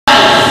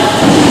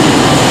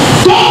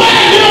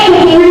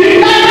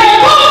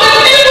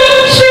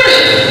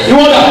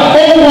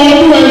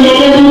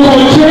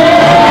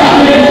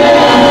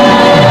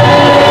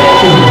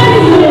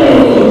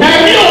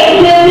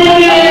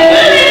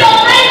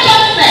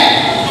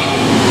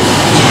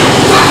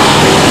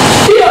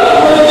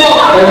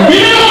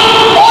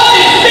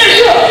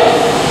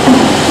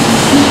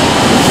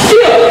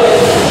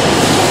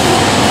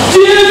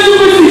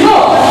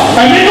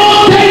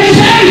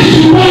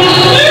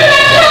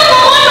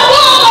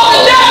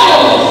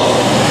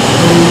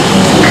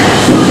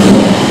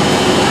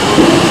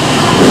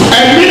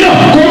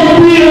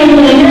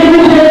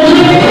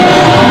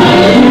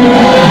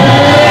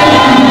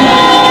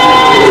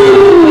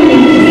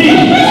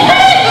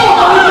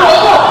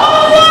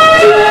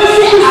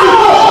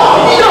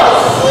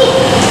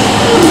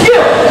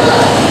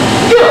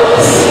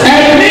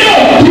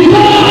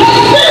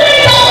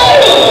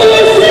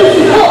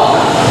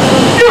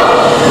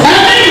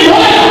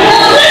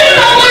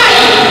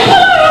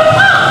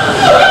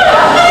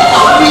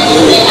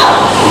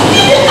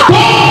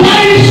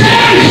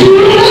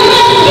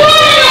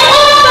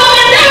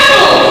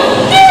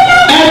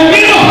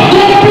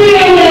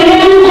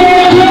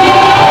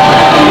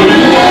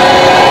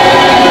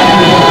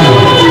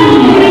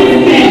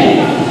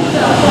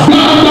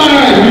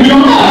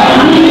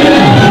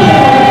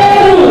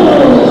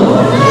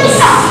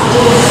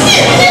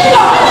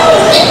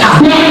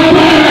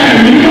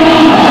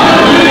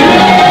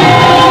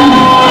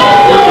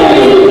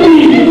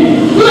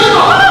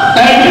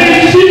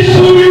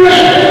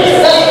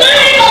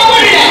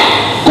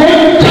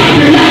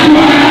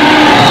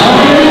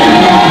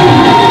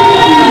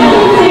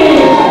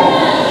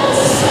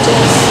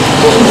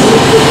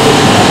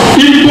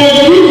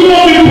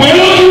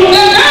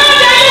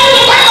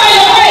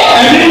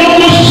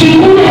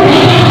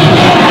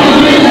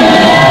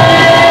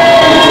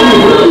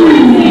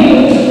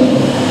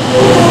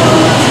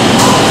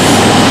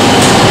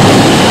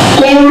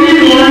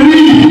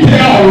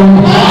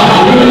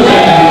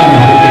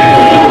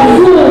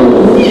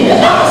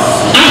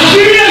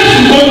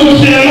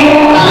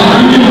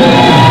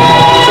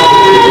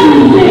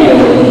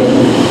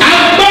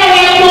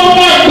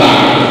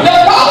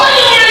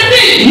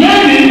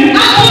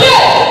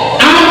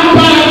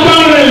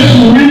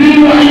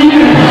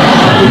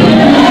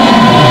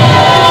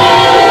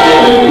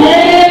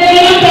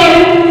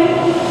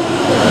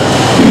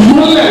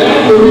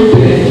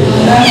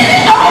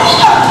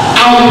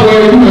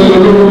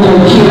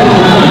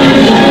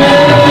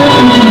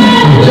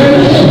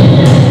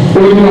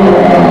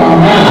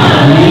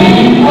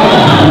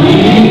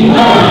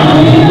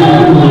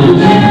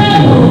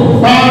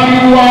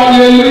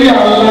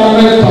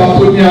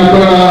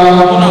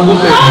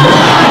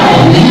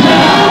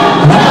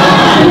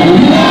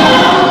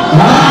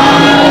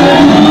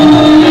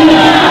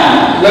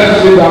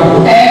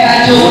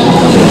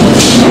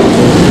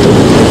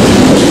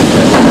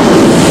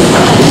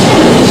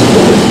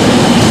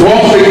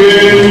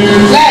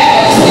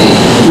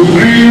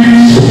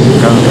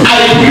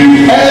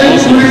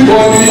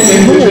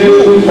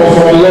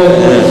our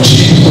Lord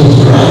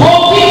Jesus Christ.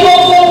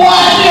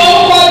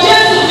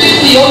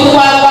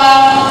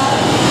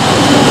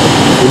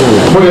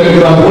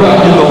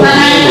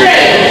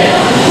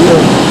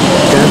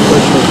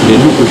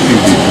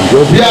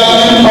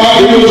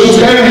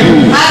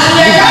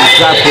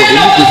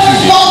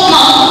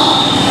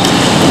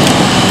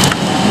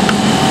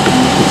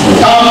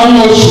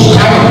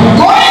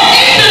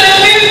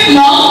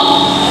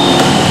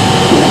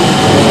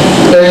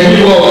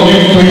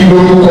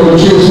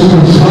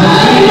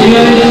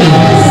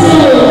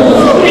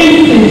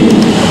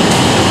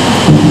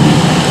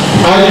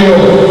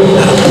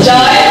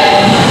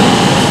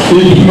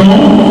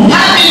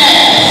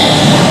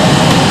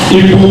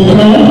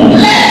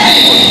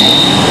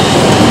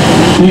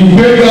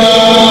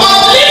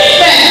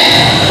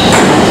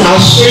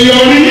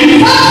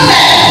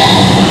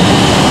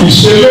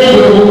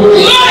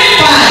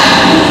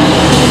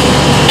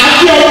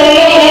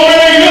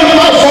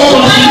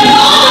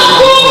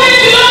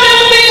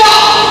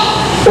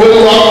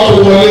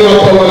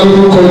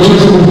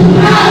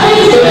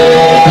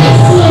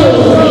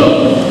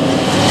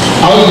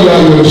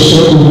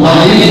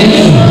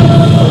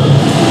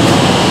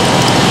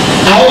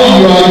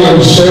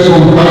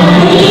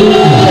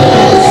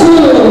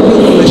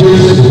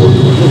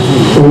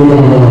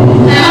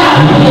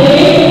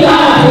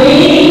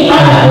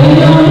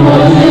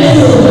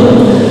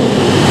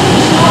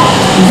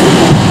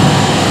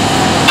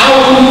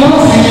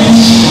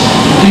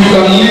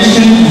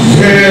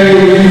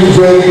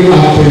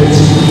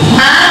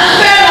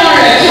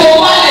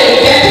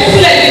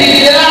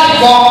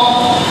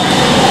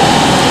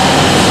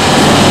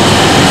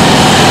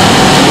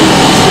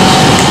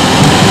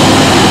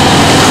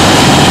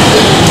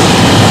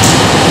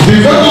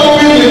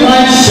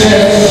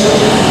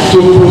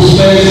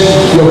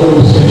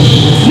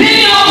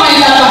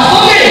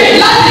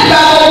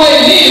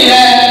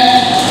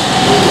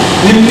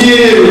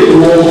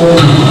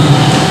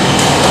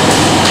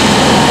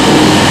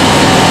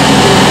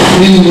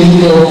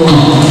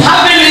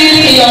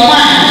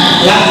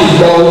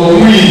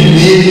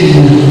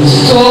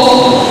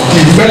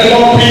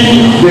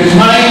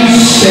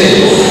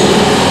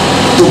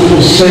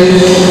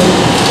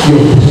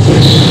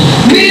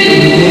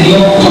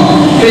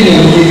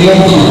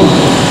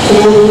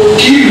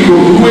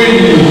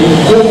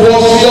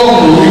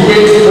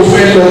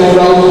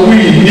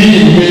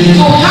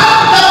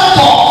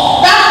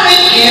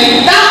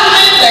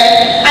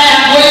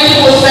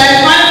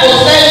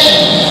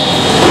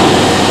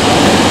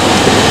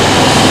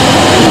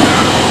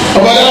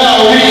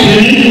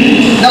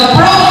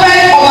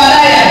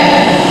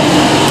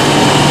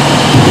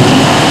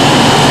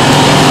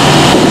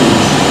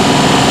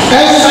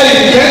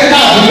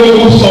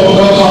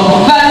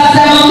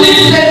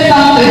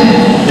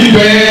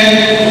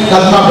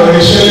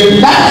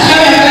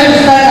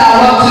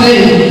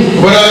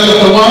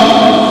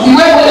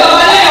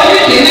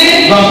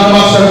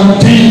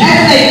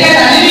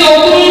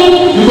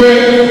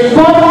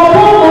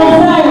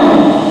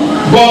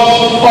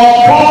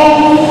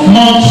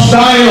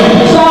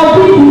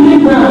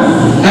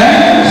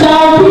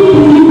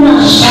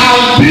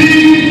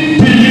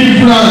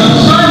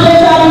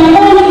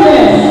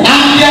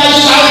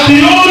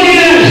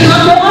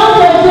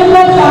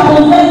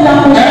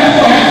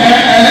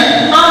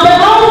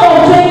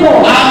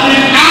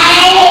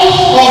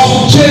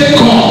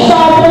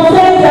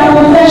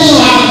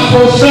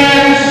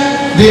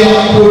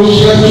 Their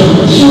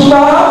possessions.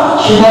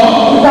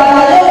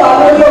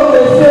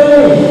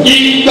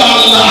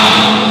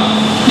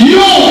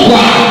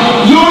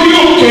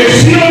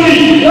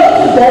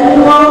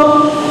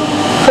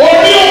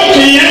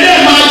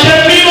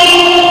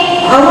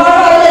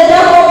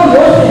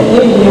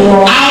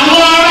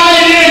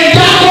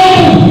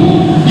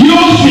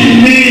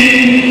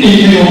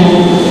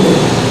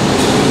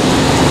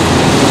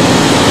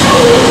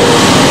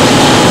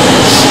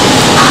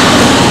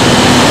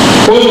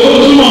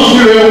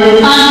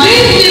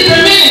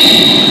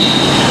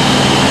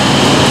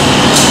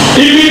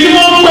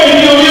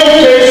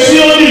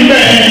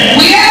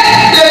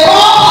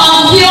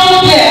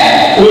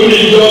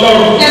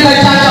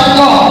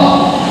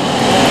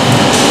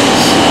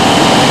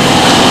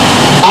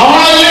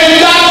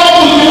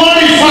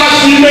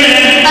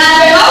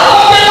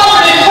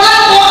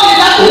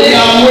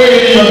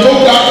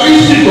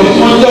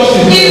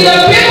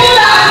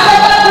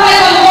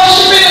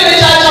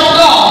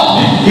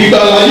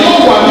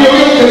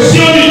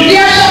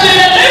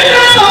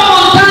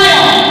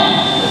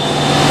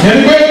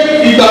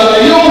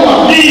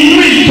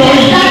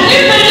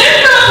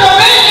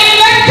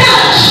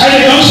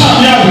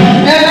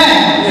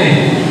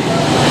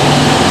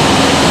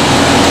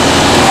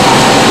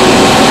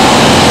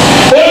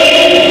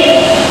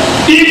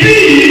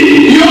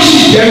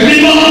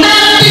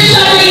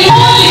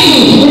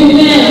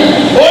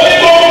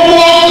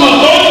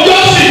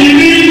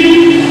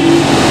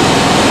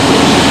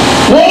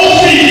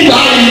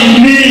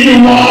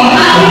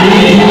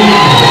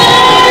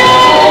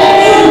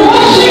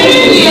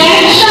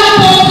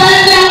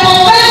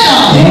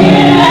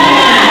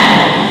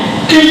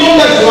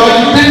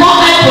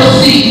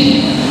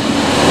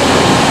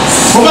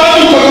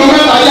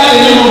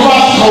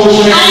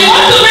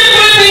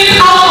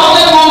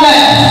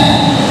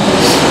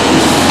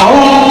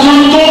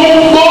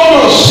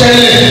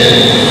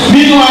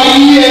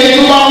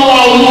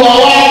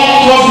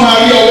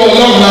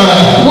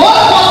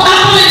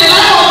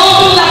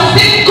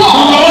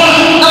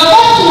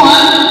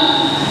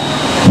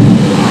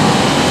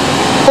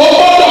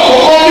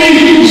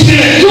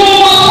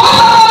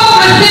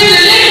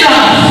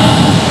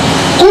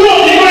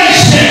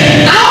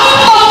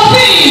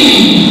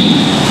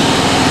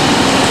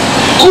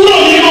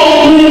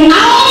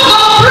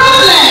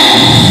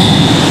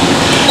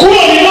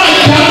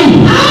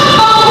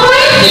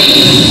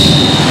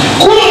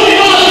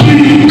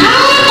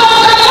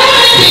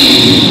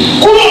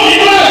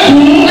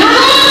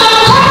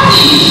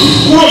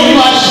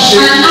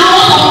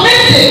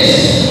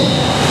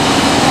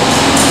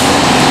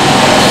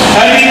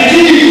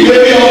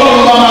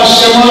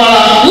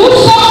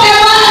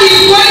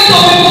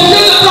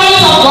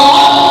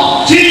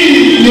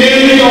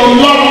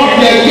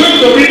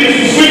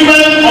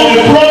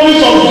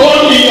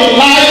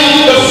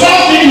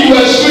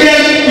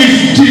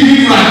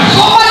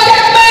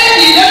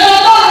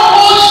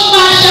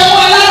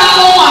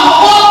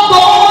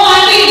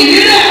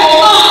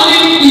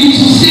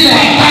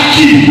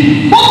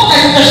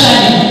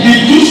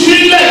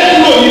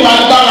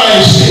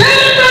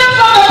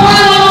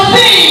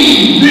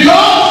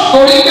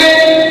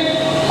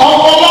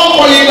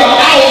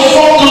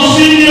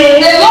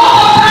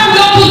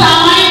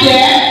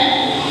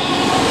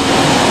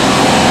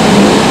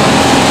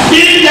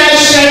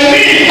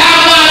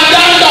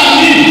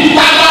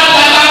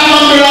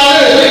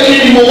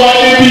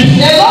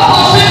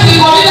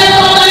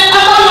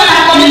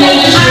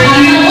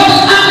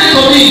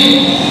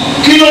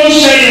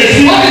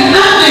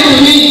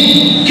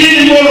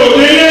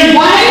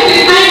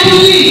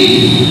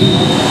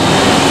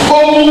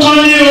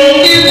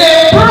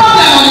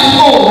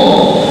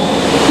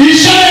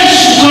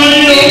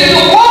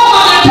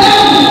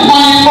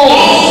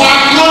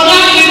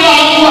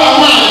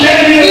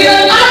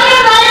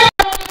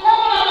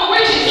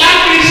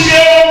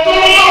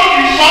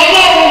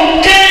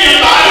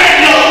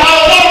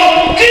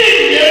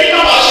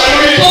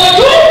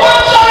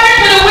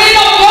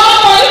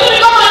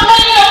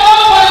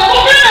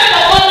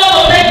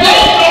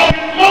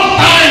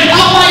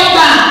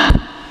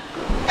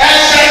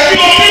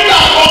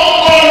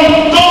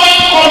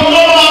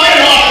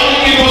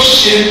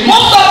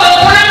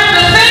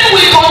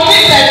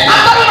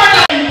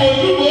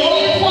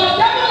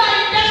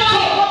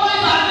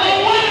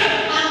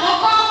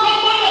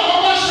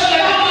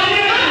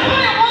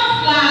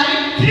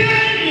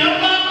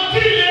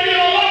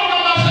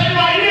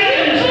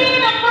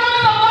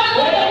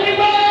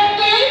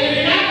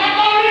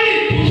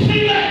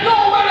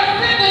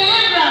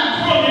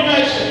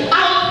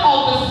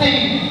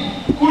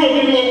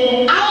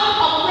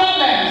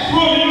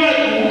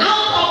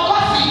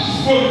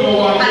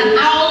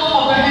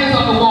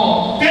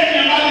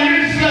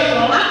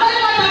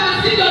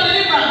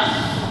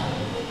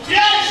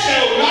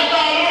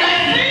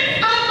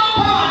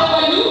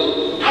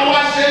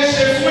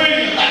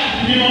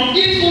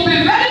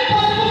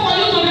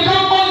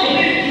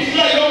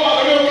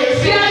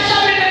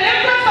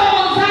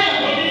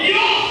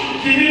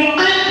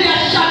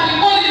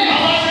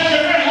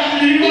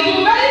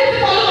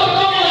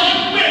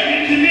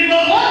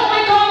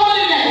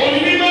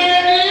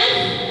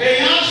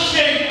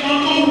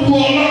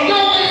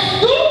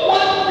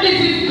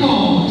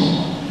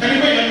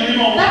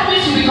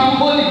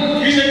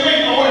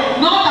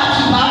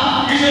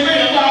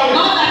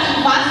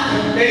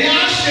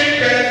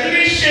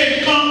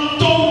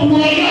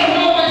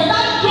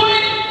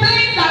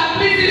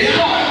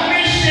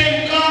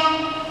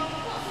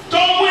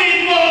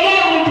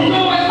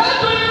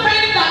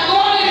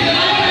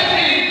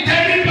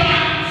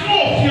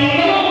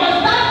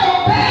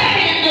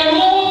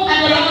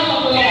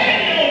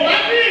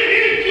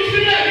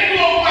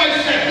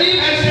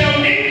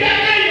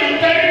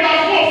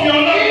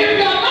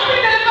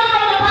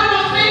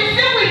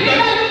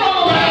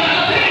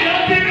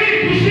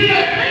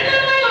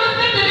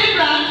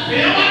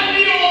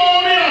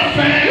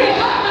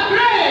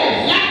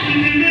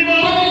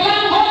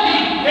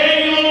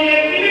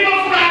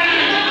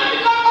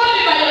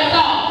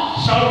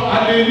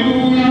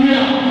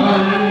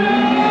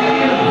 Hallelujah.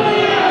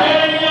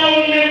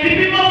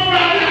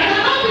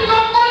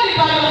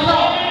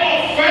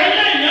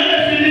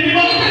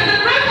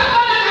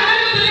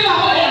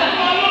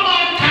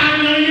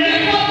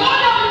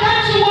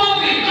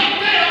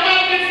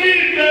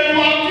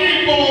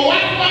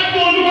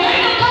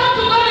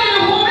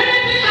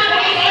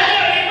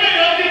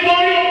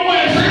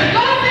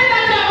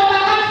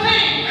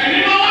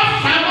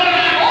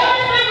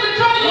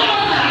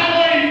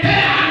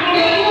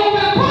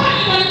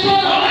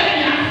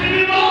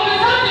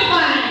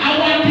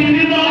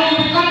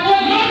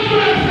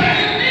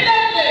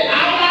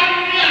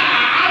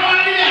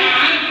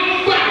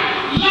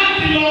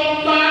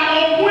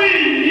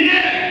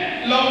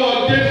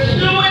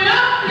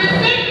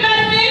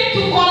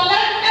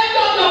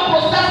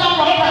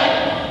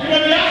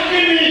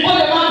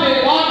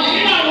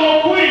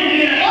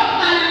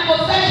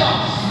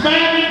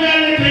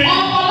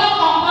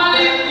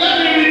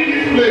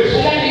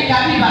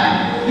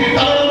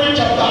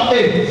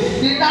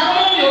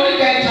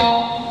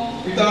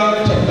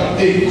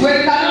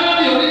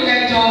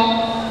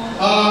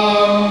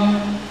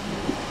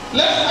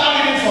 Let's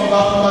start reading from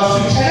verse number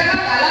 6.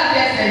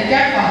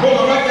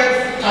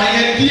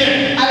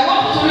 I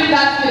want to read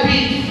that a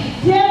bit.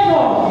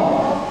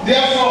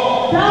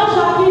 Therefore, thou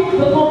shalt keep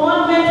the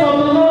commandments of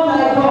the Lord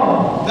thy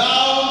God.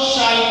 Thou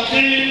shalt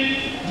keep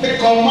the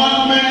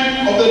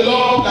commandment of the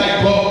Lord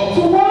thy God.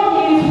 To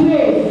walk in his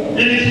ways.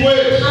 In his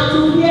ways. And to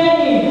fear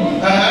him.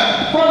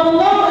 For the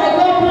Lord thy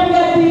God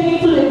bringeth thee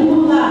into a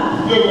good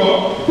land. For the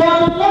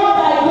Lord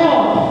thy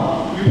God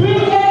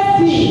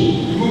bringeth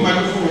thee.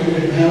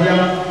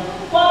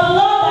 For the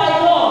Lord thy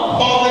God.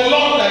 For the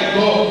Lord thy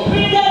God.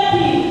 Bringeth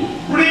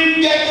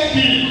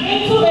thee.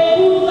 Into a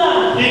good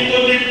land. Into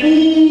the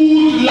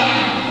good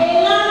land. A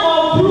land of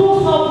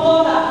brooks of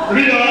water.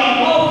 Read on.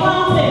 Of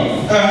fountains.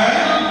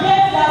 And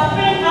brooks that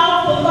spring out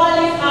the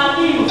valleys and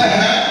hills. A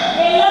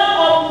land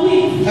of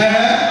wheat.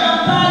 And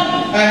barley.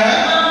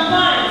 And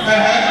vines.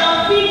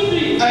 And fig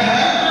trees. And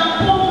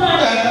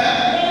pomegranates. A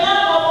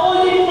land of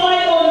olive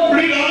oil.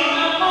 Read on.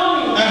 And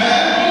honey. A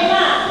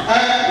land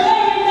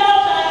wherein thou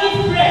shalt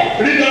eat bread.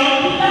 Read on.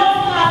 Without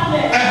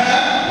fatness.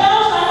 Thou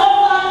shalt not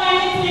lack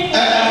anything.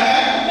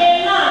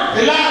 A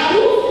land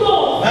whose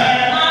stones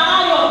are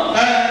iron.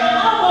 And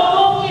out of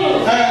those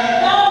hills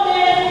thou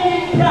mayest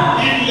eat brass.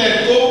 Ilẹ̀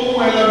tó mú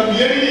ẹ lọ bí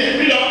ẹni yẹn.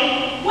 Read on.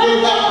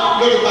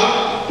 Yorùbá.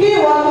 Kí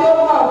ìwọ tí ó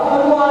wà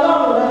pẹ̀lú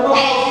Ọlọ́run rẹ lọ.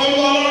 Òfin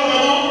Ọlọ́run rẹ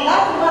lọ.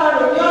 Láti máa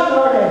rìn ní ọ̀nà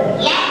rẹ̀.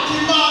 Láti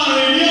máa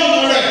rìn ní ọ̀nà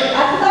rẹ̀.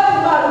 Àti láti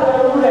máa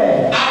bẹ̀rù rẹ̀.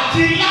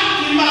 Àti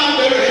láti máa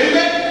bẹ̀rù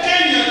ẹgbẹ́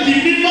kéèyàn di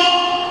mímọ́.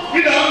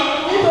 Read on.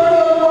 Nítorí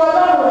Olúwa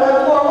Ọlọ́run rẹ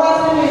mú ọ wá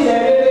sínú ilẹ̀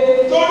rere.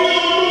 Torí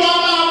Olúwa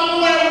máa mú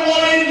ẹ wọ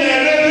ilẹ̀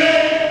rere.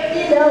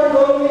 Ilẹ̀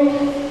odò omi.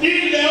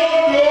 Ilẹ̀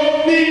odò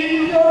omi.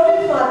 Ti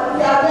orísun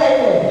àti abẹ́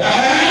ilẹ̀.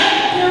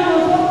 Tí ó lu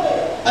sókè.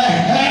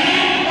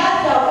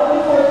 Láti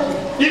àfonífojì.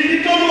 Ibi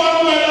tó lù wá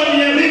mú ẹ lọ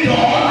nìyẹn. Read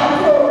on.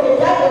 Àti òkè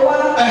jáde wá.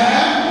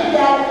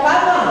 Ilẹ̀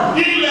àlìkámà.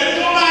 Ilẹ̀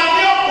tó máa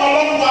ní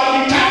ọ̀pọ̀lọpọ̀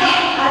àlìkámà.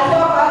 Àti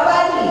ọkà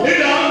báyìí.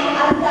 Read on.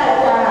 Àti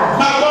àjàrà.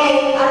 Máa gbọ́ o.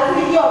 Àti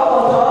igi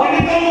ọ̀pọ̀tọ́. Ibi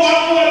tó lù wá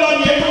mú ẹ lọ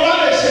nìyẹn tó wá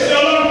lè ṣèṣe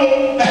Ọlọ́run.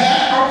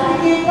 Àti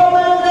igi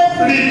pómẹ́ńtẹ́sì.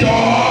 Read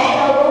on.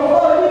 Òròǹbó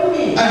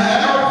olífì.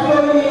 Àti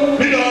oyin.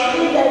 Read on.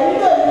 Ilẹ̀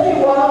nílò tí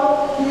wọ́n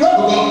yóò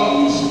fi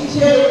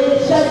ṣe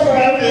iṣẹ́ jẹ.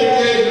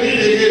 Read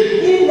again.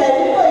 Ilẹ̀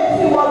nílò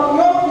tí wọ́n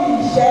yóò fi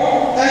ṣẹ́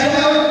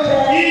jẹ oúnjẹ.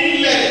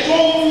 Ilẹ̀ tó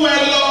mú ẹ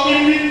lọ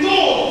ibi tó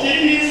ti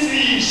ní sí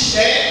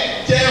ìṣẹ́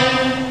jẹun.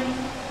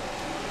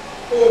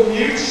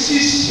 Òní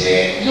ṣiṣẹ́.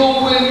 You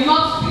will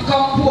not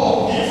become poor.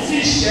 Ní sí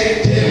ìṣẹ́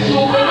jẹun. You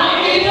will not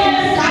eat in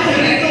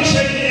scarcity. Ẹni tó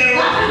ṣe nìyẹn o.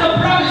 That is the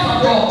promise of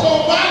God. Tó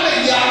bá lè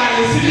yára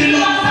rẹ̀ sí If nínú.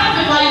 you are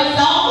sanctify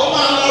yourself, Ó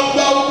máa lọ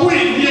gba ogún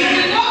ìní you ẹ̀.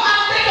 will go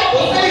and take your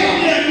Ogún possession.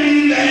 ìní ẹ̀ ní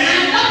ilẹ̀ yẹn.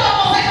 And that your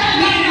possession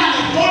Ní is not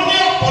ilẹ̀ tó ní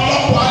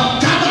ọ̀pọ̀lọpọ̀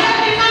àǹkámà. Yes,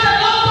 because the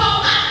Lord of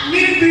us.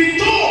 Níbi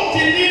tó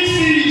ti ní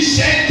sí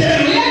ìṣẹ́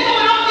jẹun. Yes, you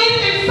will not eat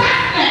in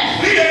sadness.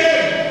 Read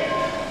again.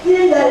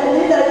 Ilẹ̀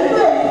nílò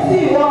tí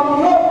wọ́n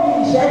yóò fi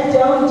ṣẹ́ jẹ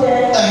oúnjẹ.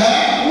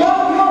 Wọ́n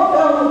yóò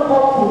fẹ́ ohun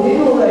kan kù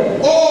nínú rẹ̀.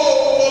 Kò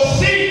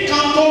sí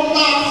nǹkan tó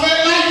máa fẹ́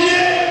láyé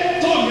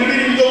tó ní rí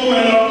lóhùn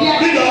ẹ lọ.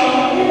 Read on.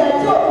 Ilẹ̀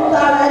tí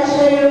òkúta rẹ̀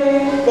ṣe irin.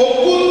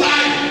 Òkúta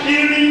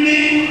irin ní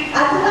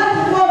Àti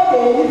láti mú òkè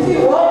èyí tí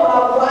wọ́n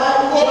máa wá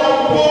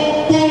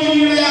gbogbo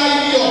ire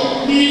ayọ̀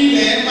ní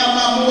ilẹ̀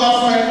máa mú wá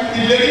fún ẹ.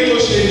 Ìlérí tó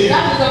ṣe nìyẹn.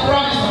 That is the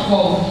promise of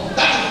God.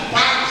 That is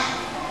part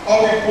of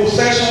the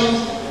possessions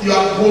you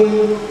are going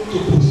to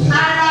possess.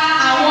 Ara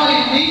àwọn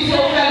ìní tí ó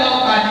fẹ́ lọ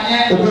gbà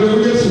nìyẹn. Òbẹ̀rẹ̀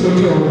Jésù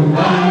lókè ọ̀run.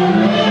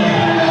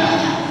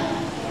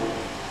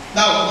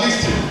 Now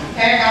listen. Ẹ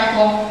ká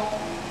gbọ́.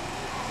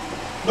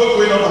 No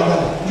going up and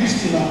down.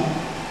 Listen now.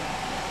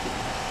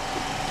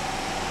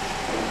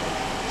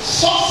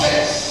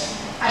 Success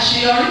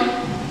Àṣeyọrí.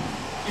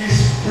 is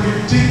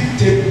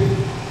predictable.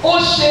 Ó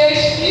ṣe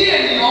kí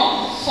ènìyàn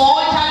sọ ọ́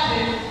jáde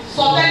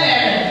sọ tẹ́lẹ̀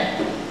rẹ̀.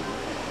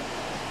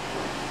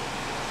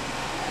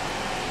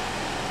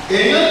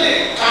 Èèyàn lè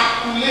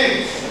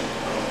calculate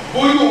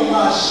bóyá o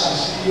máa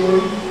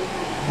ṣàṣeyọrí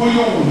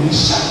bóyá òun ní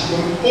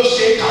ṣàṣeyọrí ó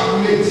ṣe é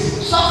calculate.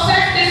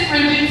 Success is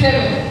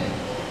predictable.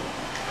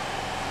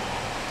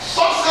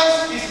 Success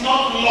is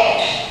not luck.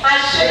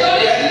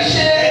 Àṣeyọrí kì í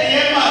ṣe. Ẹni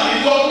ẹ máa ní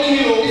lọ́ọ̀kì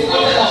o. It is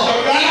not luck.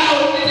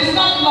 It is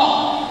not luck.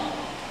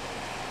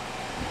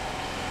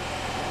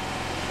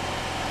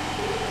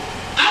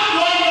 How do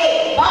I know?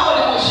 Báwo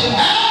ni mo ṣe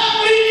mọ̀?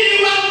 Every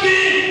human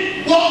being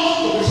wants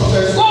to be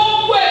successful.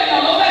 Gbogbo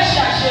èèyàn ló fẹ́ ṣe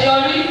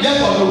àṣeyọrí. Yes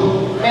or no?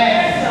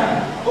 Yes.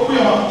 Open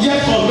your mouth.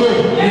 Yes or no?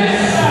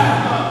 Yes.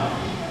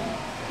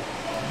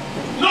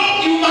 No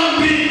human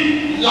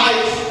being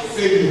likes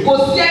failure. Kò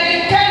sí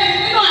ẹnikẹ́ni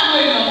nínú àwọn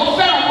èèyàn tó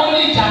fẹ́ràn kó ní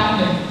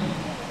ìjákulẹ̀.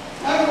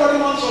 Everybody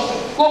wants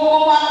success. Gbogbo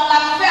wa la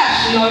fẹ́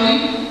àṣeyọrí.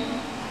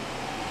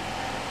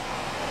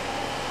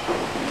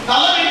 Now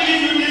let me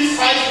give you these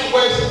 5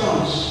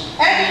 questions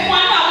Ẹni fún wa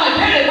ní àwọn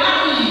ìbéèrè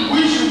márùn-ún yìí.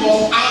 which you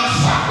must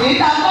answer Èyí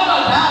tá a gbọ́dọ̀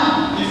dáhùn.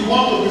 if you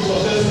want to be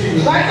successful in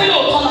life. Wáyé tí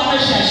lóòótọ́ la fẹ́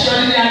ṣe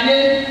àṣeyọrí ní ayé.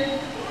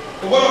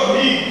 The word of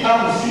me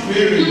dáhùn sí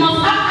ìbéèrè. You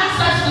must have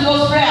access to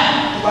those prayers.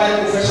 Tó bá yẹ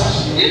kó fẹ́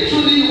ṣàṣeyọrí. If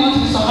truly you want to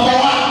be Number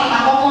successful. one.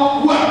 Àkọ́kọ́,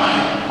 Who am I?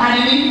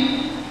 tani ni?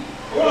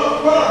 Word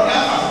of the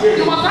answer is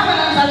You very. must have an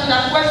answer to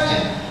that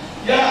question.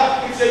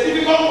 Yeah, it's a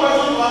difficult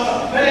question to answer.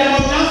 But I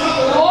must answer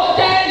to that. Ó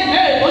jẹ́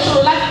ìbéèrè tó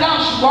ṣòro láti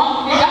dáhùn ṣùgbọ́n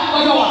ìdáhùn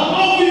gbọ́dọ̀ wà.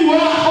 Know who you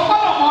are. O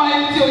gbọ́dọ̀ mọ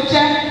ẹni tí o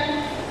jẹ́.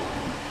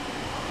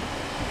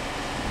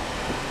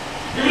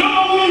 If you don't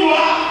know who you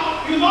are,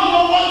 you don't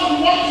know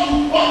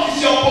what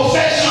is your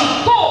possession.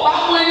 Tó o bá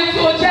mọ ẹni tí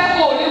o jẹ́,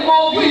 o ò ní mọ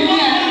You ogún don't ìní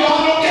ẹ̀. know your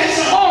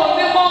location. O ò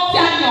ní mọ tí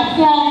a yàn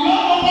fún ọ. You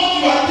don't know what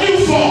you are due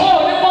for. O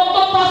ò ní mọ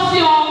tó tọ́ sí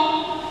ọ.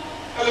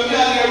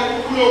 Ẹlòmíà ni ẹrú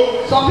kúrò.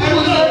 Some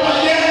people say,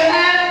 Ayé.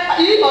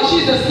 he or she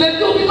is a slave,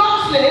 you become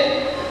slave.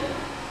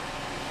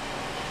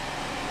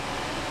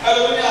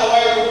 Ẹlòmíà wá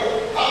ẹrú rẹ̀.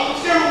 Àwọn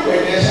tí ẹrú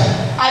rẹ̀ ní ẹ̀ṣà.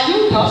 Are you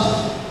dust?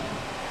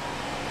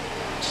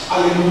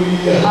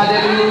 Hallelujah.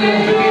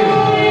 Hallelujah.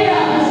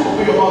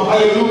 Open your mouth.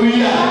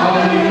 Hallelujah.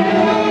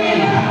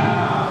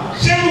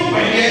 Ṣé ẹrú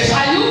rẹ̀ ní ẹ̀ṣà?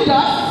 Are you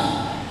dust?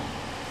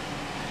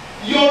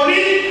 Your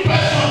real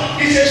person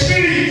is a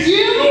spirit.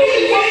 Irú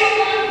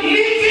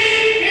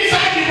Living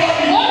inside the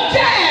body. ó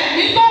jẹ́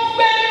ẹ̀mí tó ń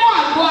gbé nínú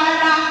àgọ́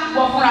ara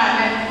wọ̀ fúnra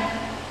rẹ̀.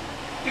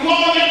 Ìwọ́n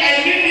mọ̀ ní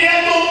ẹ̀mí ni ẹ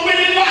tó ń gbé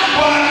nínú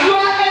àgọ́ ara. You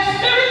are a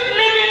spirit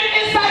living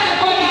inside the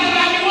body.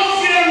 Ara ni wọ́n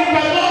fi ẹrù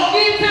pẹ̀lú.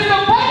 It is the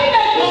body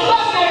that you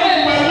stop to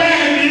make. Pẹ̀lú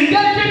ẹ̀mí.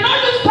 They did not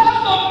use stop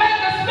to make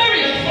the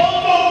spirit. Ó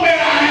tó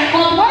pera ẹ̀.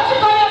 But what you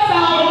call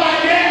yourself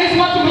is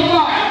what you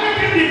become.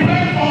 Everything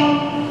depends on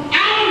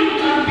how you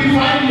can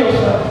define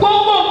yourself.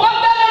 Gbogbo nǹkan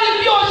bẹ́ẹ̀ lórí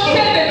bí o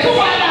ṣe lè tún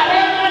wà lára.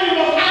 You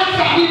must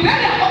answer.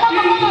 Ìbéèrè àkọ́kọ́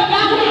tó gbọ́dọ̀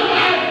dáhùn.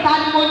 Ta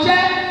ni mo jẹ́?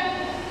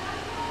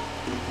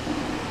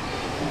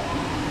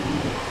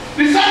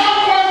 The second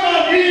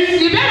question is,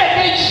 Ìbéèrè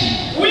kejì.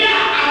 where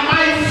am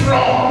I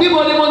from? Níbo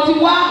ni mo ti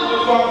wá?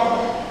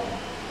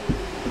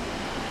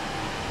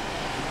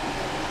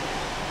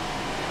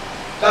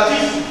 That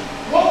is,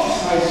 what is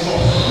my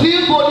source?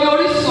 Níbo ni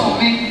orísun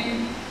mi?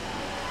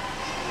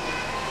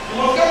 You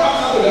must get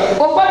back to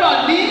that. O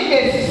gbọ́dọ̀ ní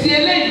èsì sí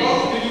eléyìí.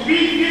 Because it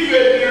will give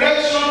a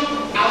direction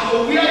as to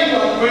where you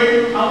are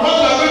going and what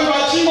you are going to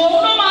achieve. Òun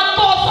ló máa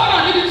tọ́ ọ sọ́nà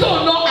níbi tí ò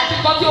ń lọ àti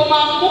nǹkan tí o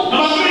máa mú.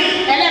 Number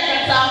 3,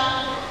 Ẹlẹ́kẹta.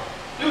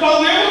 you must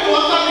be able to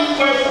answer this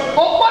question.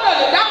 O gbọ́dọ̀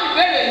lè dáhùn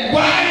ìbéèrè yìí.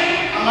 Why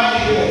am I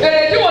here?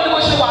 Èrèdí wo ni mo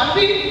ṣe wà ń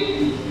bí?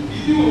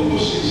 Ìdí wo ló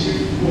ṣe ṣe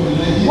wọ̀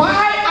láyé?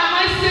 Why am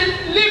I still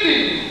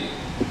living?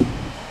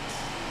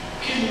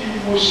 Kí ni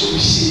mo ṣe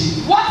ṣe?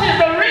 What is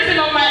the reason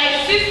of my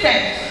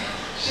existence?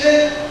 Ṣé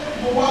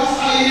mo wá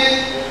sáyé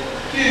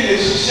kí n lè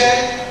ṣiṣẹ́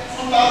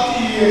fún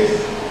 30 years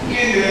kí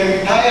n lè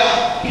retire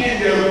kí n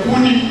lè kú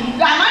ni?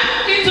 Am I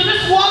into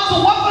this world to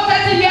work for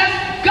 30 years,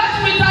 get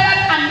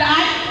retired and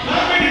die?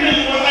 Lápẹ́ ní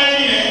ẹni wọ́n láyé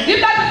yẹn. If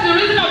that is the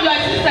reason of your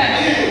existence,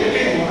 Ayé ìwé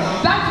kéèyàn wọ́n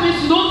náà. that means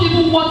you don't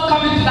even want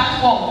coming to that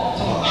world.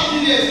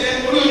 30 years ẹ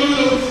orí olórí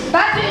ló fi sí.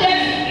 30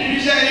 years, Ibi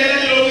iṣẹ́ ẹni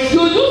ẹlẹ́ni ló fi sí.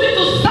 you use it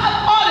to serve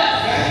others.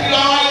 Ẹ kí ló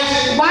wá lè ṣe?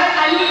 Why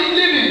are you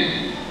living?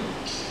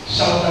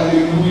 Shout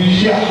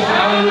hallelujah.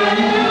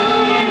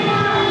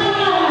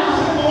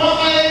 Mo wá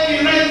sáyé kí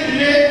n rẹ́ǹtì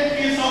ilé,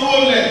 kí n sanwó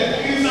lẹ̀,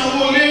 kí n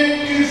sanwó lé,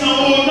 kí n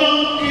sanwó ná,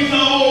 kí n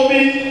sanwó omi,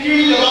 kí n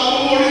jẹ̀bá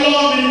gbogbo orí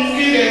lọ́wọ́ mi,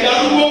 kí n lè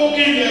darúgbó,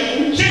 kí n lè kú.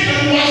 Ṣé ìfẹ́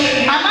mi wá ṣe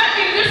ni? Am I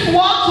in this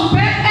world to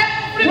pay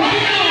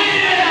everything?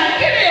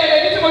 Kí ni èrè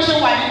ní tí mo ṣe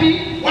wà níbí?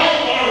 Why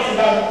you wanna sit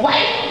down? Why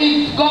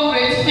did God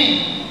create me?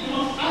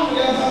 How will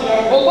you answer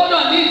that? O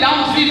gbọ́dọ̀ ní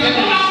ìdáhùn sí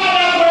ìbéèrè.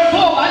 Bó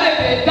o bá lè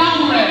bèèrè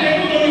dáhùn rẹ̀.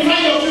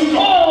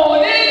 O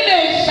ò ní lè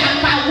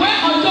ṣàkàwé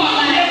ọjọ́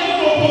ọ̀la ẹ̀.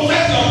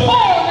 O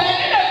ò ní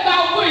lè gba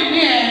ogún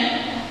ìní ẹ̀.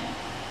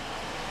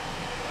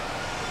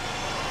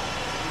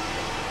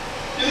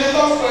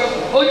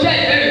 Ó jẹ́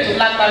ìbéèrè tó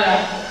lágbára.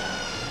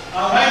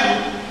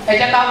 Ẹ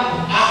jẹ́ ká wò.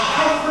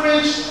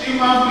 Average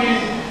human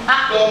being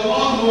does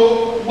not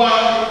know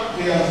why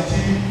they are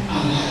still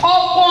alive.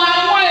 Ọ̀pọ̀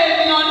àwọn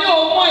ènìyàn ní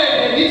òmò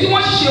èrèdí tí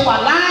wọ́n ṣiṣẹ́ wà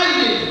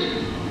láàyè.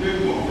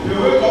 They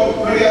wake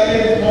up very early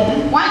in the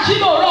morning. Wọ́n á jí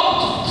lóòrọ̀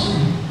kùtùkùtù.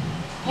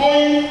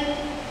 Going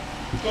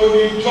to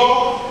the job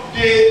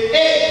they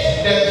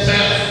hate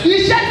themselves.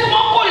 Iṣẹ́ tí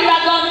wọ́n kórìíra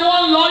gan ni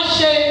wọ́n lọ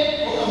ṣe.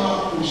 Ó kàn máa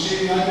kú.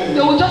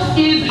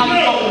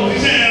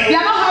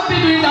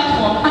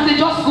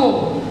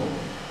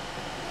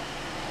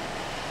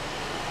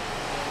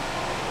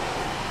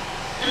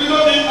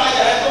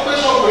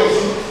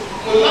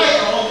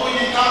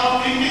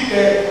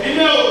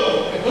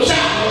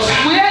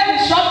 Where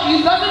the shop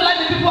is doesn't like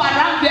the people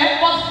around there,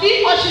 but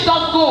he or she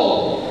does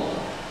go.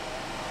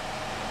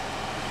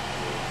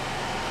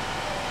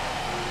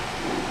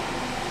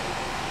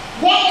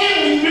 Working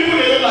with people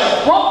they don't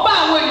like. Wọ́n bá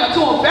àwọn èèyàn tí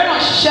wọ́n fẹ́ràn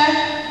ṣiṣẹ́.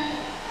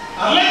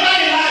 And later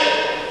in life,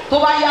 Tó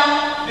bá yá,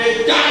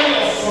 they die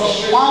of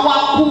frustration. wọ́n wá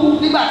kú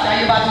nígbà tí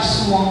ayé bá ti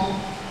sú wọn.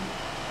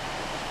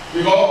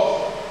 Because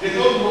they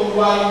don't know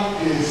why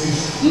they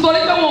exist. Nítorí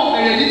pé wọn ò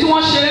bèrè ní tí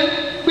wọ́n ṣe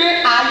pé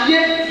ayé.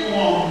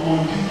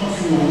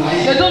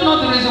 They don't know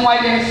the reason why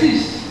they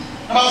exist.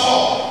 Number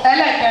 4.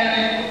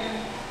 Ẹlẹ́kẹrin.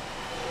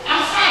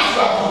 As far as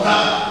you are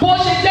concerned, Bó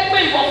ṣe jẹ́ pé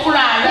ìwọ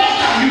fúnra rẹ̀. what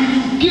can you do?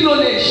 Kí ló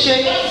lè ṣe?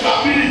 What's your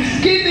ability?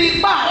 Kí ni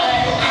ipá rẹ̀?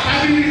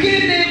 Kí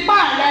ni ipá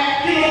rẹ̀?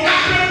 You know,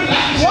 capable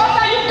like What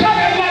are you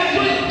capable of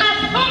doing as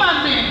human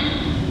being?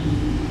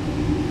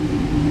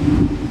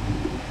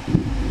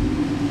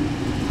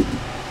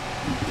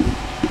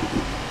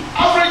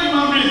 average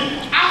human being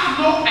has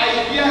no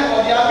idea of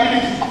the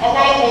ability.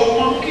 Ọ̀pọ̀lọpọ̀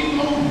ọmọ kí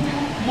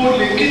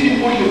ni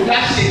mo lè dá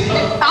ṣe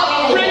náà.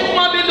 Average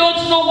human being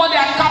don't know what they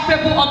are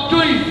capable of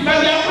doing. But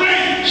they are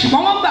praying.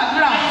 Ṣùgbọ́n wọ́n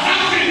gbàdúrà,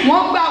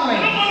 wọ́n gbàwẹ̀,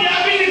 They don't know the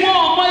ability. wọ́n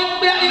ò mọ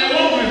pé They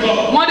won't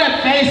resolve. wọ́n dẹ̀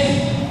fèsì.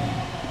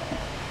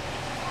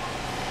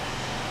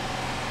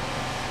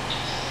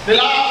 The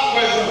last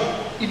question.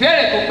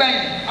 Ìbéèrè tó gbẹ̀yìn.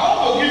 I want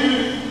to give you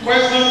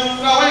questions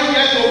so when you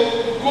get to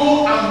go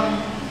and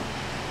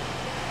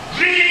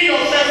free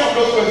yourself from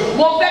those questions.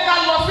 Mo fẹ́ ká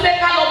lọ sílé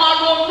ká lọ máa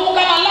ronú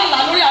ká máa lálàá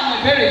lórí àwọn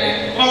ìbéèrè yẹn.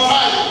 Number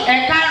 5.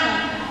 Ẹ̀karùn-ún.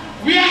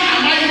 Where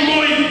am I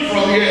going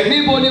from here?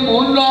 Níbo ni mò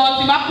ń lọ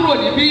tí bá kúrò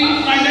níbí?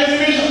 My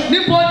destination.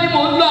 Níbo ni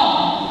mò ń lọ?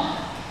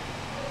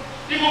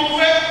 If mo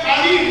fẹ́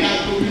parí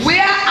ìrìnàjò mi.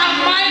 Where am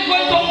I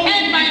going to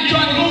end my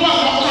journey?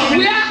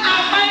 Where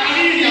am I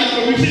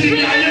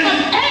dreaming of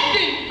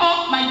ending of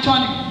my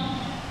journey?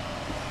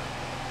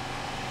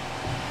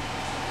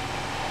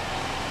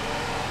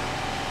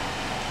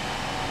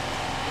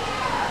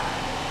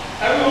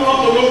 Everyone want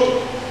to know.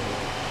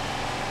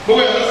 But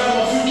we understand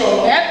my future.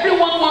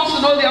 Everyone wants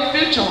to know their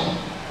future.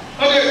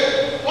 Okay,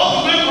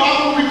 what's going to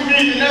happen with me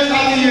in the next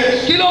 30 years?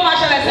 Kí ló máa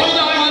ṣẹlẹ̀ sí What's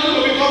ọjọ́ going ọmọdún?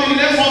 to become in the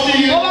next 40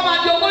 years? Tó bá máa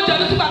di ogójì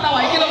ọdún tí bàtà wà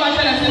yìí, kí ló máa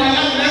ṣẹlẹ̀ sí In mi?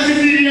 the next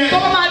 50 years? Tó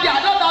bá máa di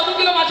àádọ́ta ọdún,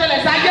 kí ló máa ṣẹlẹ̀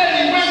sí ayé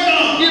mi?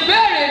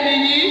 Ìbéèrè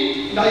nìyí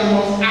That you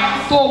must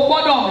ask tó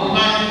gbọ́dọ̀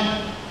mind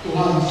to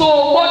answer. tó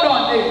gbọ́dọ̀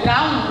lè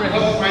dáhùn rẹ̀.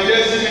 What's my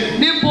destiny?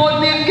 Níbo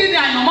ni kí ni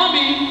àyànmọ́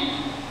mi?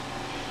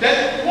 Then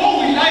what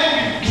will I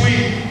be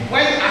doing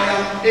when I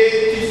am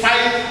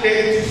 85,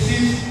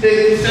 86,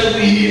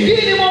 87 years? Kí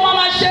ni mo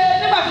máa ṣe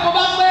nígbà tí mo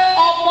bá pé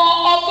ọmọ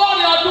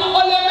ọgọ́rin ọdún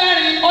ó lé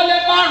mẹ́rin ó lé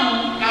márùn-ún?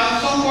 Can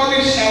somebody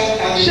shout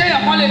at Ṣé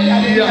ẹ̀kọ́ lè fi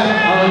àlejò?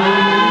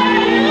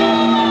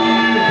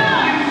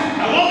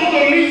 I want you to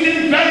listen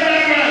very,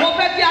 very well. Mo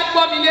fẹ́ kí a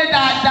gbọ́ mi lé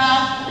dáadáa.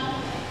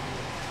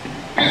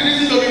 Please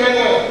listen to me very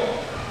well.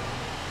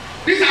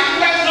 These are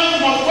questions you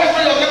must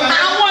question yourself.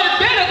 Àwọn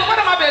ìbéèrè tó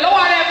gbọ́dọ̀ máa bèèrè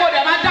lọ́wọ́ ara ẹ̀ kó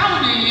dẹ̀ máa dáhùn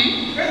nìyí.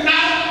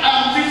 Now I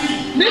am 50.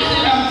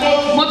 Nísìnyí, Now I am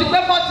 40. mo ti pé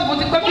 40, mo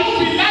ti pé What will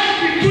 50. life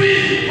be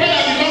doing when I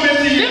become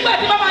 80 years? Nígbà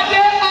tí bàbá dé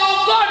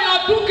ọgọ́rin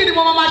ọdún kí ni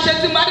mo máa ṣe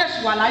tí mo bá dẹ̀ ṣì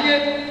wà láyé?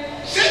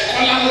 Ṣé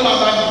ọ̀la ló máa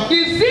bá mi?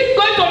 Is it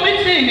going to meet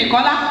me in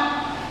Nìkọ́lá?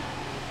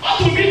 What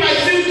will be my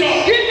future?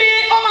 Kí ni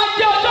ó máa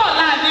jẹ́ ọjọ́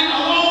ọ̀la mi?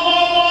 Àwọn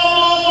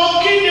ọmọ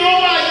kí ni wọ́n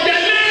máa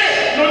jẹlé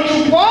lójú?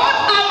 What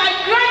are my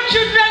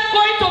grandchildren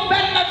going to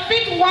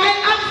benefit while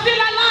I'm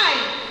still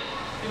alive?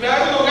 If you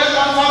have to get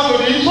answer to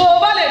this, Mo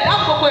bá lè dá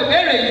gbogbo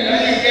ìbéèrè yìí.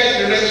 then you get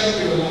direction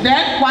to your life.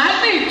 Then wàá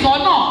ní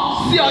ìtọ́nà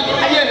sí ọjọ́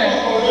ayé rẹ̀.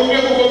 Ọ̀dọ́ gbé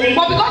gbogbo mi.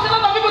 But because a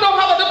lot of people don't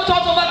have a good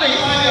thought over this.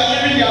 Why they are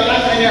living their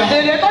life anyhow?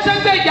 Èdè tó ṣe ń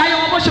gbé ìjà ayé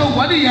wọn bó ṣe wù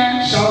wọ́n nìyẹn.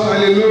 Shout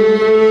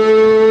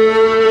hallelujah.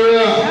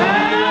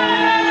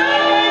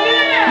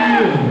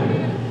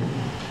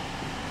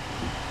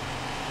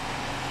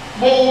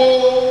 Mo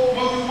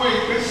ti wo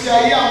ìgbésí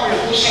ayé àwọn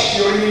èèyàn tó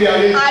ṣàṣeyọrí ní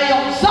ayé. I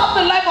observed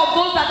the life of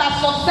those that are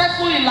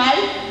successful in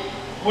life,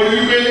 Mo rí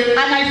wípé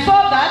and I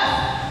saw that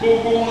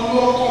gbogbo wọn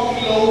ló kọ́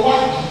lọ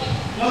wádìí,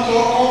 wọ́n ti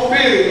kọ́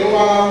béèrè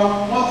lọ́wọ́ ara wọn,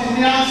 wọ́n ti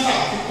ní answer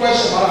sí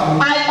question ara wọn.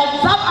 I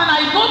observed and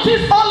I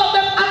noticed all of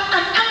them had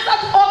an answer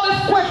to all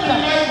these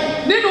questions.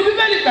 Nínú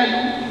Bíbélì pẹ̀lú,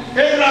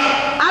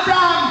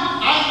 Abraham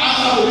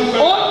Answer to this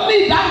ó question. ní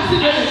ìdáhùn sí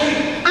ìbéèrè.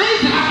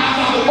 Isaac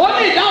ó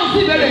ní ìdáhùn sí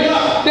ìbéèrè.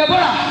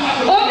 Deborah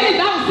ó ní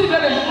ìdáhùn sí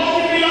ìbéèrè.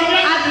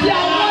 Àti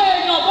àwọn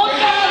èèyàn tó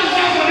tẹ́lẹ̀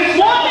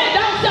wọ́n ní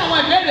ìdáhùn sí àwọn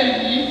ìbéèrè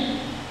yìí.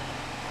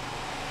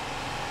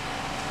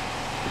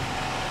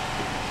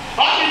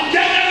 All the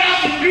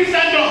generals in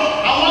Christendom,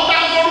 àwọn tá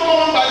a forúkọ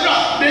wọn gbàdúrà,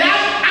 they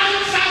have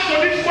answer to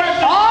this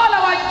question. All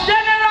our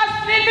generals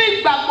nínú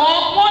ìgbàgbọ́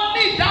wọ́n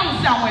ní ìdáhùn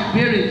sí àwọn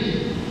ìbéèrè yìí.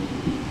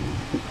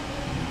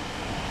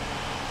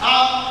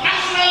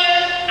 Personally,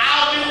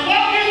 I've been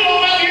working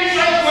over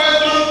different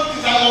questions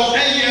since I was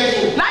 10 years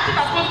old. Láti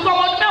bàtà tó tọ́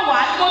ọmọdún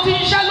mẹ́wàá ni mo ti ń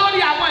ṣiṣẹ́ lórí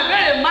àwọn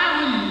ìbéèrè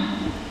márùn-ún yìí.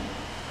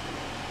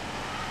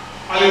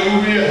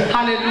 Hallelujah.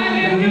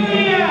 Hallelujah.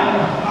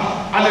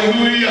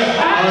 Hallelujah.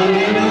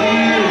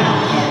 Hallelujah.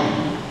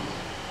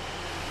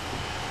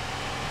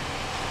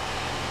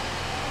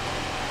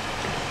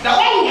 Now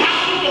what will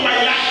happen to my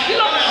life when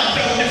I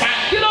am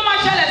 75? Kí ló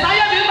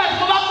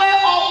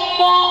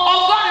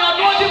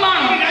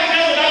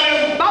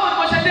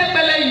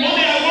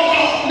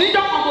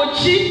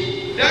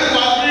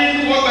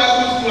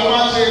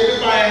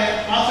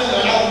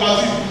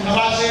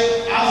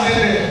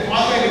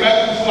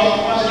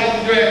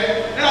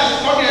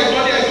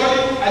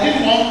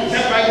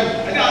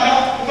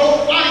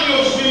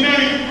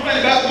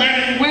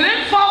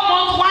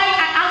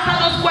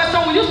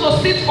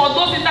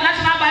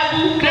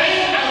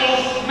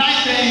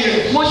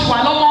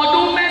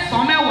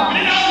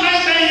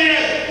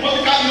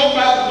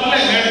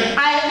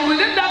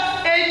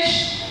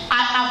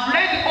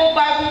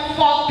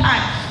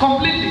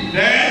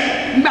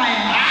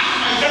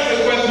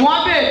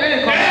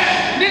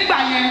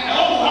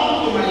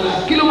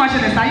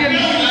ṣẹlẹ̀ sáyé mi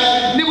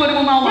níbo ni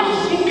mo máa wà.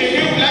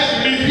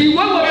 Ìwé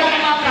wo ni mo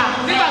máa kà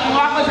nígbà tí mo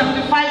wá pé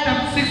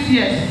 75-76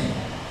 years.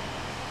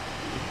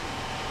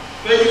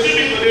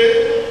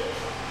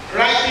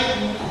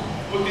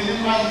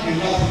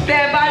 Tẹ́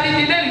ẹ bá rí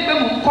mi lẹ́yìn pé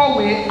mò ń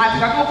kọ̀wé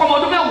àtìgbà tí mo kọ́ ọmọ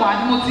ọdún mẹ́wàá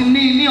ni mo ti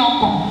ní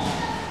ọkàn.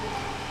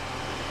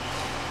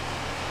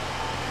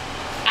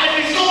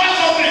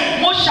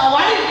 Mo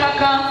ṣàwárí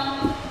kankan.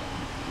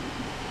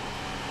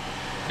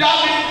 That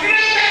the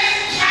greatest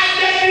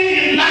tragedy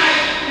in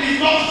life is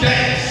not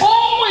death.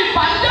 Ohun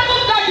ìbànújẹ́ tó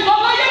ga jùlọ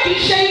láyé kì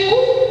í ṣe ikú.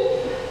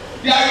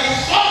 There is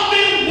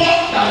something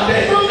worse than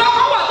death. Nǹkan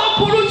kan wà tó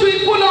burú ju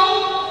ikú lọ.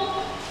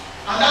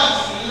 And that's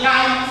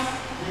life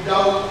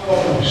without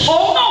purpose.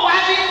 Òun náà wá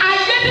ní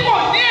ayé tí kò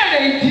ní èrè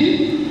ìdí.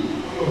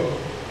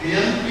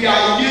 Èèyàn ń fi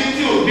ayé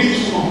tí ò ní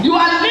túmọ̀. You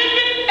are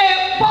living a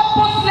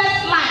purposeless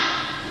life.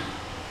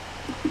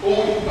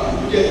 Ohun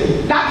ìbànújẹ́ ni.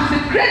 That is the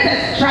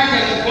greatest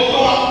tragedy. Gbogbo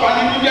wa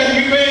panimújẹ́ ni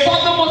wípé. For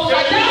the most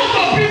tragedy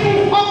of people.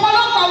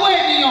 Ọ̀pọ̀lọpọ̀ àwọn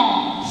ènìyàn.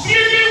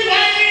 Sleeping,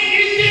 whining,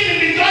 eating in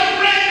the church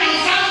bread and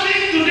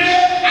fasting today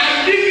are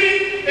living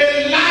a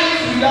life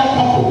without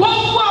purpose.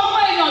 Gbogbo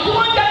àwọn èèyàn tí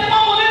wọ́n ń jẹ tí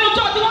wọ́n mú nínú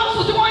church tí wọ́n ń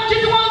sùn tí wọ́n ń jí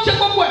tí wọ́n ń ṣe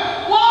gbogbo ẹ̀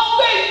wọ́n ń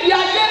gbé ìgbé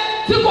ayé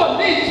tí kò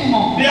ní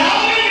ìtumọ̀. They are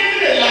only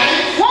living a life.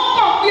 Wọ́n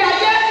kàn gbé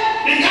ayé.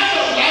 The kind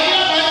of life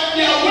that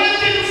they are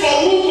waiting for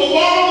who to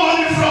borrow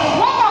money from.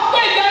 Wọ́n kàn gbé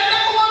ìgbé ayé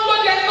tí wọ́n ń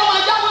lóde ẹni tó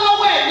máa jáwé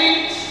lọ́wọ́ ẹ̀ ni.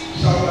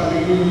 Shout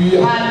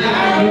hallelujah.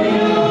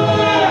 Hallelujah.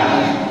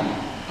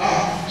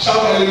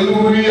 Shout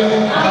hallelujah.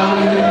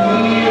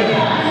 Hallelujah.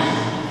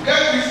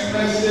 Get this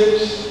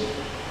message.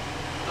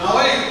 Now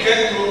when you get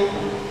to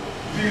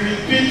be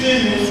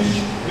repeating it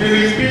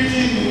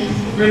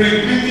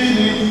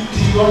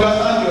till you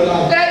understand your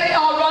life.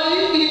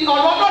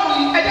 Ọ̀rọ̀ Ọlọ́run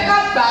yìí ẹ jẹ́ ká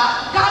gbà á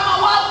ká máa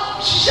wá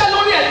ṣiṣẹ́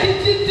lórí ẹ̀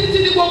títí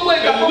ní gbogbo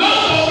ìgbà gbogbo.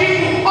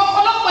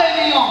 Ọ̀pọ̀lọpọ̀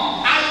ènìyàn.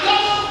 And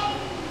just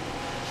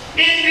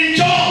in the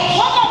church.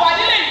 Wọ́n kàn wá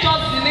nílé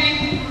ìjọsìn ni.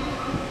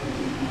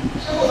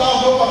 Ṣé kò sáà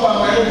tó pàpà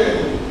àmọ́ ẹ̀rọ bẹ̀rẹ̀?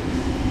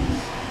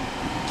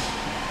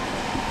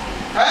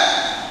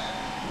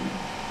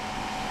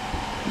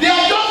 They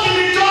are just in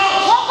the church.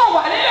 Wọ́n kàn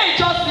wá nílé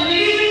ìjọsìn ni.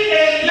 Living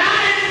a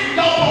life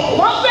without purpose.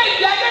 Wọ́n gbé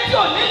ìgbé ayé tí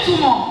ò ní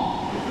ìtumọ̀.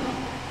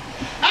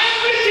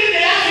 Everything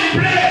they have to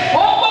pray.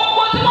 Ohun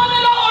gbogbo tí wọ́n ní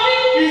lọ́wọ́ rí.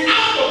 Is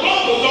asked to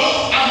come to church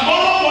and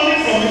borrow money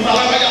from Mr.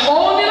 Lagaya.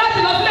 Òun ni láti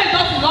lọ sílé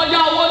ìjọsìn lọ yá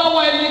owó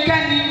lọ́wọ́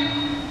ẹnikẹ́ni.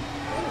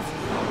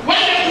 When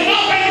they do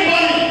not pay the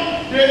money,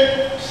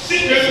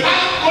 they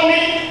start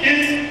calling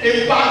it a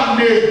bad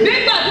name.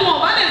 Nígbà tí wọ́n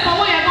bá lè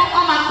sanwó yẹn tán,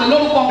 wọ́n máa pè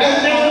lórúkọ. Then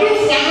they look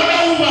for another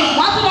woman.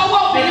 Wọ́n á tún lọ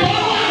wọ́ obìnrin.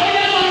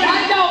 Wọ́n á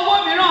já owó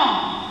mìíràn.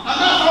 And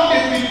that's how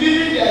they've been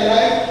living their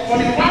life for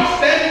the past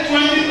 10,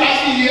 20,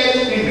 30 years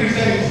in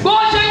Christianity. Bó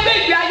ṣe ń gbé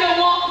ìgbé ayé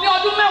wọn ní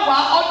ọdún mẹ́wàá,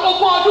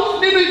 ogún ọdún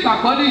nínú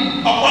ìgbàgbọ́ nìyí.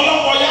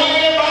 Ọ̀pọ̀lọpọ̀ ya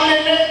ilé bá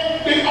lélẹ̀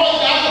bí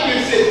ọjà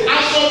gbèsè,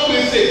 aṣọ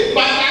gbèsè,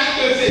 bàtà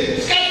gbèsè,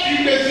 skẹ́ẹ̀tì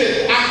gbèsè,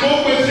 àpò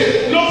gbèsè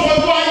ló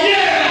fojú ayé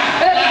rà.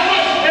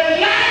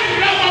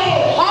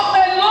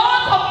 A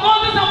lot of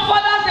mothers and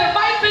fathers dey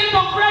buy things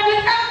on credit,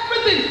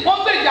 everything. Wọ́n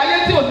gbé ìgbé ayé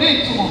tí ò ní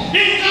ìtumọ̀.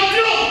 Nǹkan tí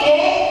ò tó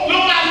ló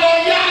máa lọ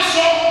yá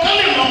aṣọ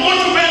kálí mọ̀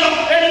kójú bẹ́ẹ̀ lọ.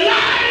 A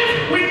life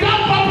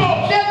without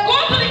purpose. They go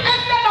to the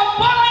extent of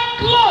borrowing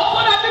clothes so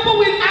that people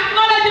will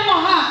acknowledge him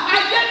or her.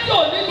 Ayé tí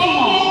ò ní ìtumọ̀.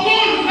 Gbogbo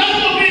góòlù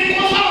lẹ́nu bí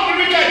kó sáwọn bí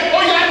wíkẹ̀ ó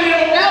yá ni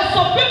o. There are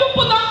some people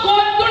put on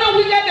gold during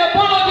weekend they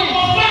borrow it.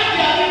 Gbogbo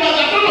báàgì àti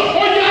bàtà tó lò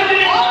ó yá ni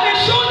o. All the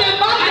shoes they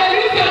buy they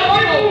use they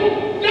borrow.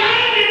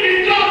 Dying in the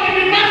church, in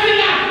the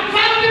masina,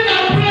 fasting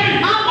and praying.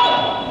 Àwọn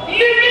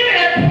Living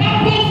a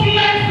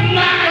purposeless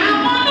life.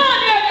 àwọn náà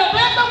ni ènìyàn tó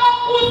yẹ pé wọ́n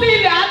kú sí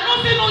ilẹ̀ àánú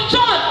sínú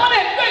church. Wọ́n lè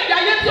gbé ìgbé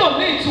ayé tí ò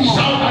ní ìtumọ̀.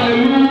 Shout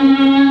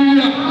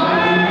hallelujah.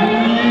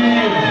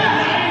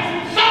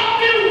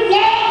 Something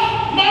worse,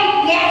 not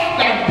worse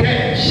than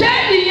death. Ṣé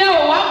ìyẹn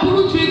ò wá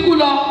burú ju ikú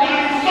lọ? There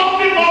is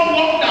something more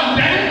worse than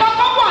death.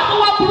 Kọ́kọ́ wà tó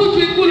wá burú ju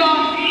ikú lọ.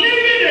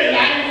 Living a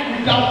life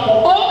without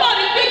purpose. Òun náà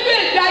ni gbígbé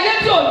ìgbé ayé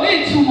tí ò ní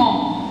ìtumọ̀.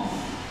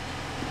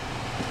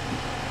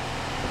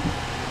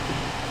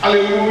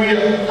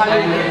 Hallelujah.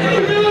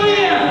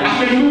 Hallelujah.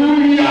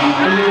 Hallelujah.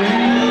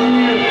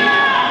 Hallelujah.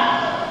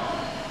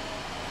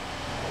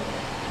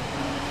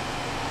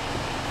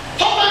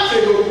 Sometimes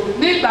ago,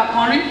 Ní ìgbà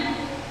kan rí,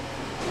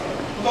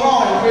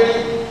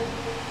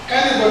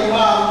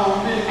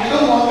 I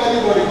don't want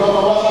anybody to come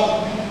to WhatsApp.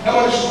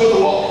 Everybody should go to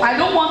work. I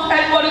don't want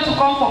anybody to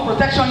come for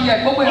protection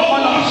yet. Gbogbo èèyàn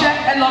kan lọ iṣẹ́,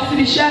 ẹ lọ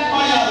síbi iṣẹ́.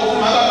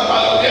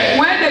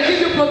 When they give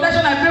you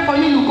protection, I pray for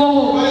you, you go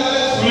home.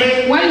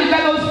 When you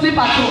get no sleep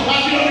at home,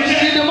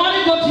 in the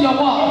morning go to your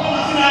work.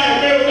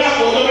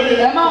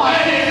 Ẹ má wá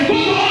sí ibi,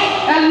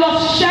 ẹ lọ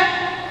ṣiṣẹ́.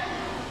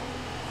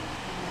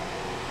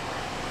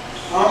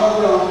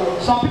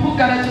 Some people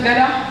gather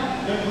together,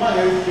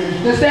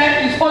 they say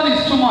his own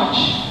is too much.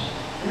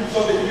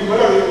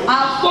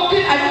 I'm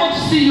spoken, I don't want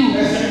to see you.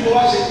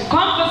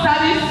 Come to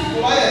service.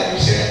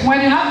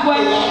 When you have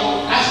work,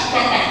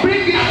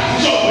 bring it.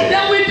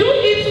 Then we do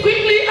it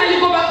quickly and you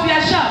go back to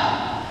your shop.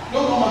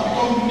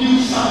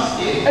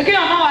 Again,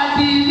 I'm now at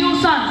the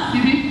nuisance,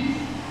 baby.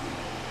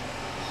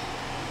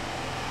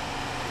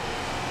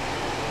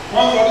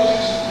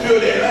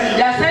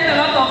 They are saying a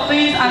lot of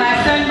things and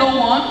I send no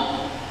one.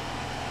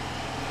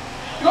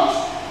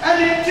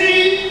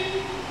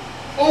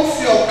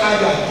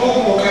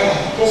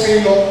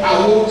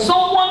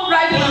 Someone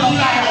riding on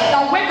Okada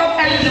that wake up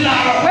early in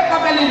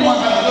the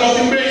morning,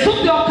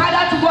 took the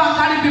Okada to go and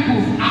carry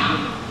people.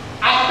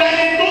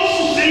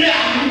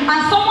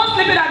 And someone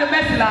sleeping at the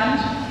Mercyland,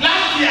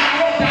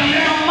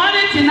 from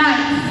morning to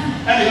night,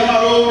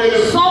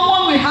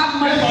 someone will have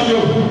money.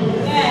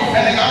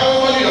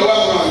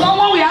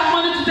 Someone will have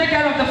money to take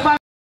care of the family.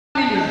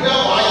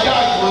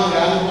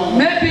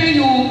 Maybe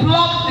you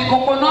pluck the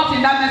coconut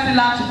in that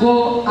Mercyland to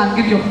go and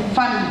give your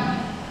family.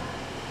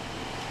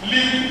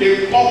 Live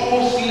a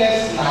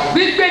purposeless life.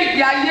 Gbígbé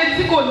ìgbé ayé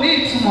tí kò ní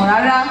ìtumọ̀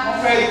rárá.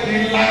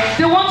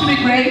 They want to be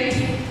great.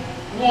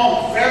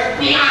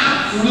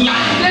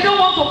 They don't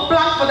want to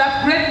plan for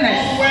that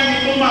greatness. They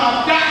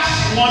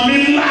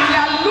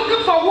are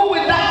looking for who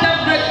will that them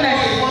greatness.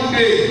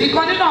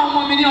 Ìkan nínú àwọn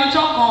ọmọ mi ní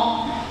ọjọ́ kan.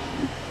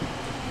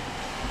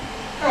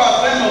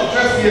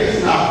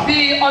 Bí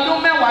ọdún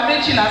mẹ́wàá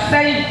méjìlá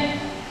sẹ́yìn.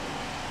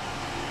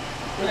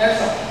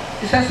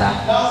 He says, sir,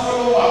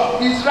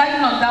 he's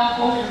riding on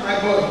Danfo.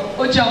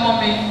 Ó jẹ́ ọmọ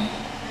mi.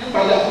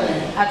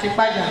 Àti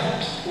Pàjà.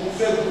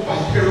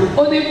 Ó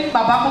ní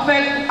bàbá mo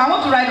fẹ́, I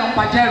want to ride on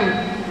Pajero.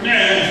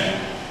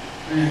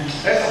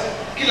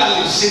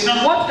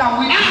 What can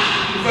we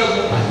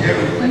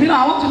do? You know,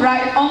 I want to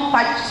ride on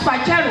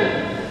Pajero.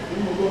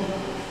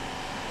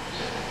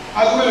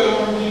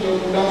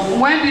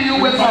 When do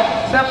you wake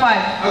up? Say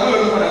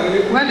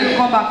 5. When do you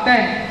come back?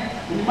 10.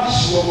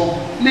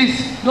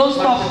 Please, don't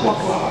stop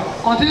working.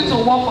 Continue to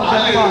work for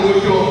 10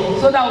 hours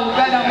so that we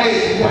get that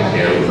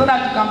money so that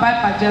you can buy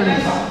Pajero.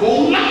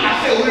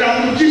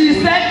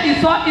 He said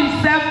he saw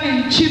himself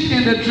in cheap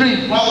in the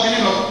dream.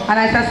 And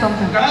I said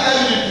something.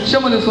 Show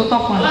me the sort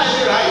of one.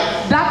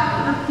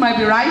 That might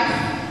be right.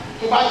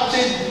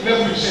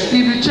 If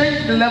you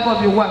change the level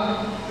of your work.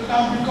 You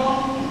can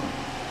become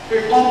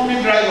a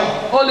company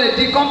driver. Only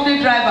the company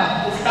driver.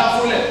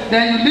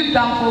 Then you leave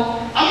Danfo.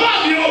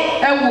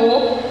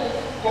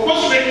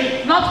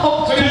 Not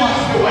up to 2 months.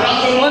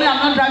 Only I'm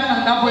not driving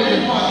on Danfo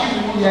again.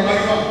 Yes.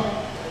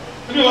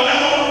 Say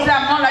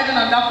I'm not riding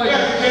on Danfo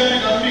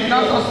again.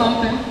 Not for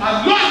something.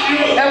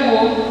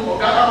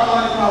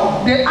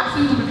 They asked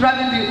him to be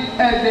driving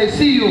the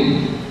CEO.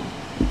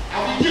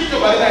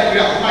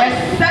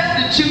 Except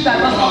the chief that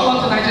doesn't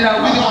go to Nigeria.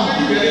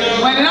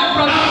 When they now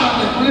brought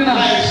something,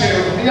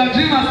 your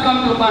dream has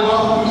come to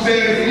pass.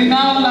 He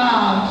now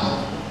loud.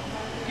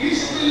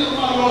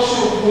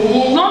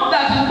 Not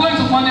that you go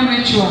into money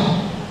ritual.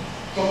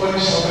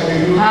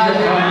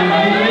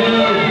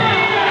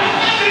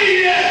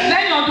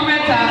 Then your do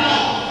better.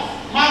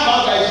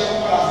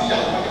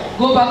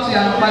 Go back to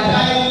your father.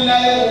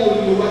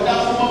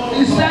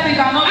 He said he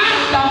cannot be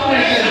down for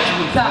again.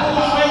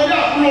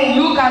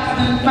 Look at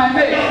my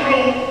mate.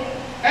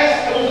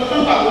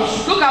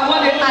 Look at what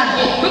they add.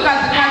 Look at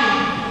the value.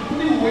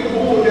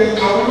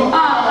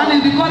 And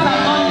it's because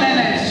I'm not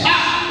learned.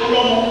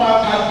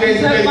 He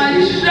said, my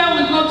children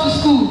will go to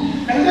school.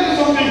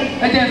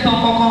 Against some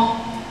cocoa.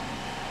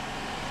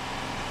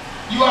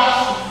 You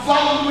are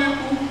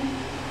valuable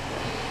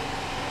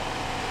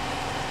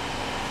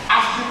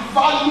as the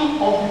value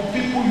of the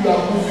people you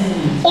are moving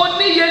with. Ó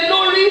níye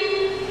lórí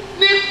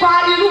nípa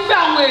irúfẹ́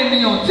àwọn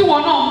ènìyàn tí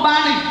wọn náà ń bá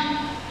rìn.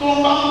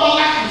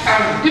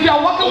 If you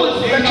are working with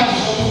spiritual,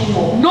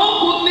 no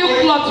good new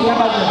cloth you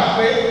ever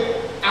wear.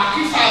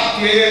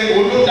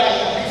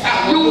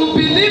 You will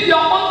believe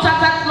your own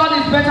tattered cloth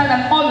is better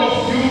than others.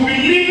 You will be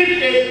living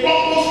a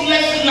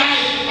purposeless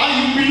life and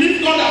you believe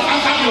God has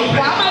answered your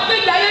prayer. Wàá máa gbé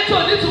ìgbé ayé tí ò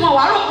ní túmọ̀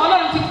wàá rò pé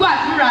Ọlọ́run ti gbọ́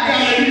àdúrà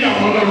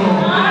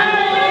ẹ̀.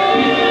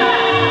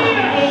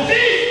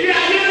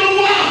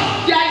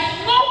 There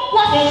is no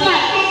worse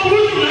life.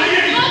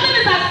 Nothing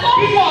is as so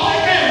worse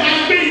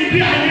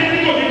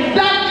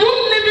than you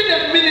living a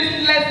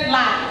meaningless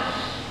life.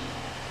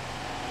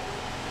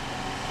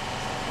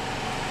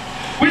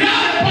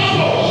 Without a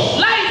purpose,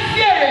 Láìsí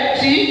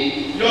èrèdí.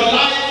 your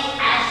life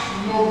has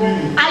no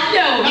meaning.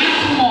 Ayé ò ní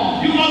túmọ̀.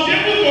 You must be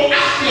able to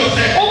ask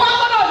yourself, Ó wá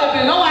gbọ́dọ̀ lè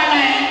bèèrè lọ́wọ́ ara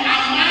ẹ̀.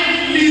 am I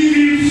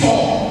living for?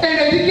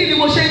 Èrèdí kí ni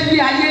mo ṣe ń gbé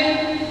ayé?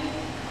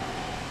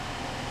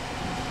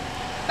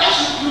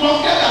 You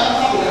must get an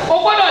answer to that. O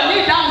gbọ́dọ̀ ní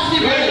ìdáhùn sí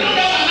When you ìbéèrè. don't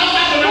get an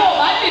answer to Tó that, o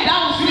bá ní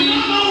ìdáhùn sí, you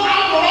don't know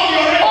how to run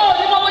your race. o ò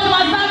ní mọ bó ṣe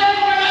máa sáré.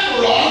 To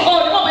run, O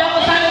ò ní mọ bóyá kó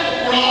sáré.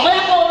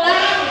 Bóyá kó rá.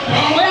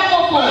 Bóyá kó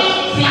fò.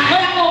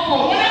 Bóyá kó fò.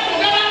 whether to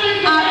gather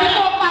things Àbí together.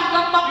 kó pa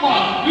nǹkan papọ̀.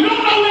 You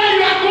don't know where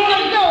you are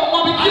going. Ṣé o mọ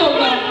bí tí o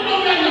lọ? You don't know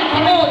where you are O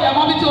going. ò dẹ̀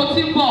mọ bí tí o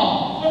ti ń bọ̀.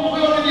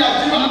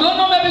 You don't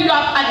know maybe you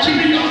have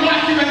achieved or you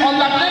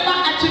have never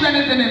achieved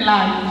anything in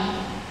life.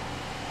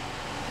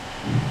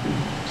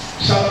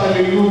 Shout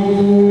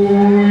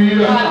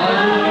hallelujah.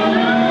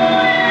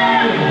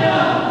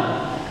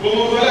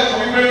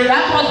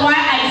 That was why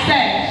I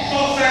said,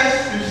 Success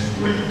is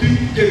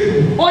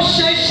predictable. ó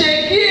ṣeé ṣe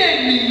kí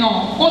ènìyàn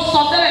kó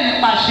sọ tẹ́lẹ̀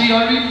nípa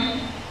àṣeyọrí.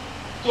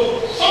 So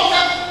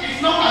success is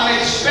not an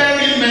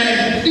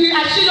experiment.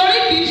 Àṣeyọrí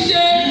kì í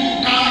ṣe You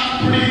can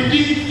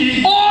predict it.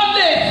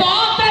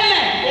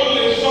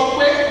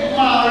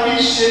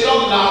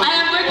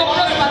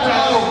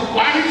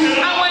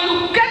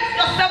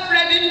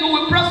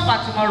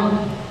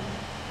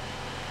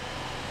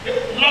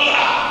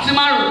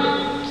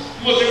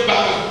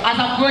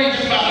 going.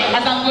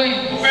 As I'm going.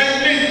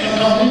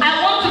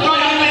 I want to know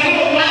that person.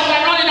 I'm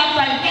running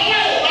after him.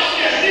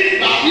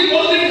 You go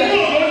to the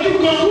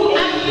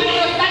and in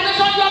your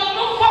stagnation, you have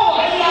moved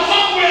forward.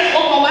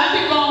 Oh, why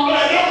be gone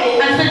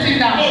and sitting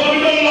down? No,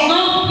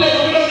 please.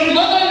 You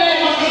don't know where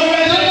you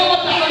don't know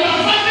what to do.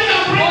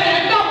 Oh,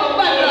 you don't go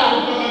back down.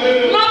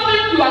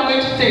 Nothing you are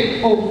going to take.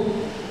 Oh.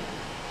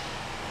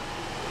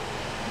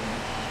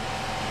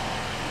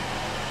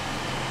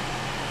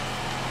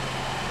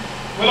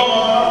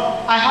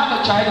 I have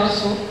a child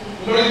also.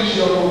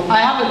 I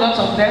have a lot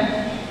of them.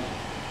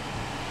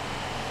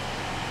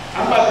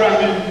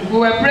 We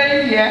were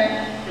praying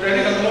here.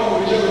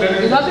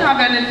 He doesn't have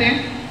anything.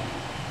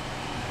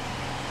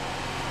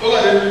 He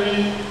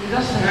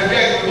doesn't.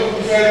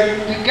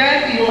 The girl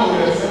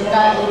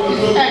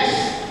his ex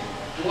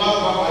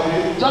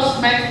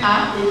just met her.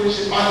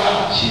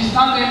 She's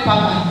not doing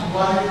papa.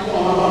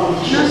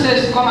 She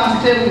says, come and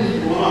stay with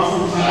me. I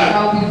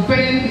will be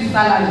paying his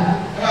salary.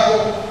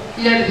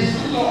 Hear this.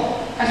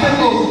 I said,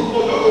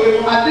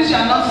 oh, at least you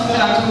are not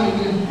sitting at home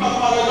again.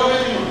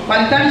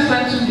 By the time you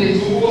spend 2 days,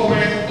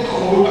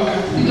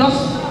 you just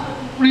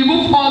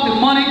remove all the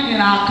money in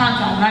our account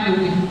and ran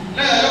away.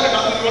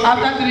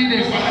 After 3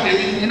 days,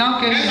 you now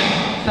came here,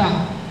 sir.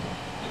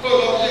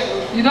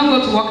 You don't go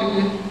to work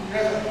again.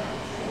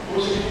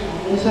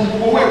 Sir,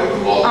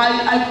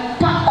 I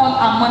pack all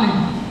our money.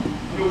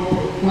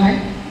 Why?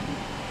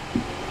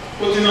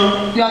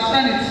 You have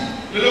spent it.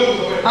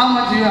 How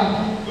much do you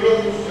have?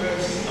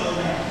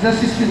 Just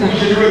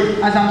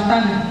 60,000. As I'm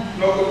standing.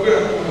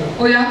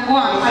 Oh yeah, go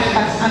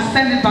and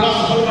send it back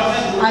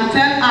and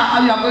tell her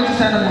how you are going to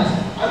send others.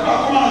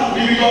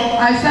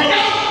 I said,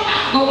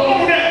 go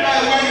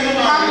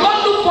and go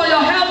look for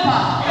your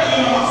helper.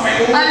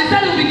 And he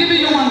said he'll be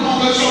giving you one.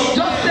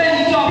 Just stay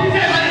in the job. And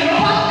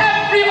put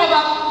every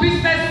other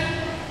business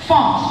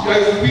fund.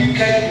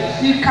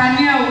 He can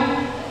hear.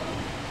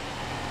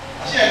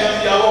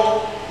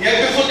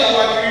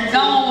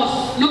 That one was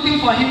looking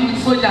for him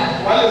with soldier.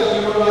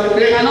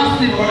 They cannot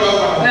sleep.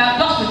 They are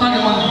just returned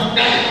the money.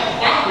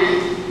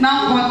 Now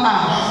God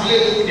asked,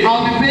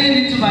 I'll be paying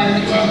it to my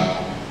return.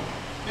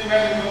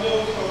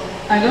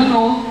 I don't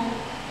know.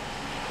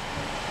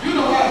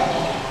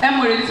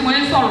 Emory, it's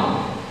my sorrow.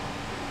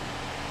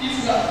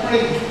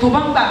 Tó bá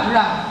ń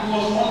gbàdúrà.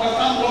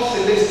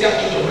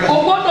 O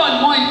gbọ́dọ̀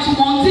mọ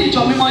ìtumọ̀ tí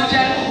ìjọ mímọ́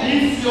jẹ́.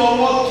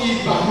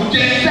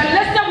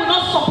 Celestial will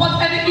not support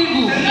any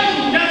evil.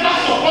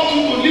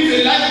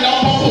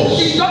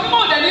 Ìjọ mímọ́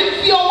ò dẹ̀ ní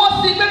fi ọwọ́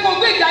sí pé kò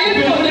gbé ìgbà yìí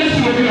nínú òde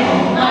sùn.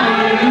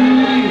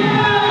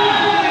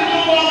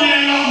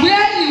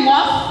 Where he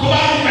was,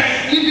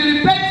 if he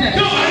repented,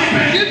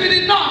 if he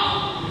did not,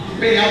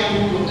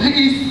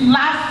 his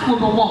last will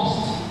be worst.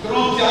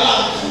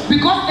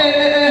 Because a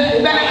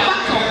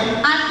benefactor,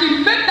 and he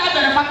made that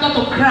benefactor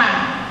to cry.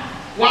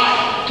 Why?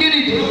 Kill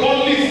it.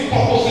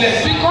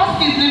 Because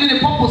he's living a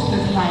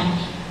purposeless life.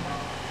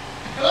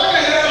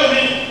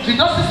 You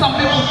don't see some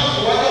people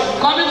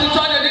coming to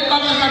church, they didn't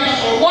come to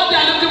church. What they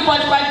are looking for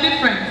is quite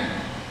different.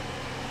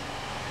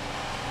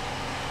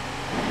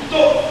 So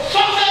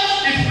success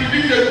is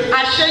predictable.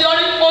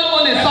 Àṣeyọrí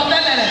only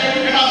sọtẹ́lẹ̀.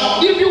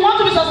 If you want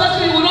to be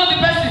successful, you will know the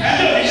person.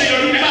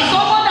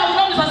 Someone that will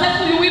not be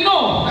successful, you will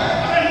know.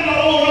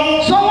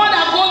 Someone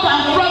that goes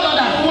and fraud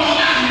others.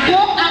 Go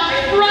and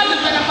fraud the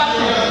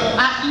benefactor.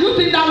 You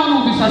think that one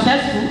will be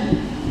successful?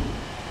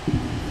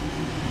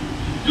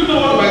 You know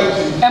what the Bible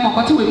says? Ẹ mọ̀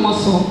kọ́ tí wèé mọ̀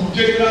sọ.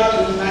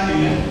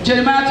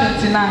 Jeremiah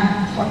 29.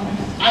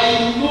 I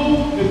know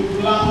the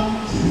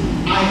plans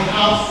I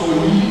have for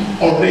you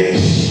already.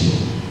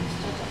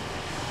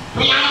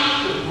 Plan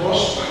to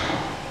prosper.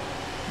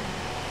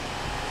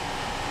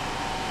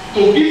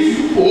 To give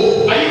you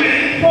hope. Are you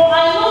ready? For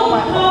I know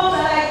the thoughts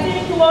that I think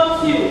towards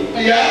you.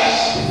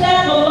 Yes.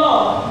 Said the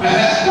Lord.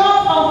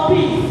 Thoughts of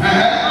peace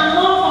and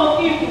not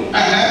of evil.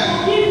 To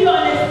give you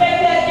an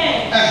expected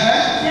end.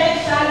 Then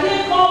shall they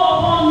call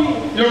upon me.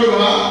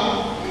 Yorùbá.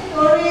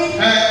 Nítorí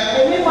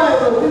èmi mọ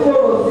èrò tí mo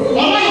rò sí.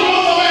 Ọmọ ìwọ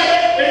sọ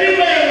bẹ́ẹ̀, èmi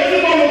mọ èrò tí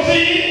mo rò sí.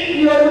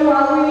 Bí Olúwa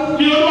wí.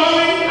 Bí Olúwa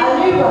wí.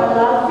 Àní ìwà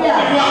àlàáfíà.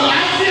 Ìwà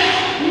àlàáfíà.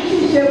 Kì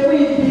í ṣe fún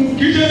ibi.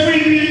 Kì í ṣe fún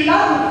ibi.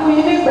 Láti fún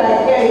yín nígbà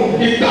ìkẹyìn.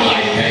 Ìgbàlà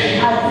ìkẹyìn.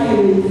 Àti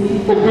ìrètí.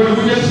 Ògbóni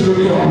fún Jésù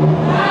lórí ọ.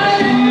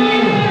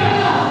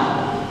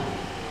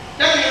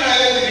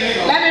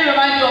 Let me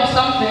remind you of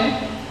something.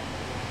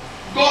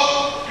 God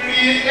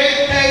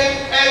created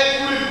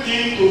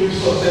everything to be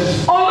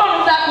successful.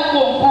 Ọlọ́run dá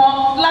gbogbo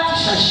nǹkan láti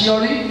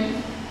ṣàṣeyọrí.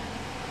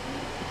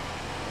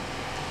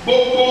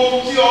 Gbogbo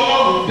tí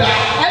Ọlọ́run dá.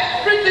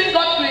 Everything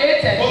God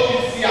created. Ó ti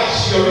fi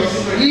àṣeyọrí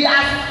sínú ẹ̀. He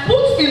has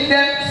put in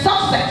them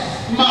success.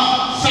 Máa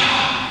sá.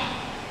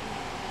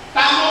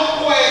 Ta ló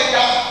kọ́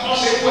ẹja wọ́n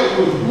ṣe kọ́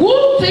ẹ̀kọ́ yìí? Who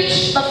teach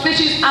the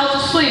fishes how to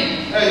swim?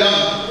 Ẹ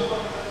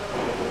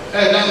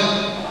dáhùn.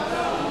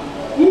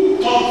 Who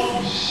taught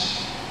fish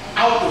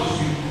how to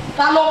swim?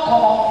 Ta ló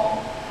kọ́?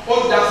 Ó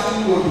dá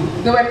sínú odò.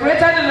 They were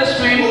created in the Ó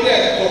stream dẹ̀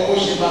kọ́ bó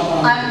ṣe máa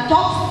máa. and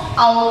taught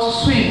how to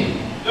swim.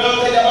 Lọ́wọ́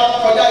tẹ́jà bá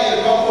kọjá yẹn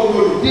lọ́kọ̀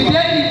lóru. The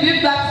day he did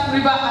that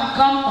river and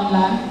come on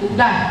land, they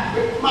die.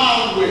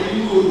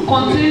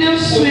 Continue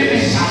swimming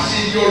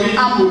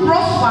and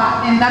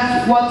prosper in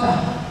that water.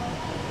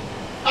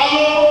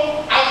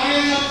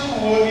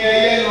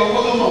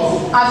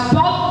 As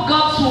God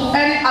got to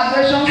any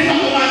aggression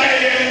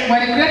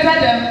when He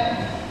created them,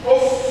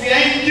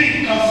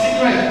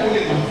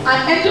 an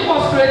engine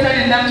was created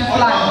in them to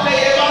fly.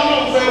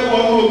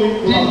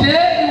 The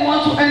day you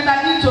want to enter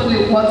into the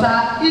water,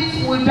 it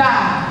will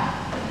die.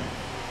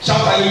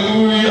 Shout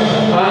hallelujah.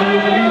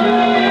 Hallelujah.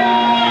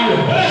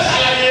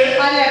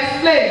 I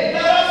explain.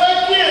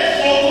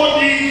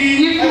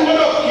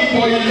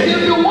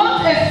 If you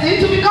want a seed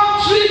to become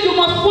tree, you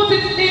must put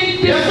it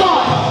in the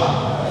soil.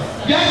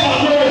 Yes or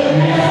no?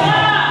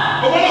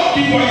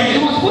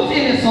 You must put it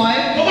in the soil. And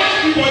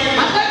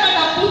then when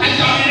I put it,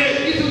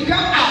 it will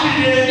come out.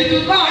 It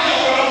will come.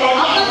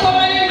 After so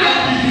many years,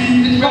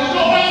 it will come.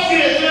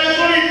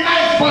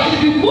 But if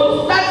you put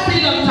that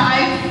seed on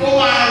time,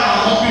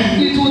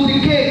 it will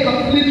decay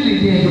completely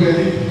there.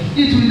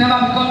 It will never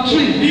become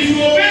tree. If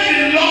you obey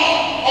the law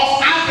of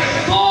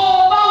harvest,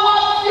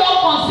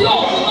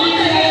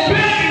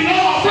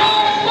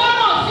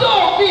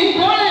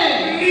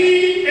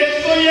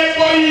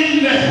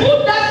 put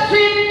that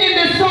seed in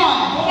the soil.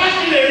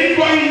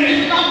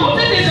 You can put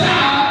it in the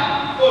soil.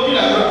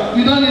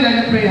 You don't need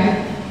any prayer.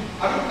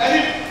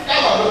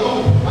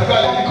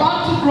 Come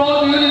to grow,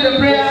 you need a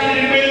prayer.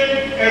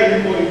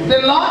 The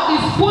Lord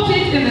is put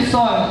it in the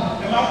soil.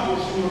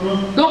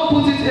 Don't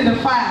put it in the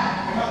fire.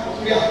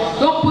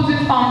 Don't put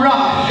it on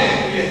rock.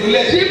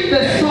 Keep the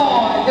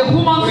soil, the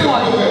human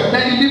soil,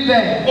 then you live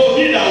there.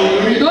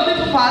 You don't need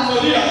to fast.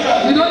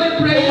 You don't need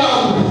prayer.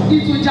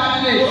 It will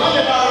germinate.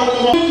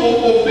 To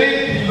obey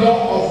the law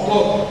of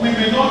God, we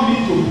may not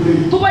need to pray.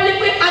 Tó bá yẹ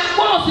pé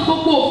agbọ́dọ̀ sí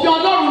gbogbo òfin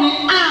Ọlọ́run ni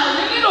a ò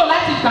ní nílò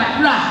láti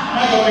gbàdúrà.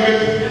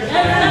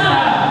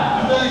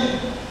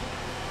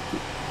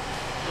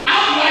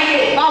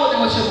 Báwo ni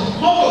mo ṣe mọ̀?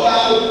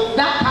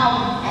 That cow,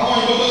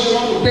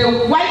 the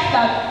white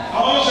that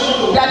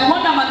they are the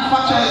one that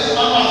manufacture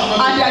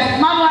and there is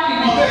manual in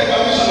it.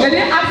 They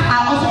didn't ask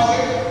our husband.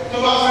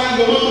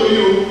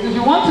 If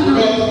you want to do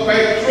it,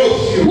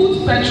 put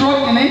petrol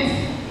in it.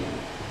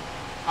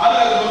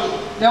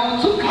 Then we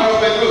took it.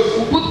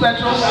 We put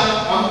petrol.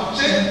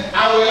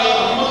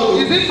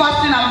 Is it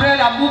fasting and prayer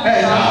that move the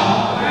car?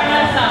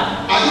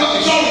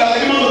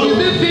 Is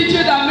it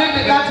vigil that make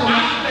the car to move?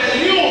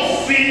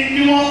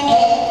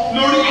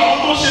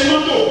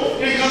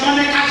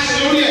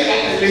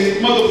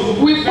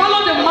 We follow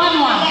the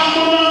manual,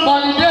 but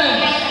the day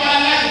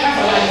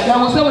then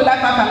we say we like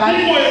 5 alive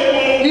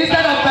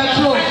instead of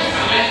petrol.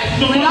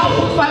 We now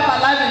put 5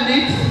 alive in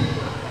it.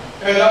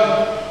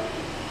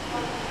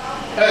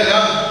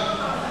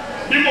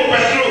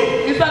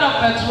 Instead of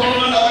petrol,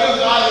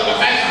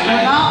 we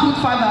now put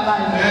 5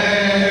 alive.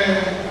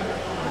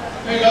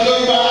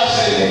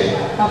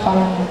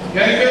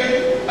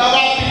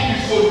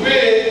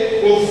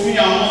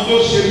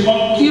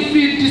 If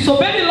we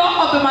disobey the law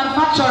of the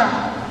manufacturer,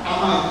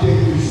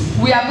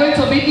 we are going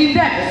to be in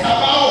debt.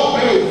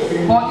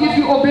 But if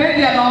you obey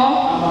their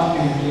law,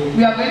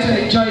 we are going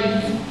to enjoy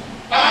it.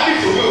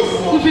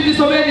 If we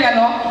disobey their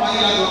law,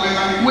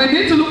 we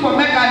need to look for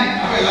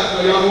mechanic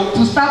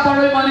to start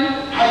borrowing money.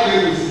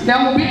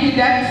 Then we'll be in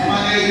debt.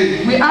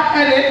 We have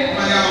headache.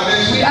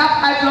 We have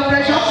high blood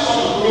pressure.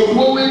 We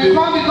will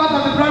come because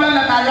of the problem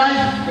that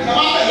arises.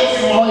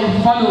 Or you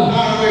follow.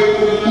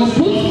 We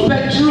put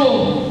petrol.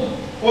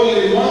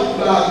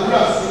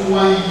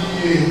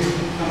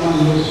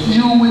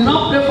 You will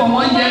not pray for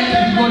 1 year to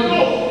be going.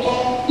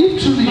 If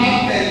truly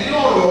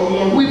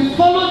we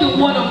follow the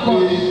word of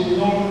God,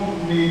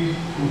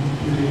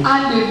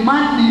 and the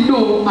man nílò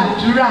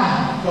àdúrà.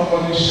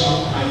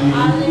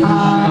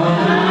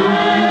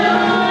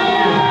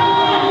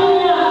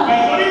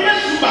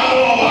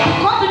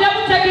 Because the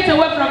devil take it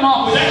away from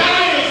us.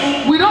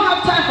 We don't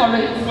have time for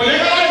it.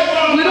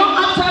 We don't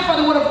have time for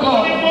the word of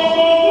God.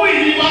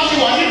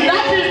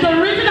 That is the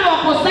reason our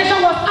possession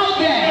was out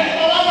there.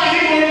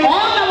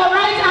 All our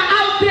rights are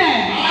out there.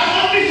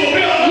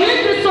 We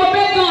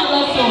disobey God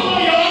also.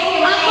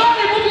 And God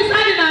remove his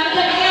hand in our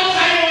head.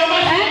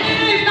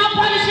 Enemy is not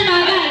punishing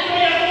our head.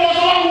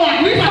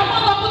 We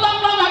supposed to put on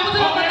wrong and put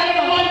it on the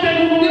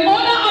The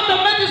owner of the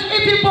man is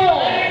eating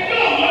bowl.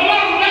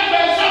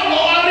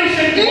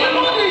 Even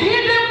the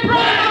hidden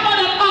problem about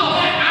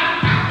us.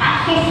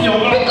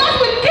 Because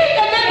we think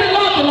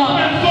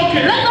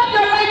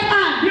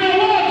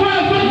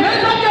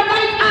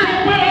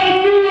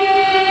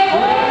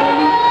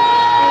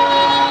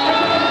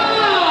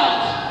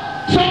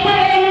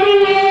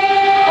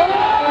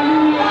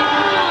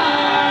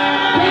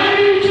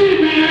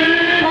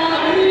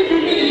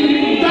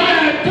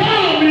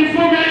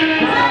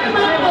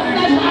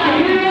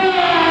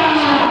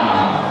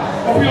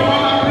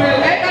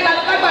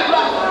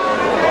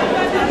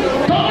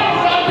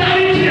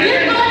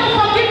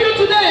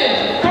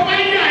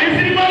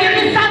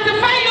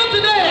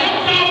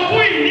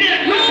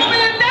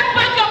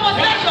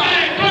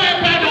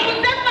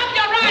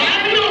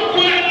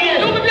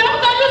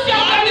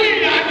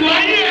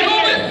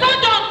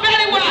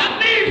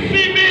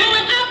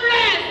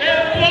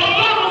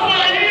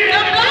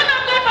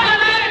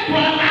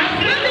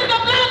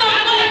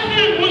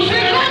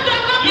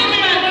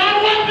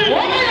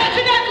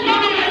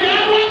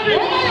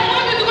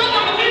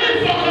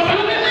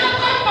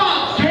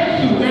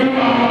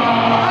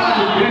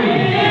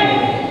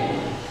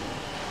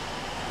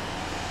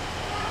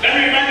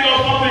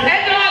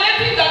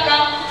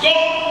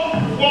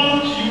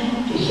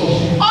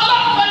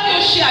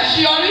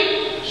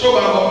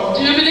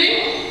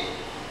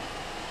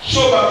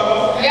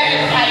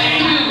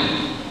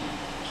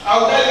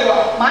lè wà.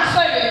 Màá sọ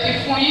ìrètí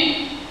fún yín.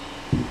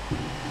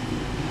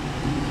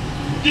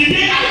 The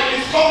day I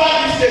discovered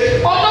this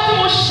state. Ọjọ́ tí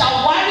mo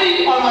ṣàwárí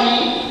ọ̀rọ̀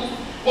yìí.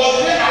 Was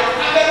when I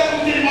started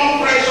putting more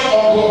pressure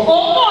on God.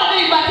 Òun náà ni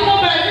ìgbà tí mo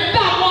bẹ̀rẹ̀ sí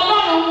dààmú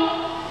Ọlọ́run.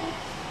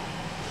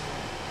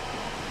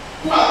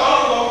 Fún àtọ́rọ̀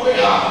lọ pé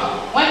ha.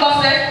 When God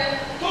said,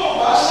 Tó o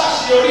bá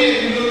ṣàṣeyọrí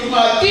èmi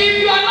lójúmọ́ àti. if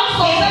you are not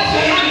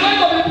successful, I'm going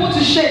to be put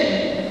to shame.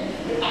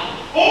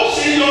 Ó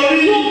ṣe yọrí.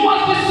 You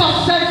must be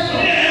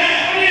successful.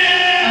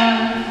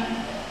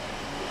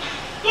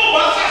 Tó o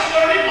bá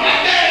ṣàṣeyọrí màá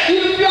tẹ̀.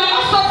 If you are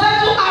not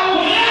successful, I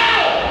will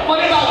now. What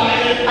about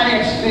it? And he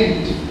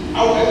explained.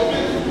 I will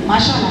explain.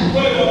 Mashallah. Ó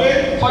lè lọ pé.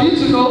 For you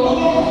to know,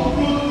 Ọlọ́run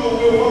ló ń lo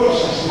owó ọlọ́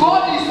ṣàṣeyọrí.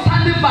 God is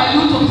standing by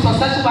you to be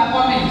successful by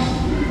all means.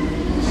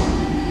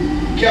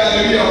 Kí a lè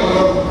rí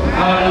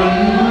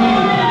ọ̀pọ̀lọpọ̀.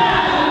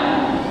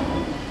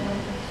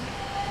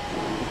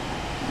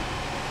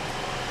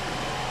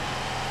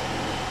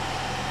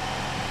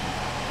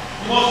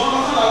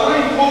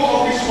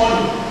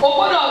 O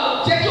gbọ́dọ̀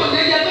jẹ́ kí o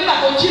lè jẹ́ pé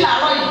kàtó jí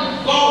làárọ̀ yìí.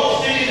 God was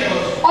thinking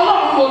about it.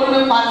 Ọlọ́run kò ló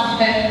nípa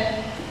tiẹ̀.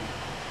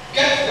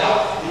 Get that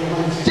in your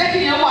mind. Jẹ́ kí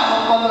yẹn wà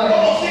lọ́pọlọ God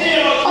rẹ̀. was thinking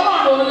about it.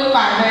 Ọlọ́run ló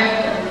nípa rẹ̀.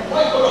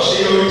 Why God was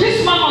saying This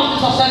man must be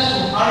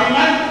successful.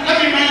 let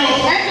me remind you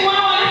of Ẹni wọn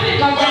wá ní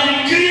ìkan when kan. he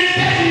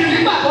created you.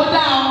 Nígbà tó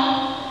dá ọ,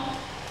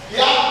 He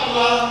had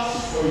plans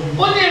for you.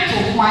 ó ní ètò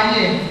fún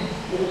ayé ẹ̀.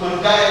 You can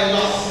die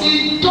last. He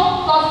don't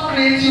just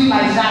create you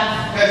like that.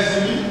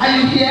 Ẹ̀sìn mi. Are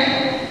you here?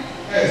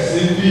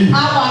 Ẹ̀sìn mi.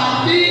 Àwa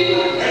bí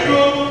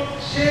Ẹ̀dọ́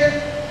ṣé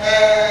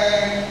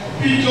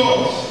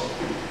pijọ́s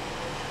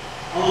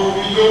àwọn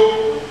pijọ́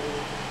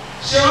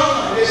ṣé wọ́n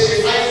kàn lè ṣe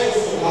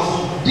 544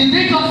 lásán? did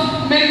they just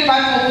make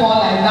 544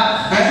 like that?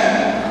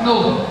 No.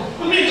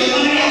 Ó ní ìjọba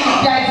ní ọkàn.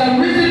 There is a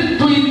reason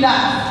doing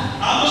that.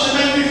 Àwọn tó ṣe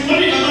mẹ́tìrì ó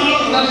ní ìjọba ní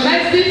ọkàn. The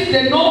Mexicans,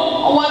 they know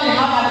what they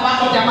have at the back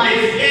of their mind.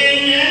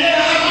 Èèyàn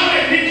ẹlẹ́dàá máa ń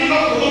rìn ní ìkànnì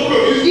ọkọ̀ tó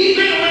produce. If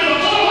Bí ìwé lọ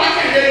tó wà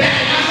kéde dá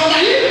ìlàsọ náà.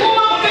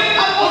 human being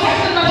are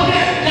possessing the body,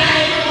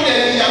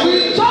 we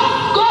just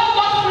God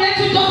just create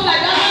you just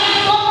like that.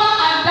 Suffer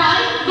and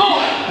die. No.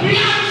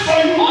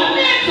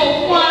 Only ètò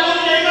fún wa.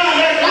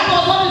 That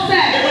was what he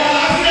said.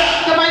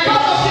 So my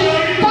God of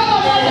peace, God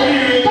of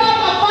wisdom, God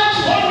of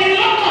virtue,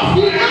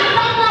 He has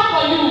that plan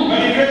for you.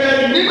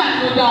 Nígbà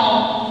tí ó dá ọ.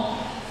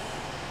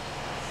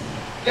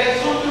 There's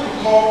something we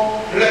call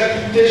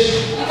reputation.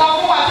 Nǹkan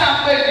fún wa tí a ń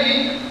pè ní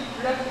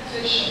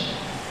reputation.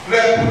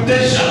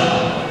 Reputation.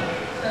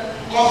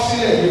 Kọ́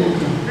sílẹ̀ ní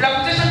òkè.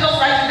 Reputation, just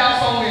write it down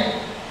somewhere.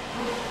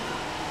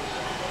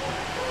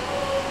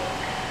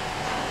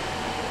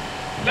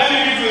 Let me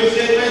give you a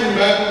statement in the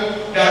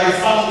Bible that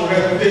refers to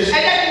reputation.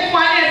 Ẹ jẹ́ kí n fún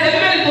wa ní ẹsẹ̀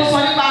bíbélì tó sọ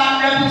nípa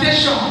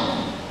reputation.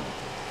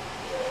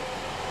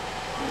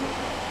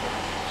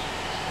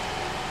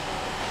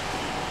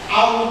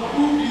 I will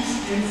do this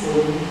thing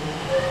for you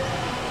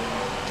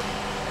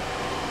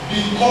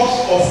because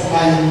of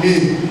my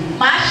name.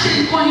 Màá ṣe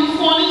nǹkan yìí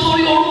fún ọ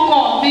nítorí orúkọ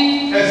mi.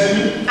 Ẹ̀sìn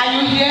mi. Are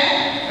you here?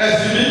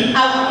 Ẹ̀sìn mi.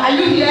 Are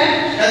you here?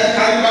 Ẹ̀sìn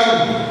kárí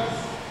báyìí.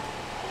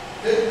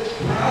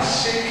 Màá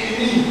ṣe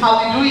kìíní. I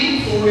will do it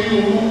Torí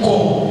orúkọ.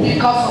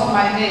 because of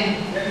my name.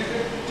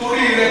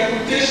 Torí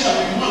reputation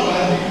mi máa bá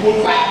di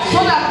kópa. So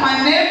that my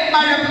name,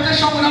 my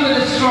reputation will not be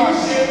destroyed.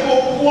 Ṣé o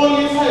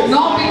qualify?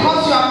 Not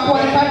because you are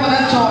qualified for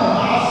that job.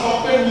 Màá sọ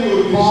pé mi ò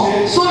lè But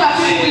ṣe. so that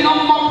people will not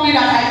mock me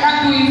that I can't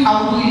do it, I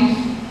will do it.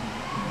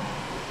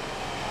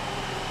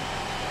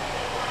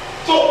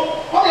 So,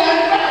 what are you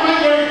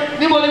doing?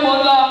 Níbo ni mo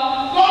lọ?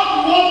 God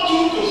wants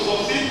you to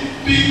succeed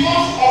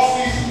because of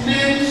His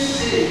name's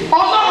sake.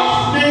 Ọlọ́run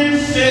His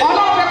name's sake.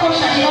 Ọlọ́run fẹ́ kó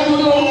ṣàṣeyọrí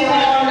lórí orúkọ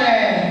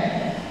rẹ̀.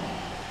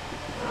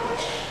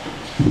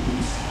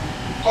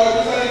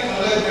 Kọ́lẹ́sẹ̀ kan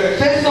lẹ́gbẹ̀ẹ́.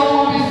 Say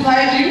someone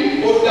beside you.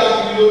 Ó dá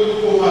mi lójú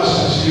kó máa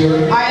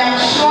ṣàṣeyọrí. I am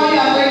sure you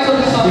are going to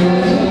be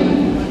successful.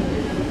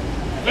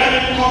 Let me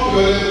come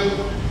to your level.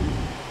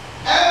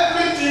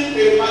 Everything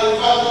a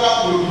manufacturer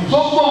produce.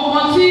 Gbogbo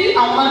nǹkan tí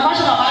àwọn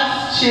manufacturer bá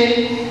ṣe.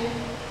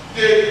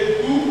 They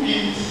do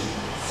it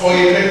for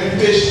a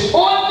reputation.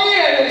 Ó ní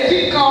èrèdí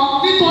kan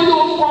nítorí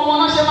orúkọ wọn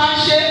náà ṣe máa ń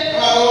ṣe.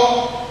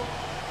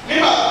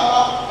 Nígbà tí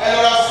wọ́n ẹ lọ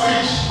ra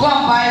fridge. Go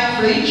and buy a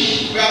fridge.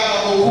 Bí a kàn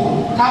kó kú.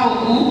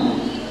 Káwòkú.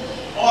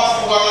 Wọ́n wá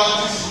fún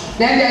warranty sí.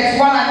 Then there is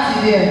warranty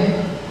there.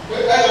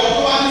 Ẹ lọ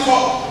tó bá ní fọ́.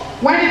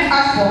 When it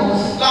has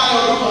faults, Láàrin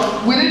ọdún kan.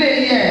 within a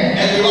year,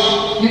 Ẹ̀dùn wa.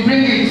 you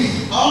bring it.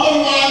 Àwọn tó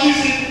ń warranty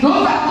sí.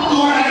 Those that put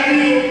warranty,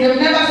 they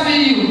will never see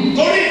you.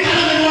 Torí ìtàn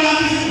ní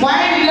warranty sí. Why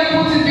did they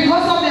put it?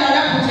 Because of their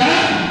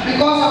reputation.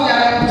 Because of their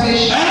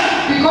reputation.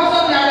 Because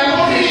of their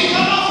reputation.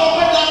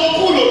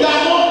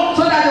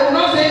 So that they will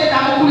not say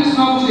that the food is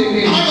not good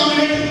again.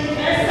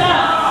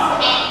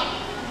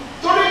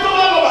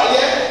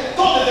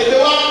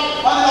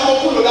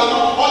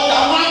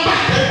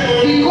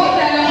 Because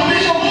their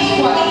reputation is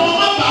spoiled.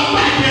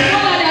 So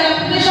that their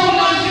reputation will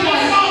not be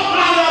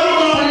spoiled.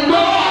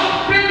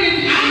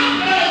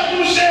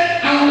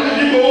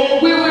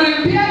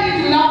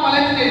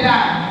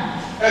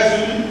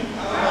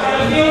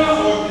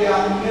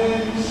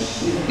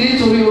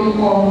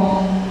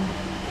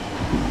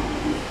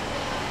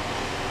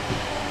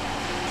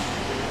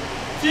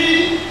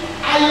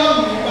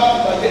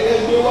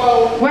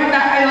 When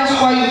that iron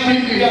spoil, you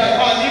bring it.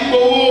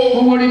 We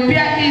will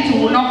repair it, we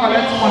will not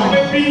collect money.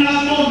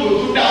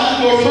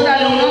 So that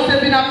they will not say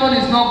Pinnacle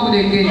is not good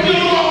again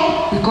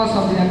because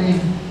of their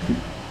name.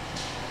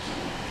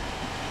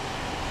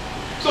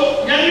 So,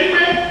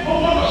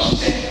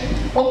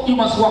 oh, you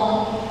must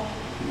work.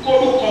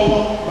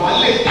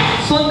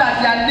 So that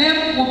their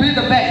name will be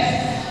the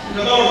best.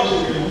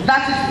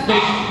 That is the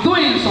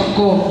doings of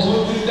God.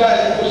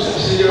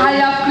 I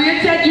have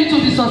created you to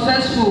be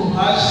successful.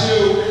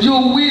 You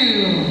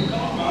will.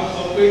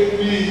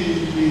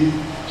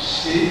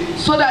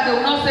 So that they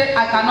will not say,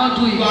 I cannot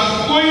do it.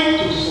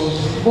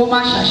 Ó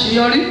máa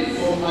ṣàṣeyọrí.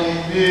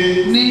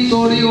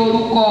 Nítorí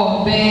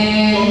orúkọ mi.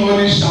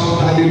 Somebody shout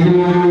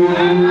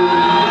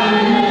hallelujah.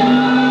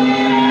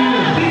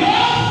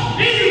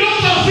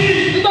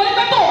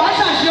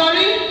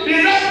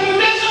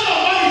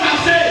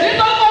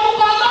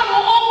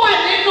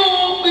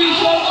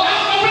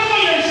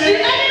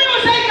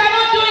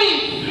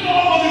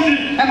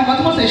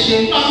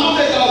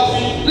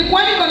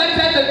 When he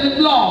collected the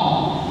law,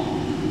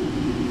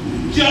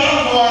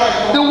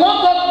 the one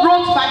God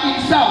wrote by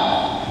himself,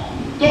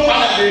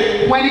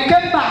 when he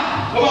came back,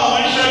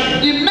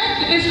 he met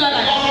the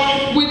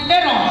Israelites with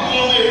Aaron.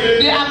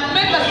 They have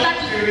made the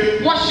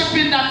statue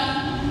worshipping that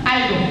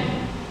idol.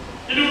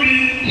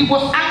 He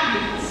was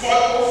angry.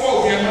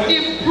 He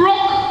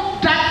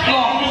broke that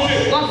law.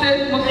 God said,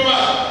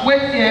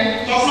 wait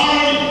here,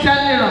 tell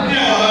Aaron,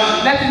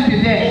 let him be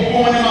there.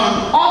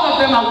 All of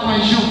them I will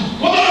consume.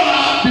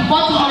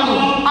 Before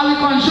tomorrow, I will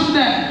consume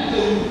them.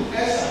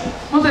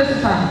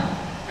 Moses, sir.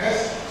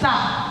 Sir.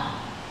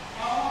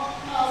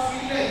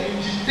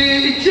 The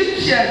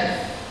Egyptians,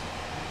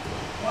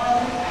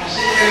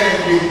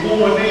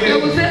 they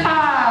will say,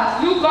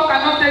 you God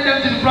cannot take them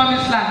to the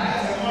promised land.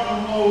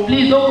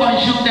 Please don't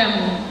consume them.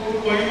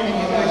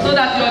 So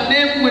that your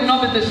name will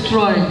not be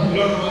destroyed.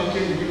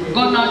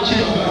 God not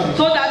change.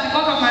 So that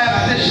because of my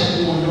reputation,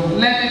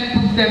 let me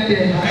put them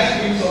there.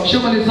 Show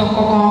me some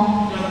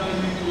cocoa.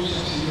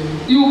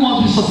 You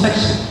must be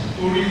successful.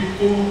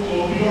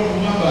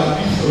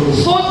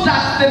 So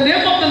that the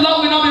name of the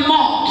Lord will not be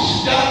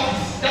mocked.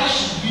 That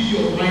should be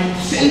your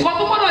mindset.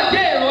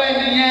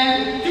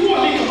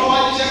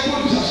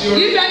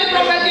 If any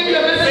prophet give you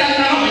a message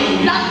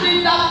that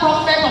means that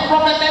prophet or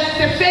prophetess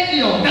is a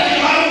failure.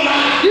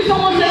 If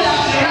someone says that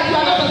you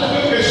are not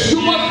successful,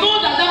 you must know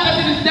that that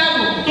person is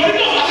devil.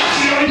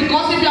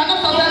 Because if you are not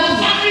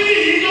successful,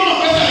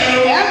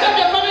 every of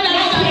your family are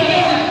not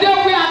successful, they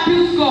will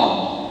abuse God.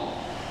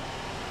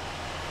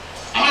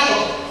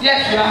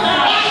 Yes, you are.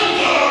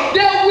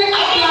 They will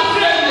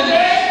blaspheme the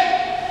name.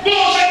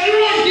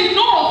 He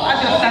knows as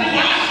your standard.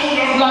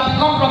 You have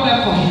become problem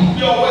for him.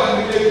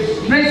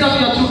 Raise up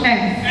your two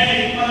hands.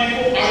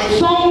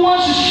 Someone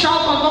should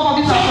shout on top of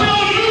this house.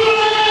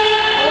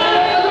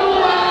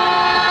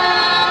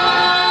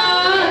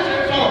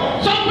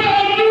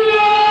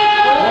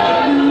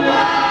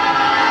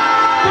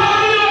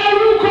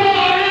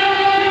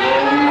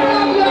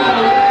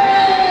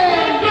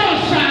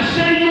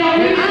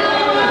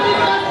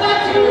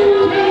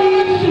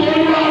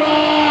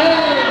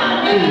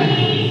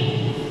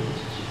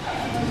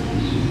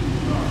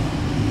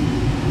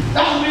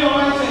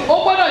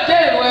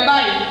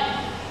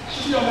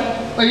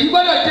 You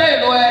better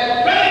tell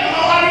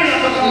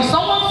if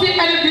someone see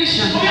any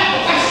vision,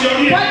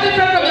 quite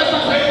different from your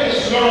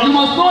success, you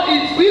must know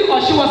it. He or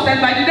she was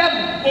sent by the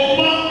devil.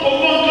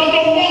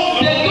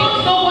 They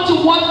don't know what to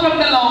want from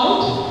the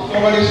Lord.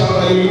 Somebody shout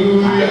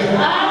hallelujah.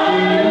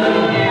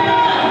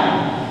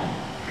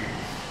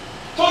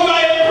 So you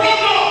are a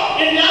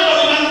product in the hand of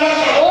the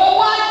manufacturer. Oh,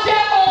 what the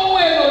oh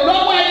well, no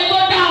way to go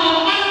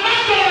down.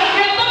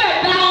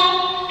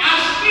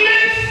 Has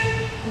placed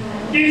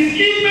his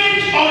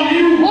image on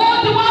you.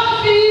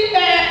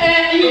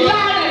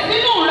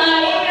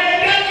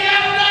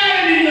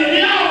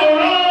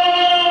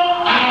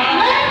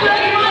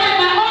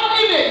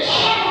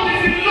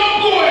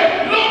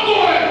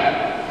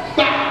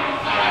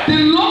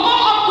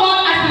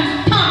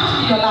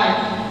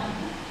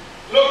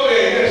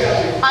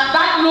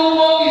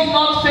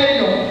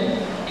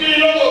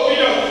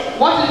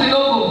 What is the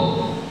logo?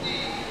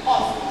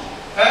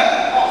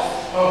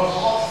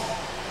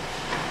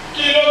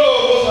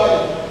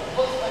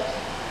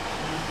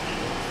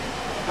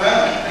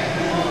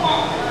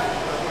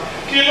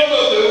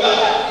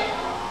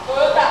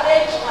 Toyota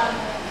H-Man.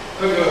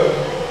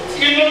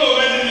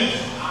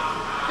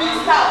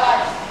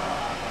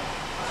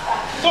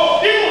 So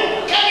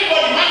even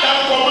anybody might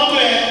have come out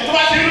there to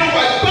watch it look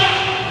like that.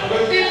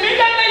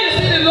 Immediately you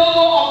see the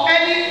logo of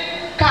any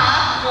car,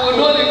 you will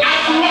know the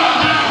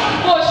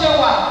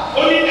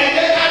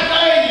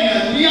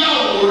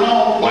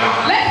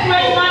let's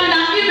create man in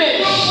an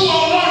image.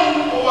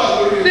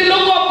 The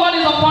logo of God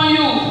is upon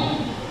you.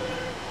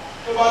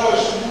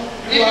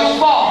 If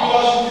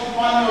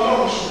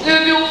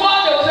you fall,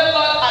 they will say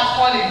God has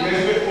fallen.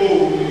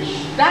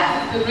 That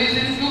is the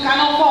reason you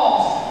cannot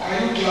fall. Can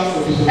you clap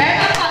for this?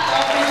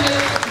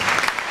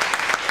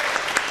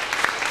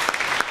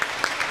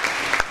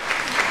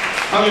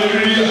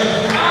 Hallelujah.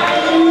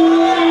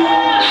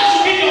 That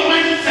should be your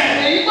mindset.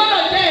 Èyí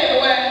gbọ́dọ̀ jẹ́ èrò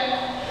ẹ.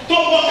 To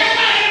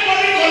whatever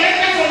anybody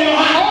collected from your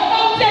hand.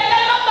 Ọkọ̀ tí ẹ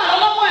fẹ́ lọ́gbà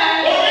lọ́wọ́ ẹ.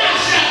 O ní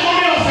àṣẹ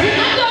àkọ́rí ọ̀sẹ̀.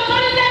 Ìdájọ́ tó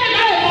ní sẹ́ni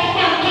bẹ́ẹ̀.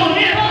 Ọgbà kan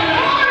ní ẹ̀ka rẹ̀.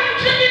 Ọ̀rọ̀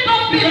ìtúbí tó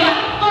fi wá.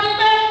 Torí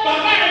pé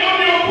Bàbá ẹ̀ ló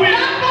ní okú ẹ̀.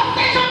 that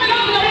protection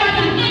belongs to the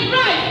person in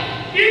Christ.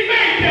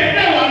 Ibẹ̀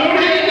ìtẹ̀lẹ̀ wà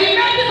lórí. And the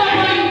message of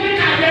God.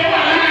 Ìkàlẹ̀ wà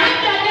lára.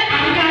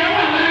 Àkàlẹ̀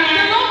wà lára.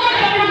 The logo of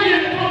the body.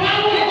 Ọba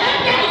wò.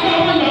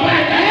 Ọba bàbá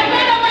ẹ̀.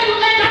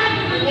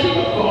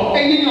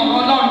 Èyí ni ọ̀rọ̀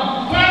Ọlọ́run.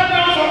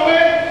 Fẹ́ẹ́ sọ pé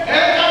ẹ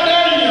ká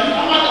dẹ́rìn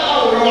ká má dàgbà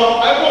òrò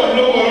ẹ kò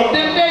lówó rọ.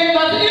 The day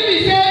because if we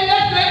say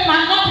let's make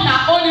man not in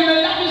our own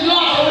image, that is Àwọn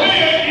lost.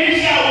 èèyàn kì í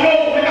ṣe àwọn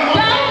olóògùn ní àwọn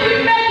That ọmọ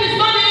image is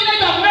not the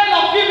image of male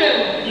or female.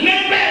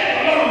 lẹ́gbẹ̀ẹ́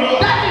Ọlọ́run lọ.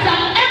 That is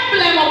an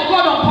emblem of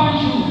God upon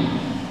you.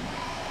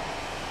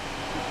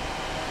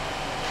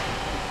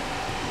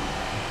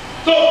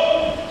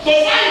 So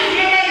why is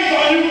labor is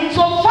on you?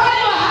 So far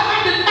you are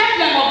having the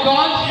emblem of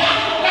God. You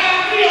have to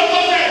guarantee your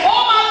success. Ó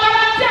máa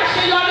guarantee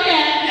àṣeyọrí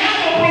ẹ. You have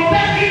to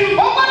protect you.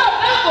 Ó gbọ́dọ̀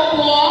dáàbò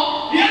bò ọ́.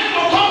 You have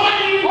to cover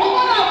you. Ó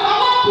gbọ́dọ̀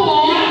fọwọ́ bò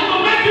ọ́. You have to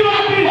make you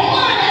happy. Ó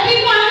gbọ́dọ̀ jẹ́ kí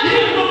inú ẹ You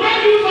dùn. have to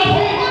make you Ó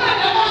succeed. gbọ́dọ̀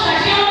jẹ́ kó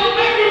ṣàṣeyọrí. You have to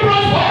make you Ó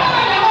prosper.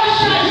 gbọ́dọ̀ jẹ́ kó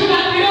ṣe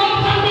àṣeyọrí. Ó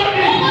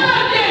Somebody. gbọ́dọ̀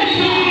jẹ́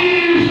ènìyàn.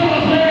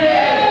 Jesus name.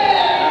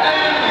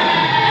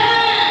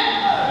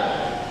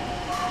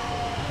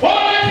 What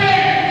am I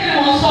saying? Kí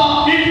ni mo sọ?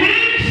 It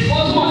means Ó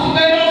túmọ̀ sí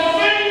pé your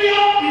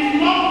failure is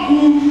not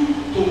good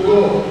to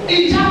God.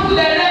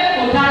 ìjákulẹ̀ rẹ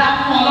kò dára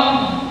fún Ọlọ́run.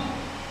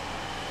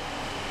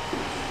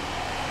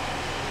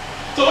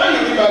 So when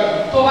you read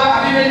Bible, Tó bá ka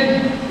Bíbélì,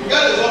 you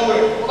get it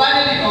somewhere. tó bá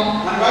dé nìkan,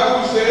 And Bible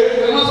will say,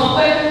 ìwé wọn sọ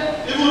pé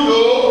even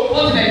though ó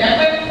tilẹ̀ jẹ́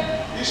pé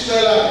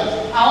Israelites,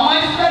 àwọn ọmọ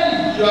Ísírẹ́lì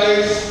you are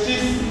a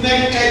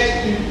stiff-necked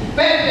people.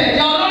 bẹ́ẹ̀ tilẹ̀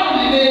jẹ́ Ọlọ́run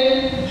líle,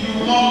 You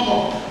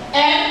murmur,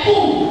 ẹ kù,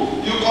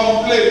 you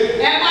complain,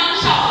 ẹ máa ń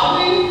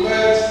ṣàwáwí,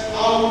 but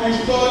I will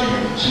restore you.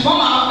 ṣùgbọ́n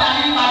màá dá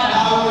yín padà,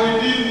 I will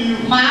redeem you.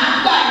 màá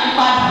gbà yín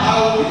padà, I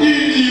will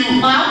heal you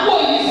màá wò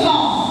yín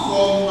sàn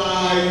for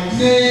my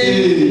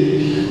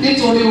sake.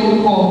 nítorí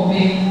orúkọ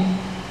mi.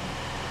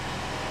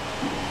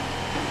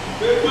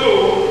 Pépé o,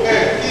 ẹ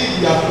tí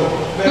ìyàtọ̀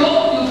No,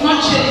 bẹ́ẹ̀. you not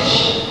change.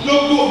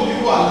 Lógò mi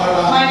wà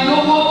lára. My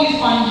logo is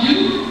on you.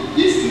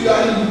 If you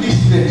are in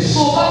business,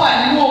 Tó o bá wà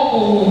nínú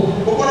okòwò,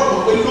 o gbọ́dọ̀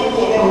mọ̀ pé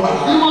lógò Ọlọ́run wà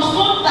lára. you must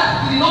know that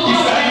the logo If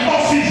of you are in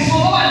office, tó o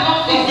bá wà nínú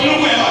ọ́fíìsì, o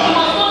lógò ẹ̀ wà you lára.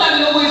 must know that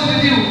the logo is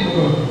with you.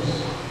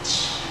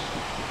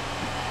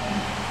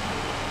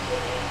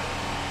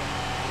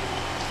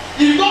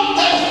 If you don't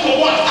tell me to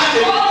what I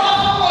dey do, Ọlọ́run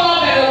tó kọ́ lọ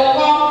bẹ̀rẹ̀ wọ̀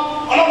kọ́.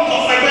 Ọlọ́run sọ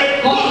fún ẹ pé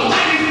don't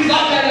tell me this. Lọ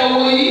bẹ̀rẹ̀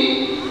wò yìí.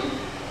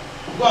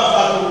 Go and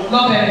start o. Lọ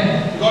bẹ̀rẹ̀.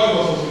 God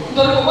was also.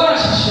 Nítorí o gbọ́dọ̀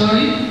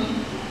ṣàṣeyọrí.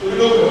 Torí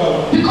lógò ẹ̀ wà lára.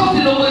 Because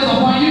the logo is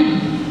upon you.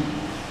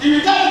 If you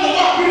tell me to go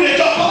and bring a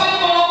job, Tó bá ní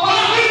kọ́ lọ kọ́. I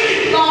will bring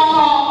it. Lọ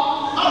kọ́.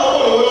 I don't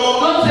know where you are.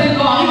 Don't say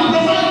go and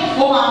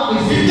ó máa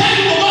pèsè. If you tell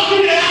me to go and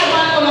bring a Tó bá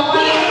house, ní kọ́ lọ go kọ́.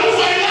 and look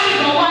for a land.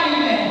 Lọ wá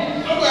ilẹ̀.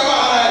 Lógò ẹ̀ wà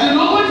lára. The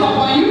logo is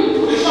upon you.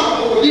 It's not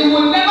lógò. You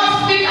will never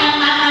speak and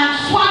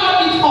swallow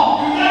it up.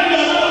 You tell me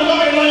you're not going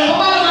to be a lawyer. Tó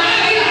bá lọ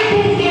sí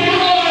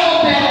ó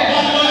bẹ̀rẹ̀.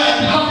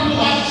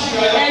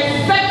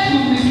 Except you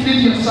mislead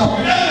yourself.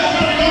 You tell me you're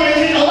going to become a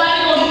teacher. Tó bá ní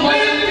kọ́ lọ kọ́.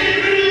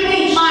 Read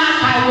books. Máa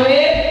kàwé.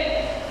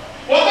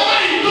 Whatever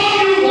he told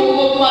you,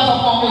 Gbogbo tó bá sọ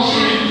fún ọmọ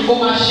ṣe, ó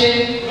máa ṣe.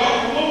 God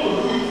will want to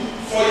do it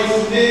for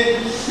his name.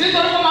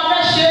 Nítorí wọ́n máa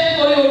fẹ́ ṣe é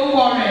nítorí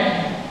orúkọ rẹ̀.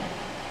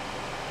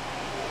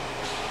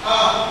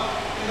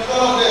 Ìjọba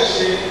náà bẹ̀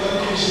ṣe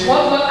lọ́dún kí n ṣe.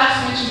 What God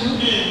asked me to do,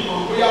 Bí ìmọ̀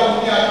bóyá mo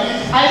ní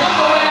ability. I don't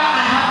know whether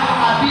I have the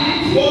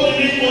ability. Ó ní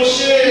bí mo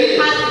ṣe. He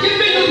has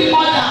given you the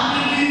order.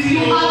 You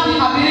have the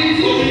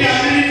ability. Ó ní bí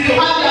ability. You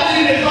have the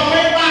ability. Sọ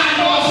pé máa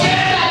lọ ṣe.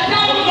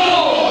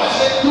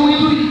 You will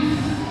do it.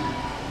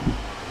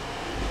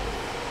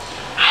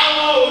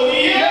 Àwọn òní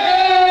yé.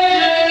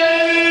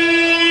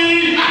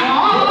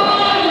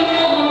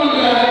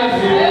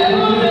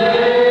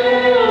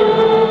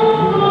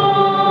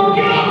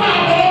 Kí ló bá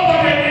àwọn ọkọ̀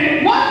rẹ̀ ní?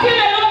 What kill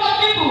a lot of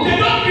people? They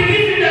don't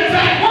believe in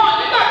themselves. Wọ́n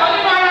nígbàgbọ́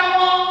nínú ara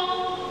wọn.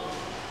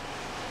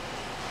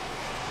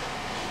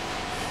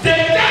 They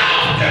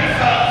doubt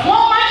themselves.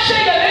 Wọ́n máa ń ṣe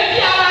iyèméjì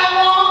ara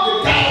wọn. They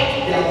doubt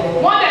their God.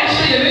 Wọ́n dẹ̀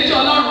ṣe iyèméjì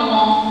Ọlọ́run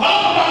wọn.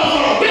 Ọlọ́run bá wọn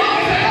sọ̀rọ̀. Bí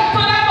ìgbésẹ̀.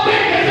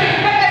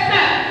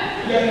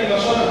 Ilé ẹni lọ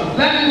sọ́nà.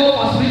 Let me go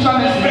for spiritual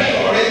message.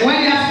 When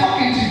they are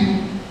talking to you,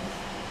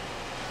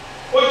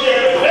 Ó jẹ́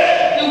ìwé.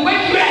 you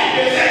wake you up.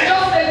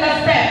 Just take a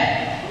step.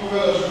 Mo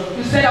fẹ́ lọ sọ.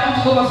 You said I want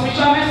to go for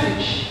spiritual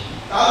message.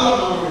 Ta ló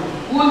lọ rẹ̀?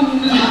 Who-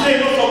 Ṣé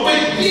inú sọ pé He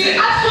ìgbésẹ̀?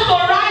 asked you to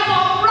rise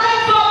up,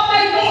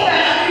 take the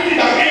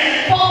step.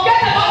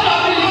 Forget about your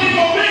ability.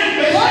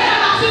 When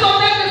I'm asking you to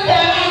take the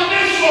step, He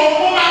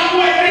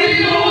will take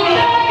you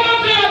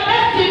to your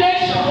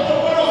destination.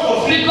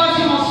 Because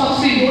you must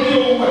succeed.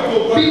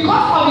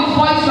 Because of His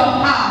voice you have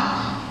heard.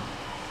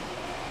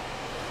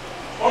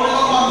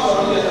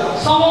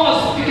 Someone was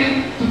speaking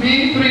to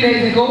me 3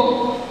 days ago.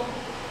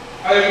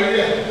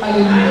 Hallelujah.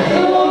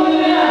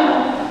 Hallelujah.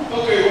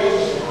 Okay,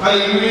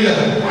 hallelujah.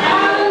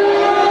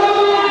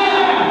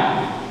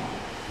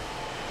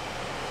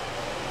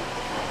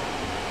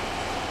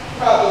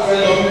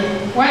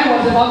 When he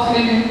was about to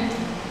leave him,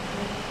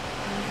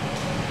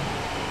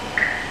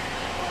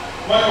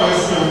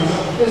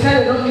 they said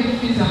they don't give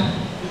visa.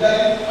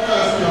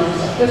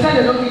 They said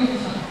they don't give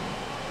visa.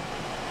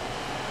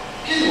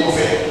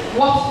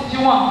 What did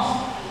you want?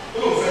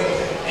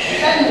 He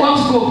said he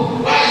wants to go.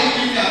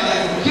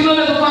 You know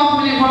they don't have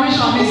many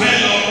information on this.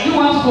 You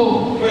want to go.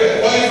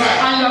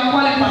 And you are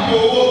qualified.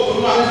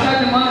 They said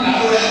the money.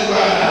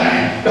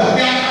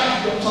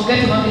 Forget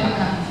about the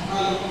account.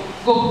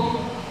 Go.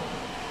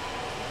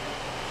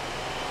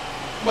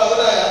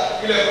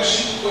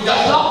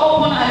 Don't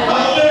open and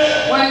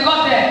when you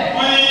got there.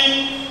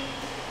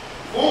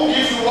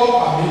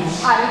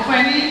 Are you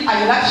friendly? Are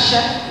you like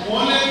chef?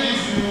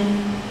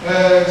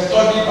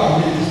 Study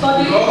permit.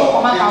 Study because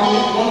for they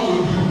want to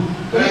do.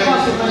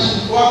 Because you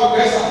mentioned.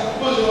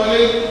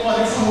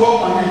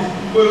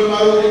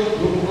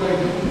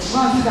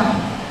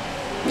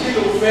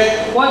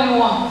 What do you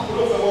want?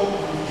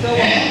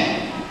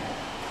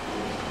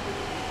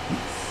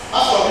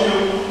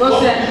 Go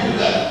there.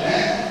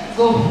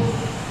 Go.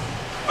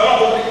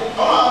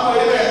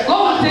 Go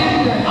and take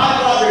it there.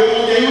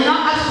 You will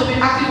not ask to be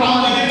active for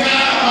money. You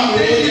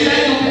take it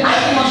there to be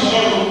active for money.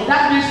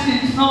 That means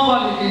it's not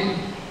God again.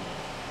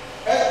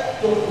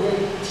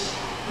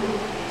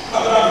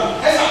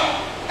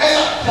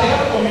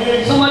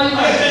 Somebody and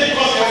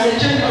they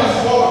change the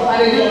and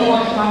they didn't know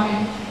what to happen.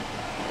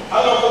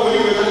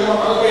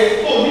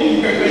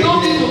 You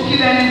don't need to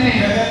kill anything.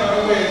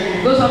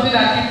 Those of you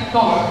that keep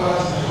talk.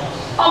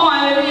 Oh my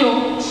you.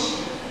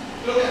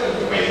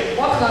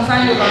 What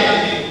concerns you about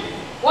that?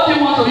 What do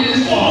you want to use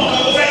it for? You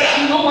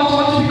know what you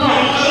want to become.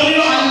 And you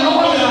know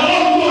what you want.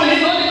 And you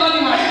know the God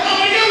you have.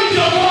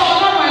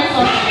 Not my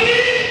son.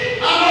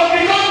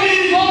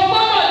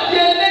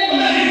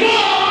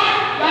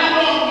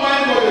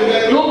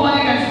 Nobody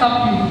can stop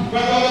you.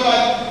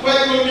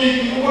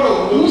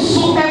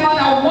 Whosoever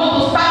that want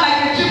to stand like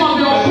a dream of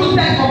your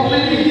protect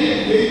completely,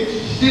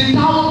 the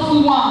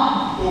doubtful one,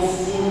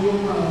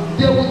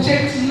 they will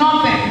take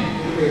nothing.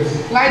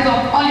 Rise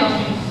up on your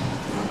feet.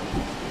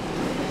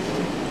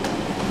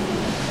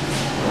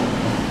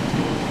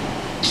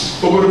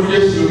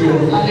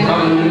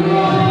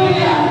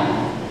 Hallelujah.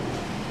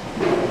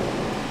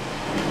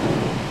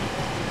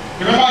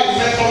 Remember, he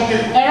said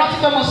something.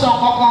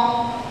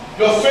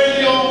 Your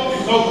failure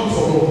is not good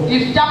for God.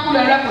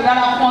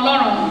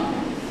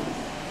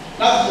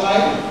 That's why.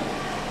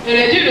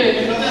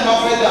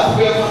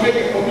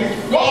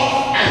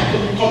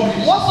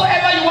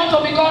 Whatsoever you want to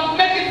become,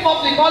 make it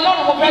public. God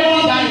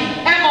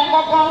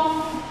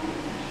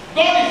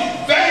is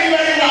very,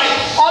 very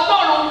wise.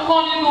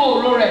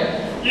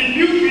 He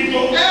built into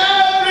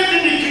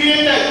everything he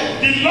created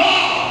the law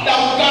that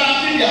will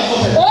guarantee their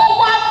success.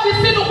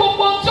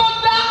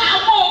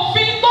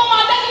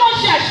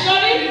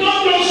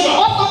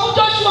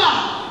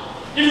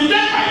 If you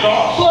take my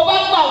law,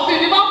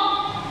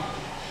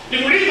 if you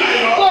read my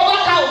law,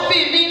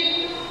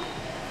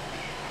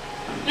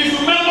 if you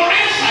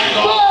memorize my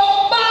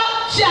law,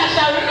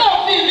 if you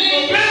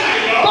obey my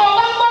law,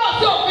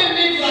 if you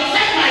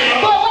accept my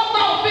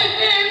law, if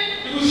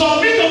you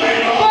submit to my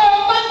law,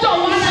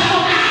 you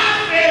shall have a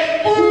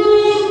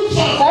good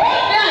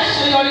success.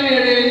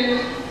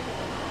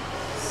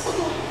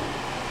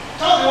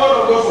 Tell me what of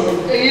God for you.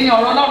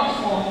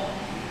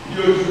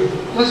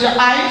 Close your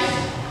eyes.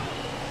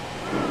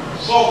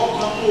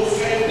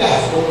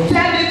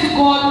 Tell it to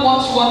God what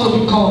you want to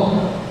become.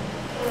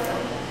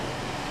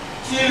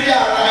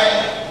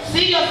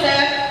 See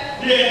yourself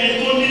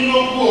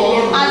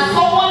as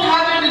someone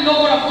having the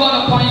logo of God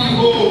upon you.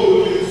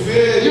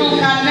 You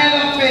can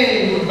never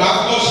fail.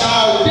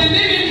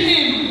 Believe in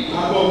Him.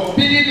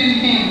 Believe in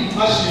Him.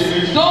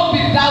 Don't be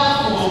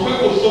doubtful.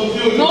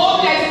 No,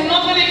 there is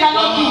nothing He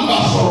cannot do.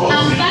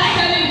 And start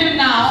telling Him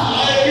now.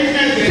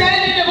 Tell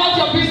Him about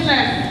your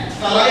business.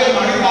 Tell Him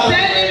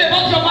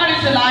about your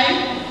marriage life.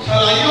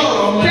 Tell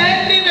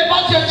Him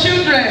about your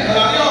children.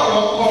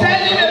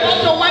 Tell Him about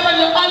your wife and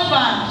your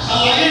husband.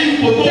 Tell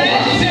Him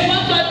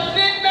about your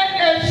treatment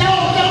and tell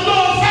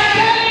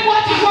Him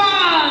what you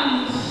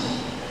want.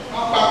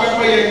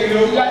 You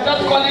are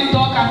just calling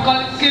dog and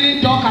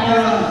killing dog and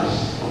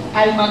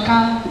I'm a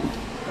can.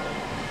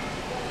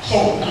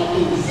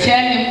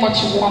 Tell Him what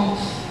you want.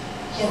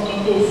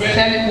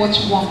 Tell Him what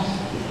you want.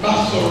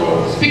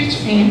 Speak to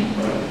Him.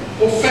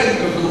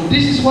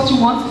 This is what you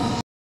want.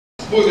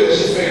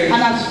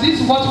 And as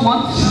this is what you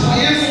want,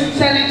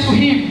 tell it to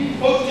Him.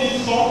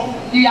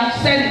 He has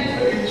said it.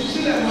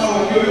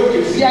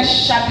 There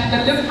shall be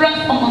deliverance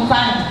from on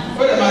time.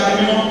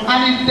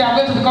 And if they are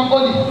going to become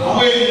holy.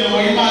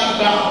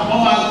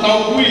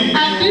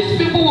 And these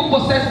people will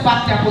possess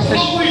back their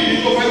possession.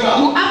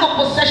 You have a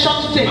possession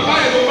to take.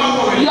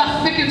 You are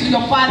speaking to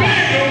your Father.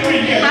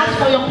 Ask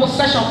for your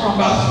possession from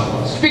Him.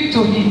 Speak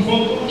to Him.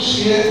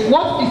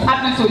 What is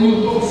happening to you?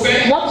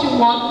 What you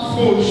want?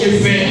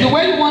 The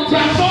way you want it?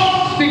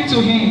 Speak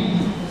to Him.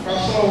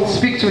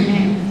 Speak to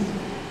Him.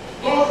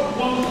 God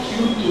wants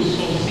you to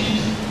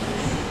succeed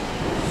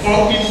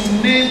for His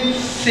name's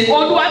sake.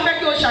 Olúwa fẹ́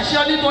kí o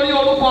ṣàṣeyọrí nítorí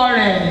orúkọ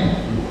rẹ̀.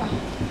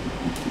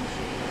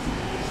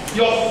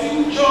 Your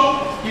future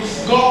is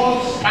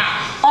God's past.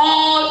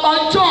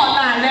 Ọjọ́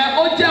ọ̀la rẹ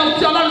ó jẹ́ ohun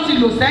tí Ọlọ́run ti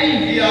lò sẹ́yìn.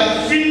 He has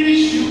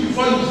finished you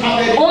before you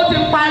started. Ó ti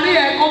parí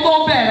ẹ̀ kó tó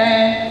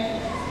bẹ̀rẹ̀.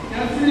 He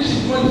has finished you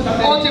before you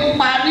started. Ó ti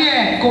parí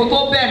ẹ̀ kó tó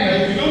bẹ̀rẹ̀.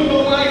 If you don't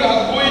know where you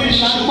are going in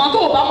life, Ṣùgbọ́n tó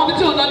o bá mọ bí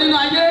tí o lọ nínú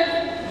ayé,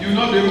 you will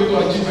not be able to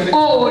achieve anything.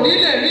 o ò ní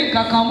lè rí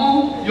nǹkan kan mú.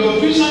 Your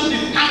vision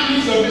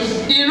determines your vision.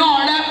 Ìran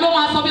rẹ ló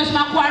máa sọ bí o ṣe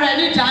máa kó ara ẹ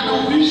ní ìjánu.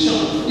 Your vision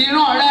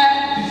Ìran rẹ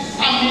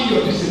determines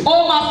your vision. ó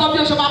máa sọ bí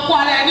o ṣe máa kó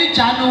ara ẹ ní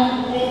ìjánu.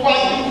 Kó wá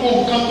dúpọ̀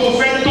nǹkan tó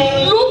fẹ́ tó.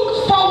 Look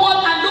forward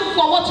and look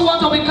for what you want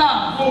to become.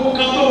 Kó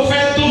nǹkan tó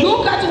fẹ́ tó.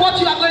 Look at what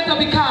you are going to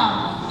become.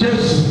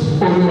 Jésù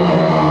Olúwa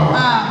wa.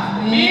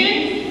 Àmín.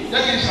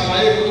 Jẹ́ kí n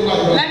ṣàlàyé kó tó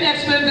gbàgbọ́. Let me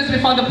explain this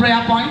before the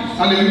prayer point.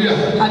 Hallelujah.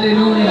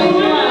 Hallelujah.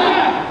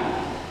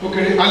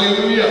 Okay,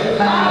 hallelujah.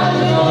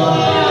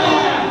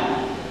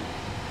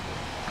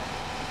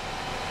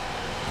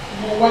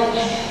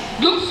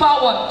 Look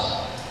forward.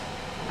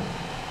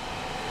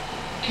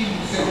 Kí ni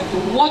fẹ́ tó?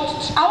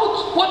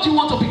 What do you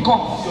want to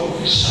become? Your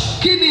vision.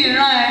 Kí ni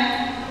ìran ẹ?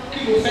 Kí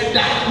ló fẹ́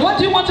dà? What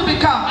do you want to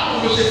become?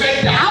 Báwo ló ṣe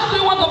fẹ́ dà? How do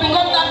you want to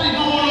become that thing?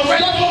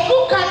 Just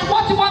look at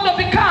what you want to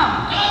become.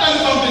 Can I tell you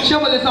something? Ṣé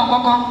mo lè sọ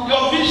nǹkan kan?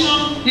 Your vision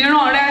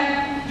Ìran rẹ,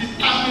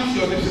 determines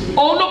your discipline.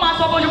 òun ló máa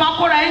sọ bó ṣe máa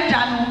kóra ẹ̀ ń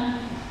jánu.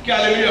 Kí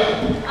hallelujah.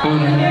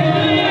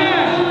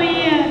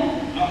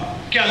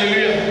 Kí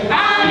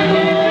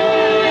hallelujah.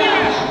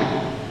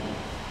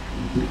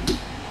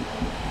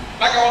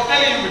 Like I was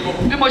telling you before,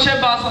 Bí mo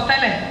ṣe bá ọ sọ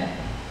tẹ́lẹ̀,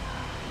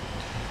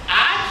 I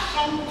had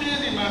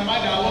something in my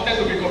mind that I wanted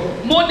to become.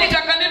 mo ní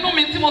kankan nínú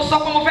mi tí mo sọ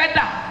pé mo fẹ́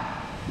dà.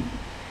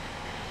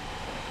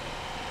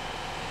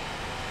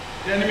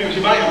 The enemy ò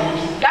ṣe báyìí àwọn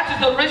ojú. That is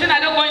the reason I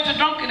don't go into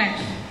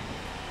drunkenness.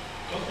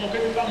 Mo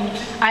kẹ́ ti bá mu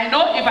tí. I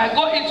know if I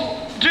go into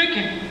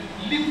drinking,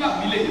 Liver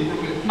mi lè ní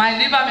problem. my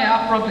liver may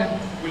have problem.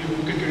 O lè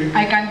mú kékeré.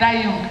 I can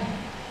die young.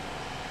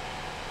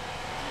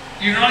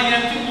 Ìran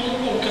yẹn tí mo ń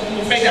kó nǹkan tí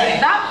mo fẹ́ dà yẹn.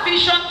 That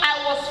vision I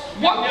was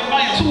working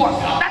towards.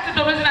 That is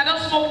the reason I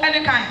don't smoke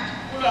any kind.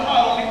 Ó lọ máa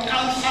lọ ní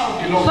cancer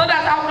of the lung. So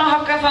that I will not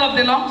have cancer of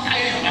the lungs.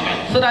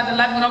 So that the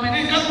life will not be.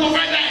 Nǹkan tí mo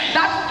fẹ́ dà yẹn.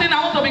 That's the thing I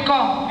want to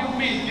become. Ní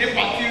mi ìdí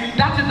pàtí rí.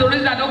 That is the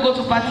reason I don't go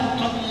to party.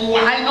 Nǹkan tí mo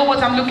wà. I know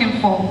what I'm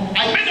looking for.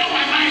 I made up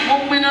my mind. Mo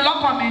pinnu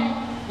lọ́kàn mi.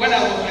 When I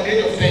was at the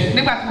age of 10.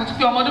 Nígbà tí mo ti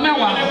pé ọmọ ọdún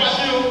mẹ́wàá,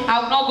 I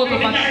will not go to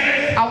party.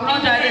 I will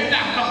not direct.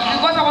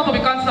 Because I want to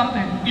become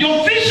something.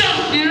 Your vision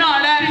Ìran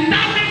rẹ,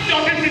 determines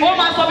your destiny. ó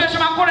máa sọ bí o ṣe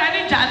máa kóra ẹ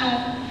ní ìjánu.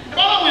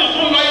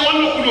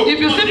 If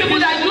you see people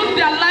that use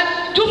their life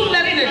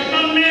uselessly,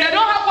 they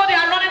don't have what they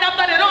are running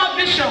after, they don't have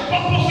vision.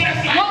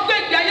 Wọ́n gbé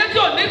ìgbé ayé tí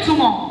ò ní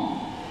ìtumọ̀.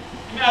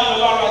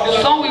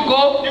 Some will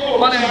go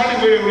on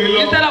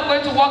instead of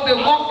going to work, they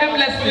walk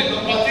aimlessly.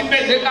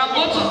 They can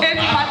go to 8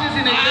 parties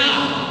in a day.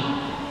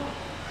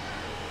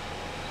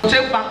 They will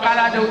take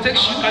bankara, they will take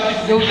sugar,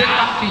 they will take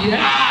coffee.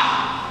 Yeah?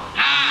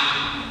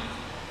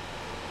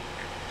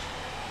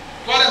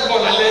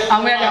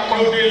 And when they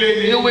come,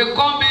 they will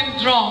come in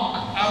drunk.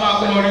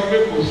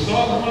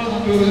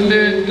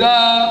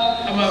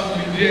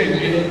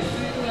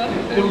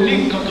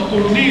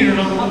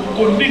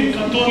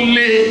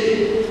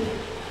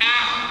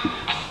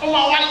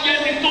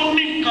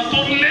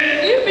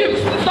 If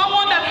it's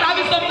someone that's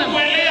having something,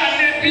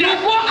 you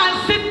go and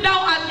sit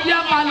down at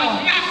their parlor.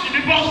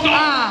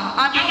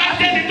 And you have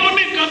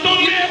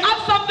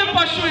something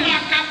pursuing.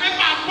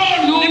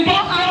 You go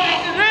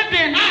and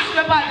reading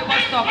newspaper at the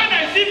bus stop.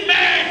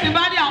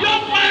 Sibadi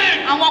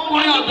àwọn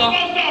ọkùnrin ọ̀dọ́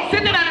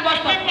sitting at the bus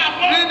stop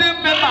reading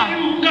paper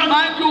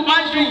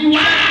manju.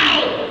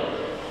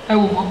 Ẹ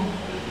wò wọ́n.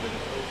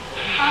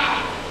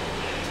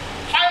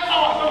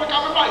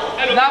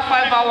 That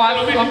 5 hours,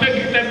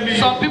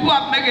 some people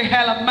have made a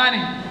hell of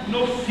money.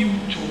 No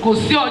future. Kò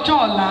sí ọjọ́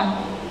ọ̀la.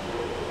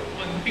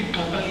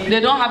 They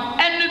don't have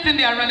anything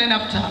they are running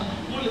after.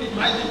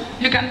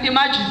 You can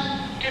imagine.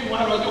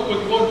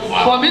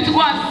 For me to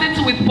go and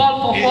sit with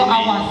Paul for 4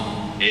 hours.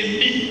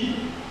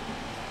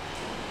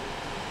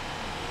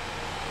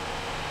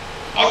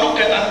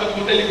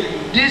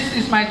 This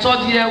is my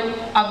 3rd year.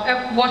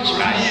 I've watched.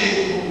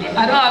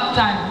 I don't have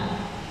time.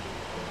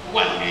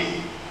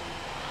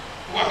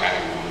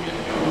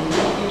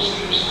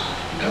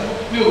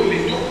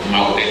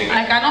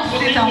 I cannot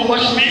sit and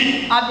watch.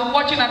 I've been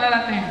watching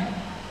another thing.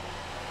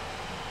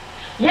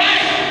 Why?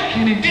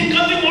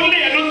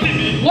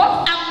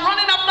 What I'm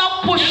running after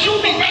pursue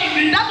me.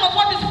 That was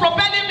what is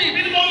propelling me.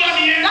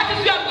 That is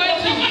where I'm going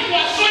to.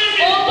 Also,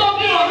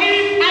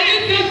 I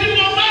need to.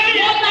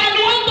 What I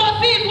want to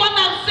see is what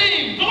I'm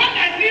seeing.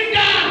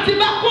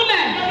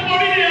 Tibakule.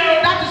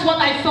 That is what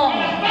I saw.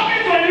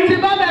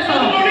 Tibabeso.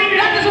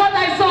 That is what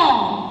I saw.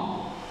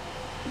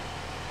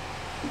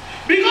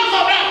 Because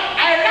of that,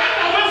 I ran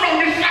away from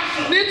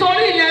distraction.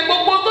 Nítorí ìyẹn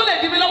gbogbo tó lè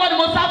di mi lọ́wọ́ ni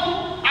mo sá fún.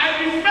 I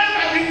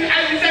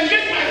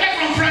disengaged myself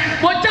from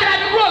friends. Mo jáde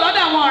ní kúrò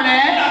lọ́dọ̀ àwọn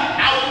ọ̀rẹ́.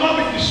 I will not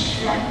be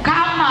distracted. Ká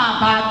máa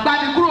bá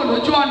gbani kúrò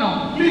lójú ọ̀nà.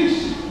 Please.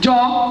 Jọ.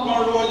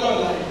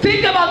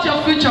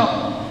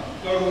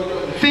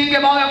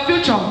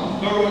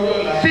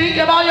 Think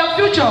about your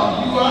future.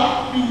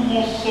 You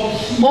must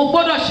succeed. O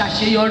gbọ́dọ̀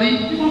ṣàṣeyọrí.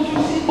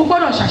 O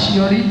gbọ́dọ̀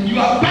ṣàṣeyọrí. You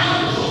are bound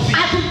to succeed. A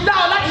ti dá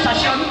ọ láti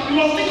ṣàṣeyọrí. You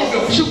must think of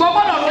your future. Ṣùgbọ́n o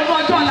gbọ́dọ̀ ronú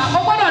ọjọ́ ọ̀la. O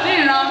gbọ́dọ̀ ní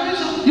ìran.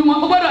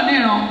 O gbọ́dọ̀ ní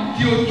ìran.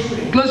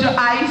 Close your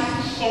eyes.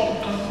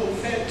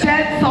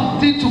 Tell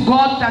something to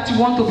God that you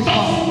want to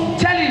become.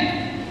 Tell him.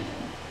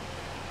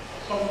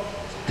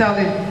 Tell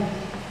him.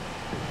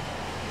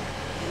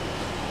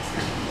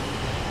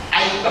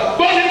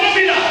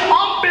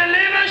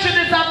 Unbelievers should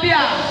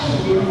disappear.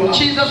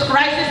 Jesus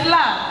Christ is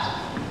Lord.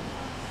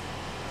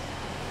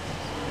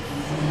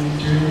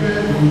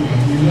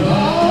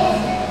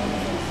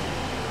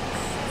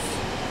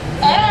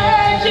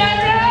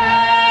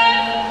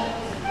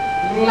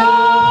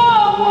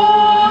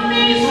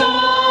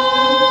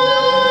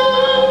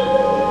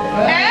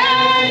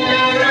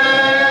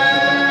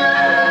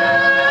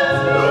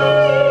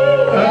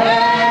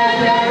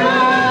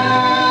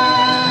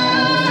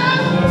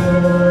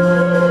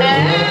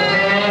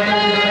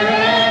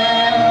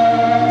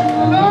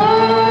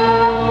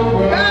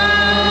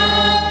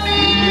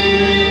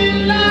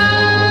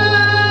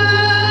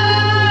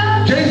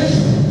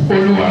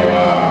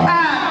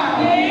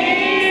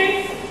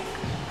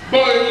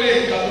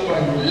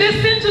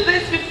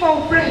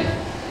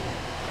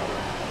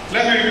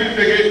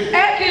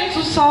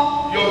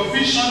 Your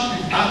vision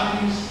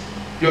determines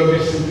your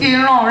destiny.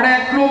 Ìran rẹ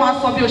ló máa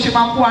sọ bí o ṣe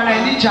máa kó ara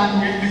ẹ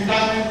níjànú. It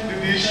determines the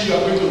decision you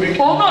are going to make.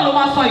 Òun náà ló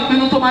máa sọ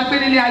ìpinnu tó máa gbé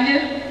nílé ayé.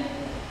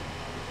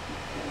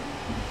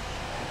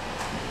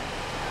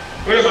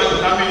 Ó lè máa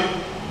determine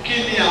kí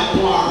ni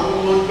àwọn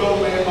àrùn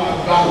ẹ máa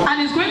gbà. And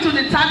it's going to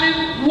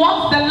determine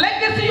what the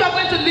legacy you are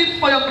going to leave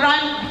for your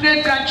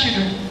great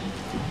grandchildren.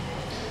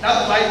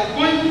 That's why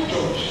going to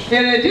church.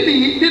 Èrèdí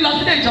nìyí lílọ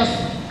sílé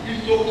ìjọsìn. Is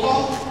to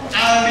come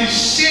and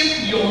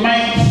reshape your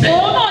mindset.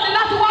 Òun náà ni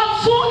láti wá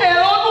tún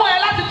èrònú ẹ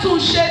láti tún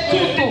ṣe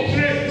túntò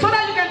so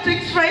that you can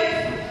think straight.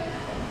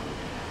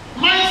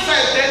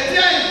 Mindset ẹ tí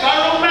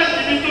environment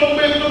ibi tó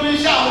gbé tó fi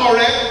ṣe àwọn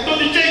ọ̀rẹ́ tó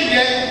ti ṣe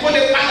ìyẹn kó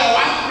lè padà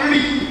wá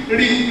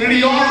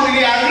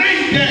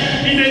rearrange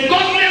in a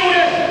godly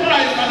way so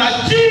that you can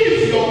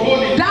achieve your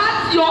goal.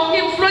 That's your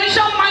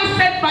influential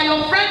mindset by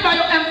your friend, by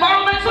your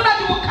environment, so that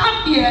you will come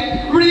here,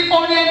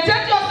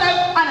 reorientate yourself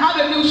and have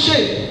a new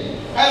shape.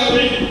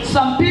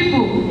 Some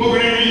people,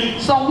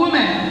 some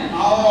women,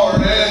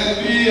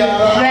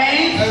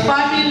 friends,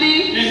 family,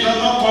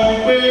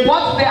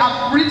 what they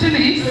have written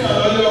is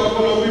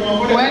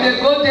when they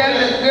go there,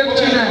 they give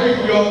children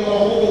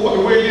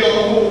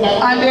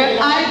and they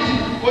hide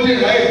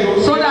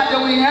so that they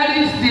will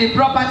inherit the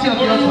property of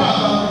the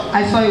husband.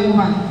 I saw a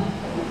woman.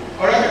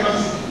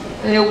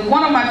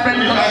 One of my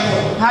friends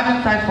was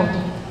having typhoid,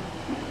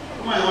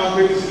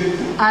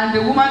 and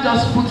the woman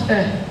just put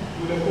her.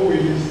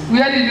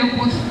 Where did you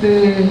put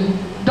the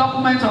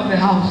document of the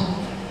house?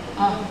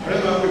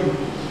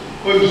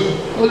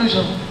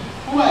 Oluso.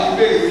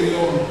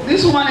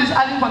 This woman is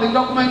asking for the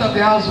document of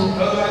the house.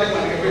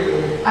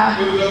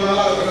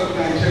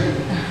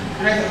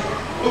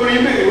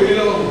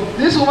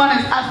 This woman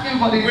is asking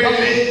for the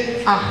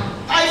document.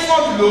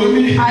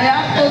 I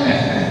have told you.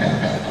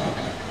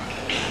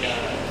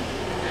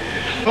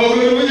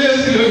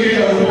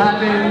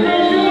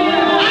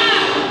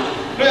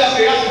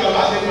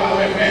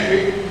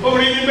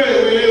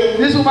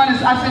 This woman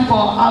is asking for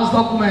house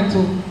document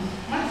too.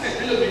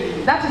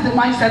 That is the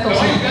mindset of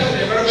sin.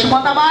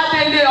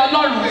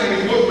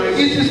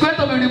 It is going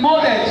to be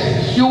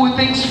remolded. You will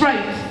think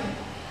straight.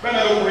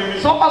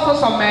 So also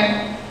some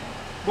men,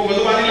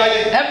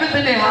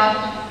 everything they have,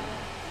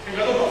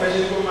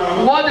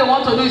 what they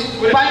want to do is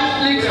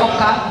find flicks of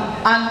car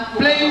and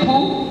playing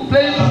pool,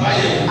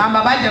 and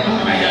Baba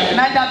Jebu,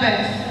 Niger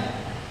beds.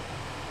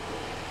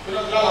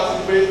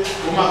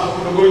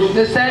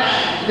 They said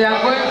they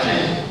are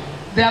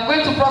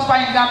going to prosper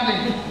in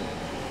gambling.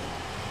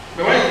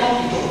 But when it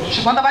comes to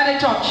church, But by the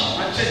church,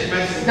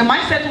 the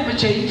mindset will be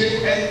changed.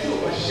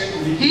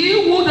 He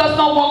who does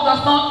not work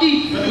does not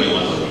eat.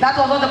 That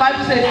was what the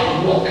Bible says.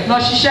 No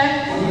shisha,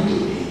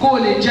 go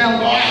le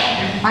jẹun.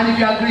 And if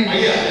you agree,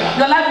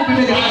 your life will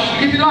be better.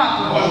 If you don't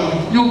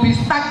have to, you will be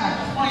stagnant.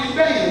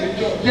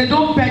 They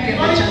don't beg in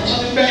the church.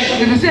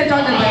 If you see a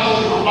church,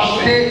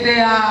 they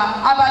are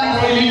abalist.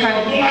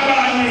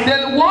 The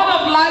word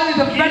of life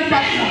is a friend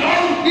person.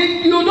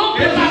 If you don't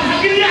believe,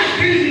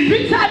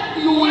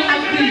 you will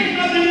agree.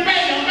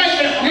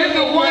 If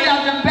the one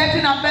that has been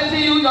betting and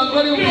betting you, your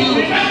glory will be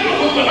you.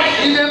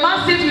 If a man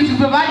sits with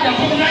provider,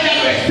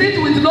 sit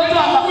with Lotto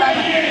and Papa,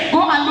 go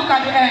and look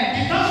at the end.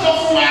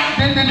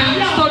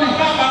 The story.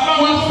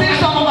 We've seen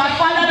some of our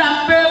fathers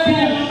that pay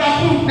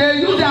pool. They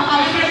use their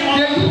house,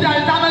 they use their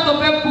retirement to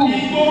pay pool.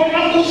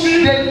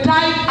 They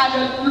died at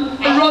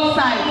the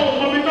roadside.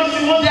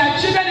 Their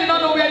children did not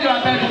know where they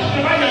were buried.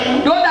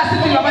 Those that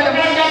sit in your bed,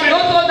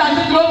 those that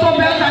sit Lotto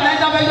bells and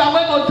Niger bells, you are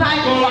going to die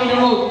on the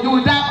road. You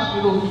will die on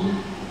the road.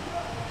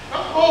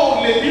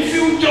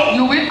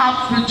 You will have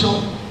future.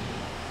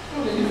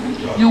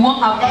 You won't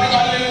have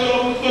future.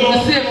 You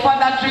see a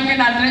father drinking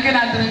and drinking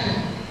and drinking.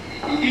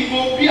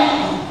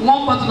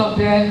 One bottle of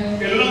beer.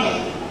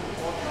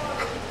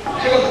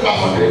 Ṣé o ti pa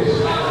 400?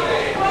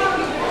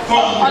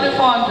 Only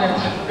 400.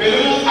 Èlò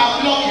ló ta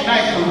blọọkì náà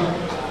kan.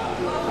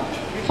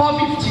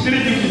 450.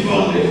 350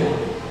 400.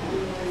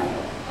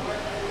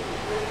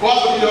 Wọ́n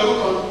sọ ìdílé ọdún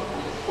kan,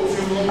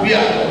 òfin mú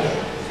bíà.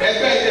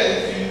 Ẹgbẹ́ ìjẹ́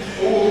ti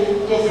owó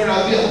tó fi ra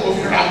bíà, ó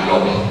fi ra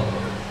blọọkì.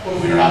 Ó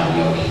fi ra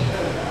blọọkì.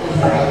 Ó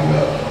fi ra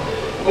blọọkì.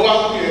 Ó wá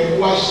pè é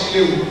wá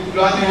sílé o,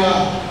 lọ́wọ́ ní wa,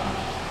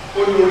 ó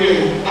lórí ẹ̀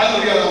o, á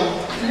lórí ẹ̀ lọ.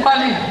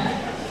 Wálé.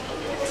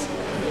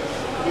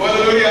 Wọ́n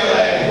lórí ẹ̀ lọ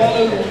ẹ̀.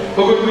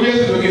 Gbogbo ìlú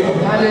Jésù lókè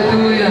bàbá.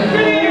 Hallelujah.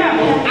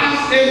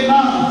 As a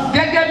man.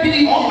 Gẹ́gẹ́ bí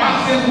Or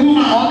as a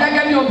woman. Or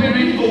gẹ́gẹ́ bí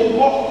obìnrin. To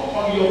work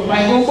on your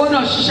mind. O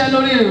gbọ́dọ̀ ṣiṣẹ́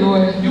lórí èrò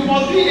ẹ. You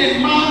must be a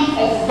man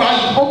of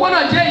value. O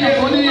gbọ́dọ̀ jẹ́ èèyàn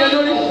tó níye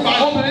lórí.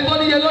 Obìnrin tó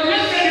níye lórí.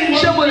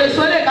 Ṣé mo lè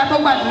sọ ilé ìka tó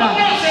gbàdúrà?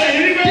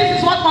 This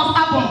is what must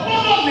happen.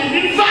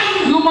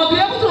 You must be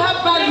able to have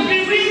value.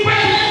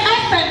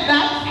 Expect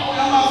that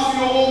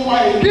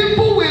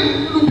people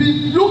will be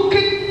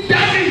looking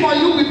for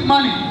you with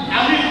money.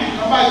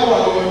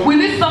 We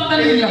need something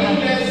in your hand.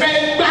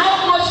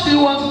 How much do you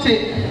want to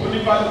take?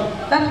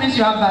 That means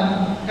you have value.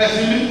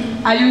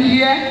 Are you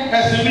here?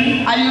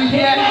 Are you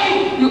here?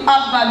 You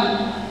have value.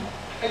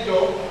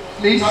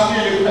 Please.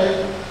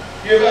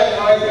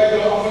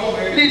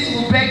 Please,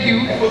 we beg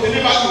you.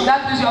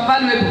 That means you are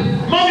valuable.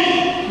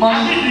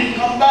 Mommy.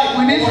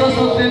 We need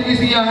also things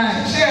in your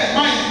hand.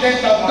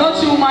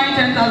 Don't you mind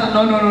 10,000?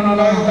 No.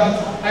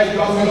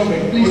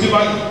 Please,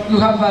 you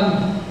have value.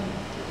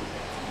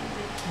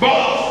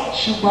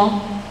 Ṣùgbọ́n.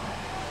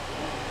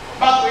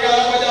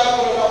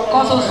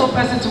 Cause also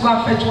person to go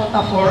and fetch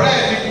water for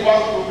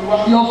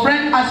you. Your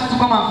friend asked you to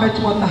come and fetch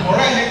water.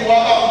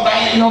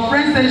 Your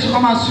friend said you should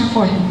come and sweep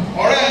for him.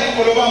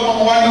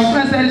 Your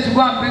friend said you should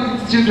go and bring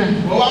his children.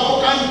 You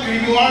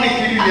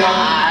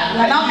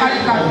are now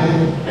carrying card.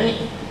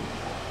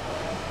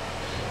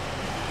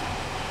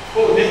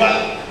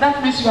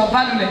 That means you are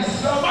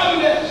valueless.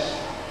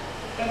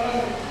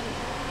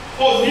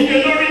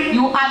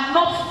 You are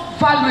not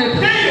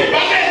valuable.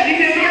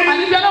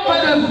 And if you are not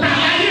valuable,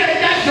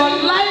 your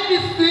life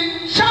is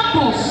in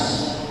shambles.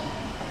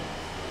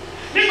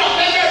 When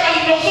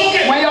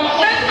your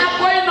friends are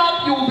going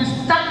up, you will be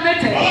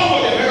stagnated.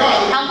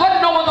 And God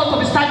did not want us to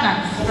be stagnant.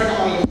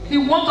 He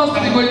wants us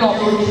to be going up.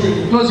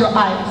 Close your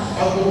eyes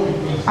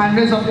and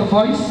raise up your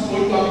voice.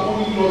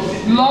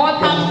 Lord,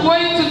 I'm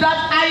going to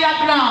that higher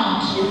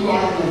ground.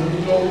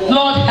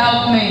 Lord,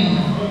 help me.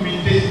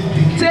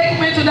 Take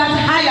me to that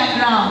higher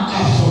ground.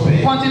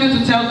 Continue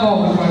to tell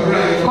God.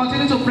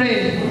 Continue to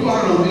pray.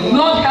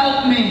 Lord,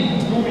 help me.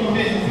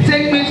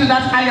 Take me to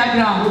that higher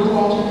ground.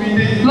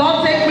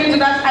 Lord, take me to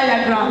that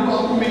higher ground.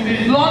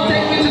 Lord,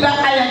 take me to that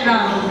higher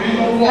ground.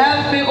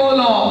 Help me, oh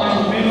Lord.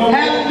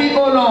 Help me,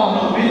 oh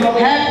Lord.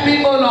 Help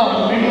me, oh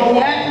Lord.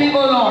 Help me,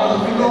 oh Lord.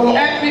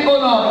 Help me, oh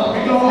Lord.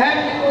 Help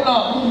me, oh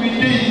Lord.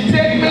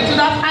 Take me to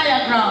that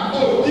higher ground.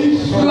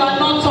 You are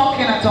not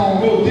talking at all.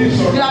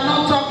 You are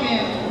not talking.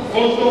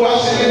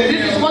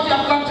 This is what you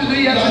have come to do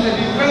here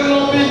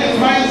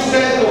today.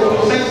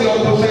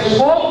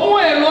 Ohun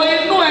èrò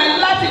inú ẹ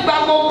láti gba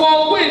gbogbo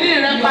ogún ìní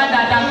rẹ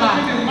padà dàgbà.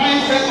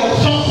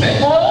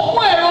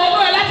 Ohun èrò inú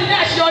ẹ láti ní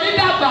àṣeyọrí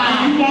dàgbà.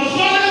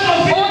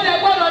 Ó lè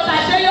gbọ́dọ̀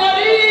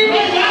ṣàṣeyọrí.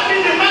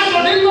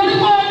 Nítorí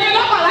pé o ní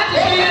lọ́kàn láti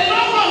ṣe.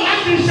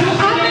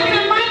 Having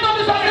the mind of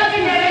the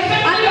successful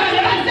and you are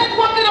started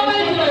working on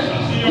it.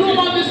 You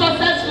must be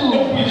successful.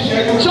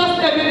 Just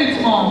a minute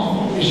more.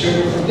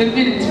 A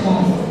minute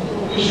more.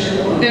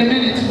 A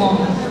minute more.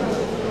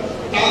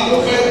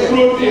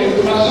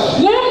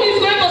 Who is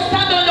going to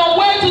stand on your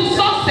way to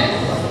success?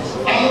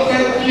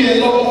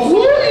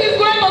 Who is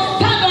going to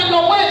stand on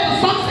your way to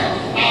success?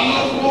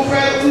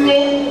 Who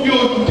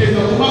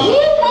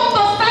wants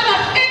to stand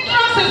as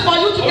entrances for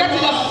you to get to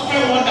the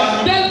success?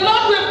 The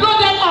Lord will blow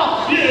them up.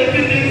 They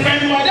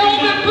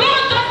will be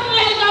blown just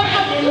like that.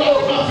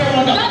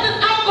 That is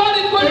how God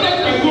is going to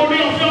do.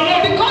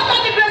 Because of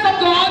the grace of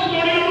God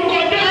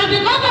and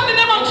because of the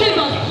name of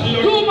Jesus,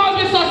 you must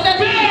be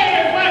successful.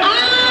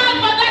 And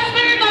for that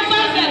spirit of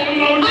success,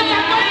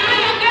 higher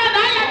ground,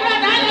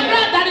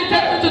 that is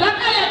taking to that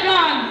higher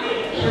ground.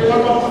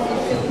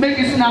 Make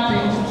it snappy.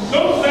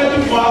 Don't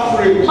settle for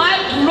average. My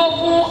low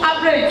full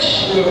average.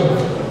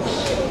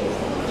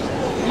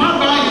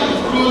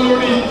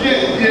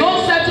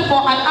 Don't settle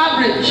for an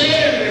average.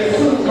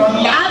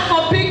 Ask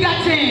for bigger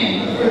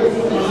thing.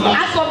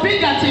 Ask for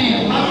bigger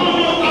thing.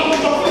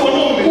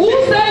 Who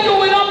say you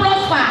will not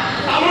prosper?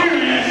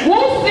 Who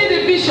see the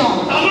vision?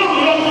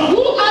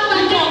 Who has the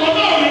job?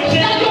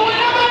 That you will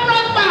never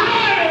prosper.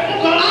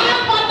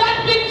 Ask for that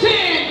big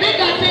thing,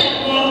 bigger thing.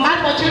 Ask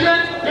for children.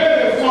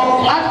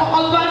 Ask for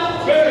husband.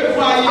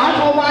 Ask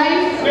for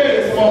wife.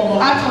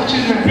 Ask for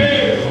children.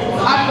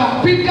 Ask for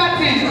bigger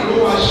things.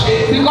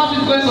 Because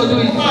he's going to do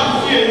it.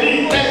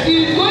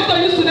 He's going to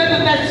use today to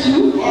test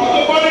you.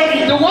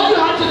 The one you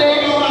have today,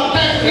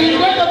 he's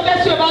going to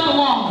test you about the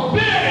one.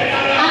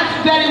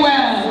 Ask very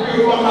well.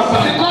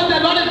 Because the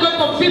Lord is going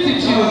to visit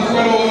you.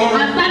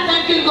 And start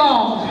thanking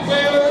God.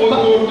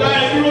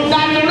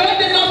 That the rain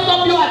did not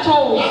stop you at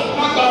all.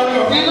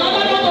 In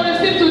order not to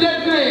receive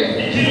today's grace,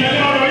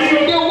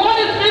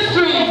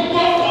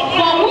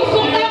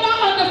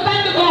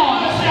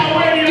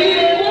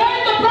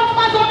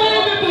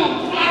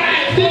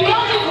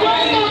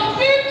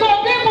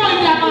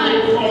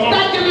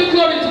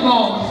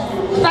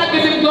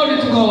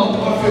 God.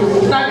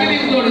 Start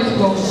giving glory to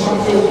God.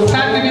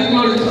 Start giving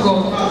glory to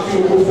God.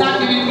 Start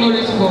giving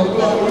glory to God.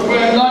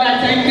 Lord, I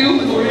thank you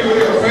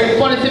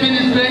for receiving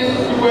this grace.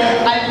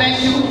 I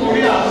thank you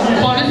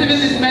for receiving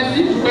this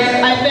mercy.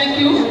 I thank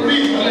you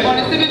for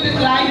receiving this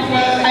life.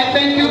 I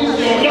thank you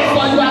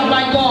for you are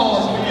my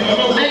God.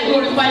 I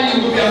glorify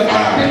you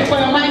for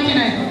your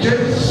mightiness.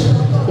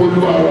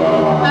 Amen.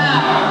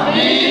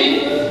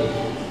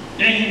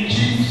 In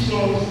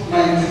Jesus'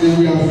 mighty name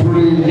we are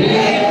praying.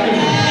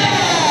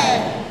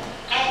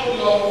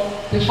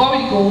 Before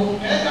we go,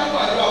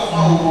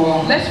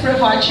 let's pray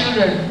for our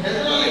children.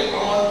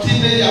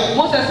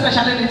 Most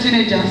especially the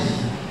teenagers.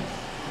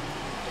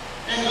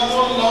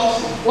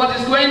 What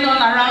is going on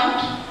around?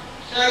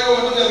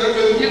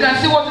 You can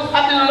see what is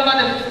happening all over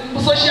the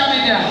social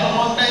media.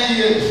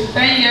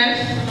 10 years.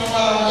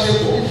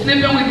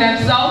 Sleeping with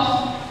themselves.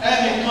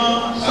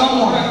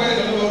 Someone.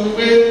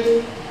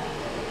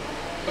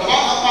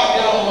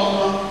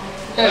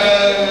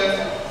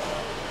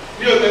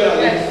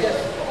 Yes.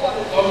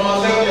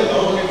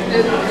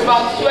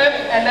 About 12,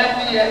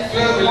 11 years.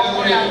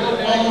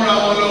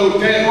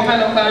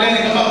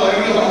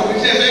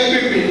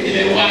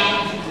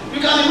 You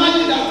can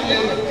imagine that.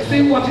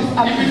 See what is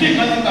happening.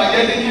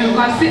 You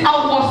can see how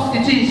worse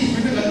it is.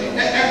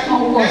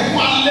 How worse.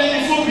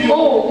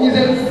 Oh, it's a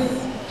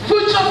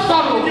future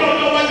sorrow.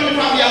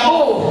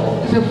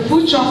 Oh, it's a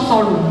future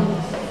sorrow.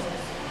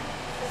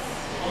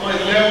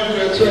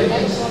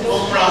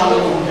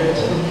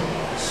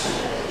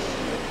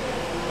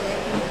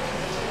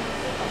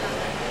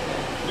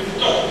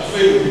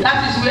 That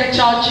is where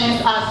churches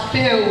have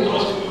failed.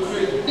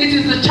 It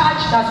is the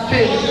church that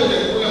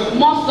failed.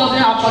 Most doesn't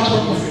have much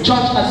of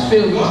church has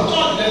failed.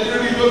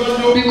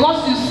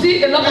 Because you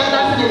see a lot of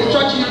that in the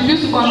church, you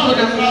refuse to control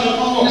them.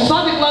 You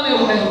saw the cloud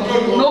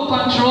no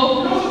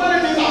control.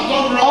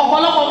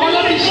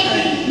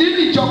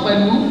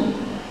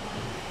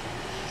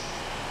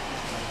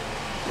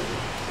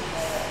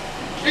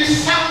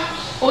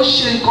 Ó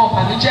ṣe nǹkan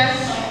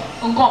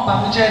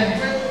ìbànújẹ́ ni.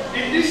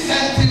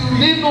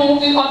 Nínú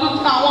ọdún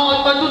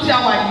tí a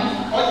wà yìí.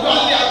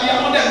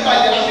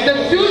 The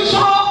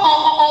future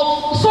of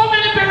so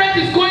many parents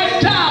is going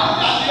down.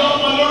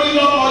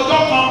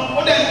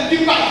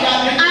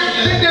 And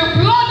the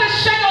blood they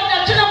shed on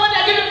their children when they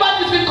are giving birth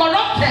has been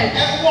corrupted.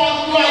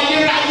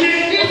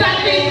 It's an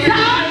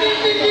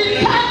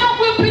eternal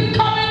weeping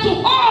coming to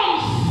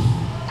homes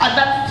at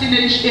that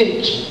teenage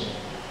age.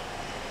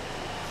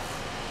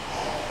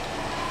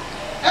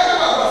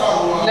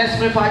 Let's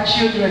pray for our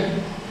children.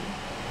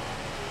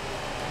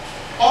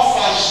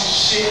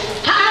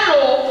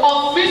 Arrow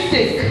of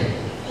mistake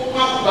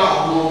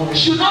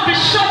should not be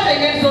shot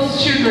against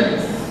those children.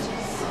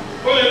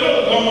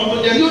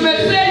 You may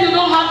say you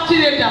don't have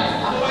teenagers.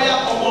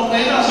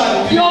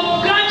 Your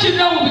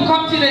grandchildren will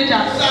become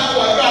teenagers.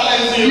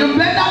 You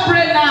better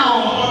pray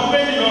now.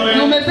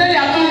 You may say you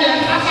are 2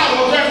 years.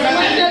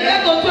 When they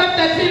get to 12,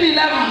 13,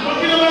 11,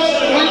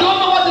 we don't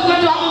know what is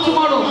going to happen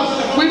tomorrow.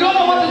 We don't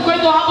know what is going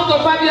to happen to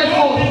 5 years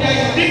old.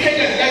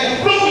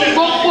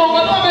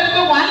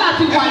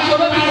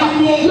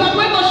 You are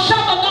going to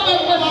shout on top of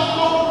us.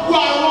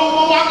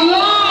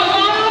 Lord,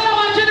 all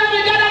our children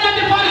will gather them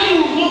before you.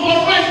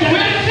 We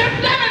strip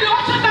them in the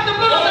ocean of the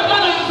blood of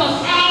Jesus.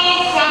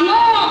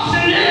 Lord,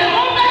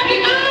 over the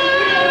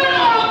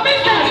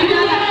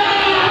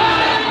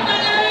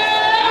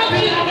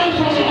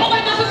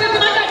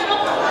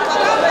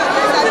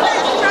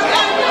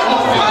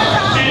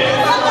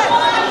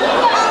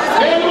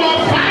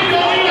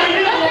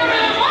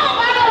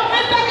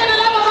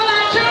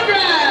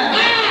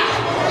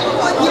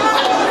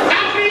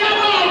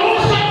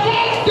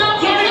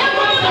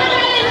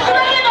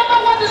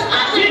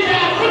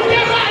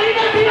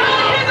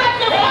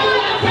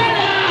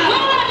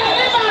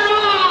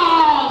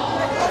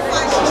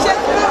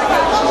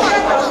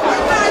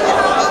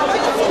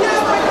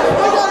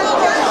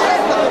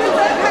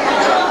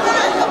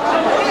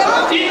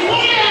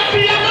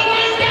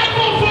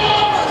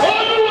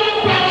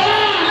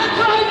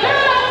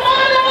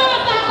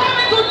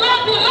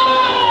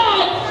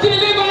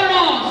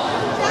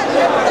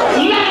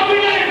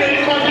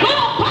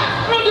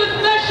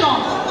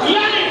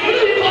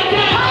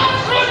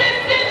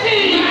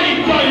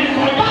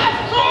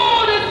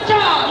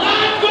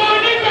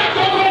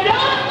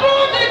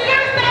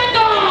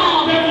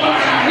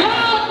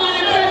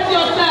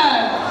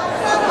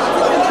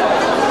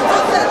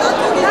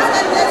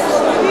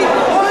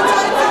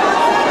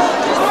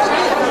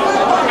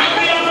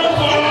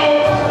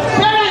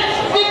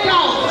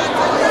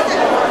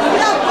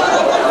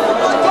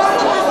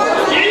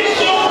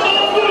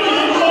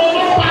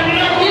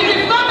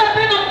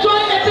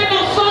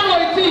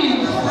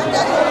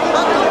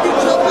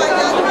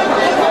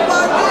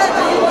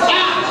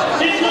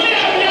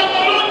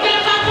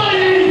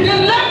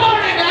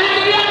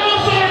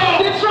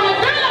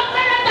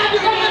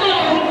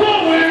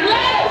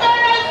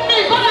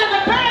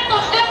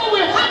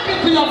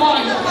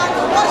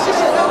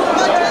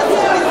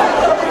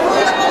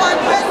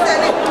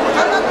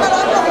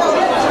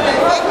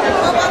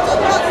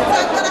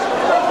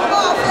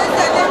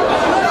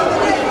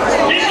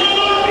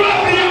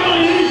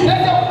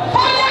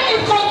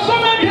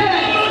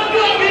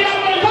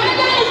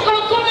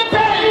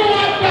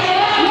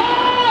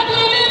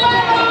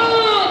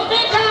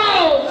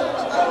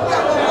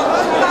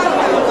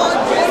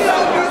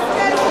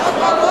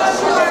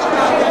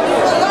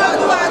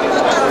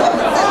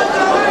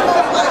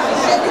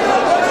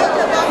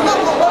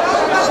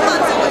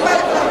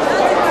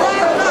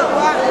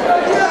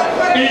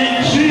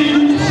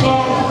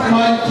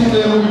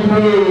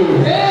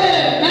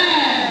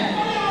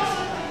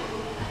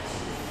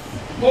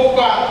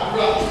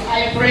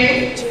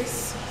pray.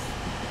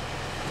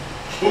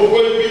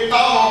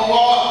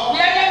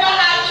 Wherever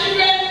our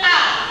children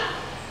are.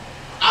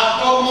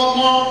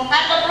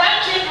 And the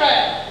grandchildren.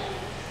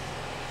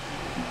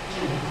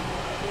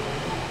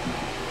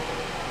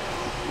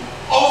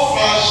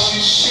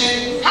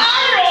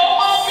 Arrow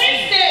of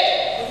mistake.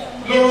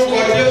 Lórúkọ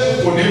Jésù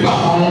kò ní bà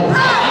wọ́n.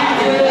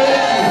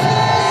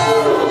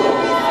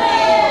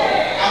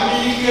 Àmì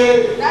ike.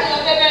 That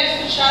your baby is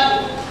too shallow.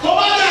 Tó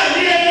bá dà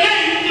ní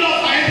eléyìí tí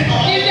ọ̀fà yẹn ti bà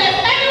wọ́n. If there's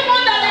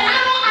anyone that the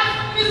arrow has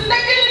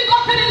mistakenly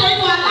gotten into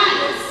our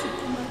life.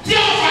 Tí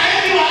ọ̀fà yẹn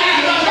ti wà láyé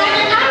lọ́sọ̀rọ̀. That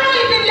the arrow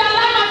is in their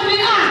life as we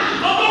are.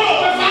 Lọ́gbọ́dọ̀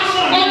pé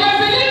fashion. And they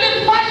believe in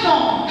fashion.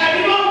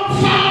 Ẹ̀mí ló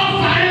fa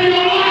ọ̀fà yẹn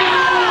lọ́wọ́.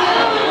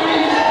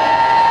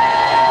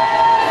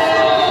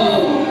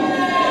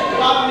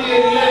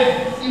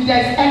 If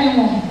there's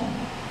anyone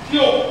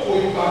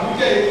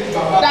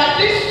that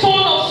this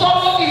tone of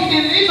sorrow is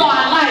in his or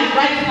her life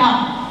right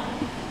now,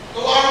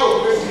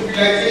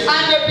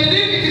 and they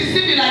believe it is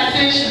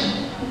civilization,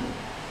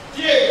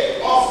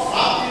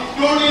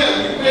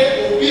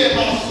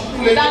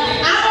 that the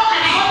arrow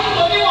has gotten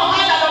to him or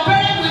her that the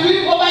parents will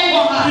weep over him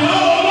or her.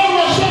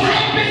 I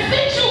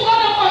beseech you,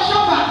 God of our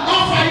shepherd.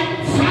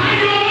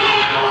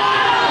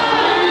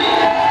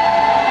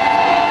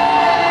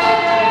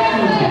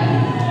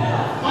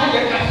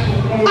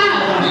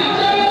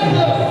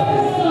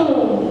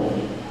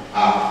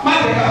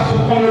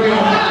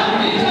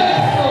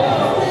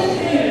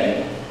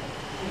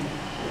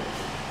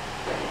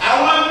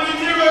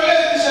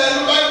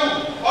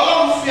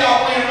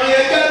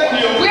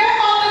 Where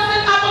all this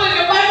thing happened in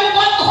the Bible,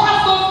 God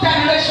caused those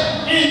generations.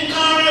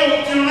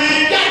 No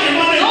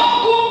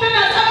good thing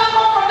has ever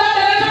come from that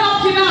generation up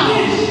to now.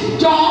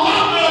 John,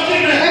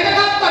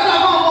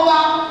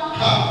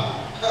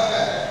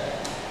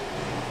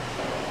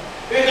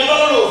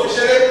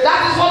 that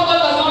is what God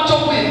does not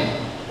joke with. It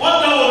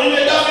was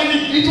only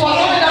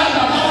that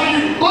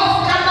God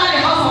scattered the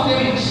house of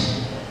David.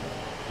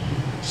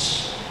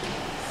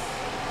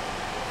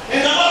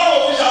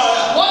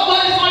 What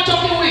God is not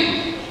joking with.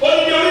 The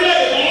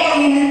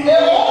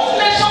whole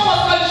nation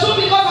was consumed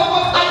because of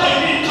what happened. And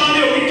he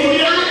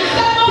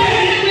said, no, we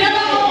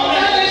ever go from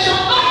that nation,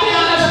 not this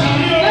nation.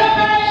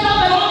 Revelation,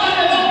 the Lord and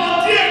the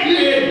Lord. You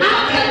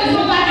acted this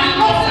was like a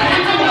ghost and a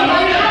devil. And the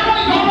arrow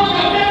is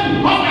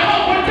upon your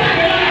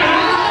head.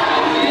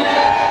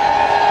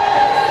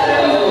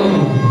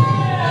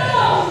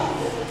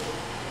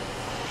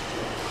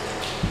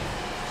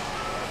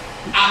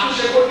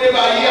 Àtúnṣe kó dé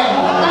bá yí àwọn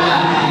ọmọ rẹ̀.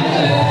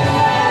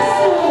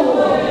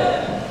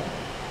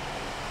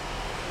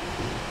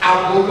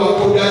 Àbòlọ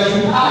tó dájú.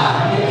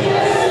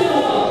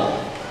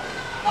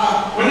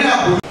 Wọ́n ní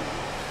àbòlọ.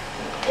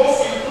 Ó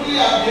fi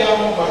kúlẹ̀ àbí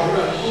àwọn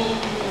gbàdúrà.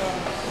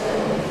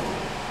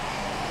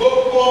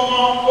 Gbogbo ọmọ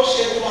ó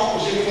ṣe fún wa kò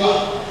ṣe fún wa.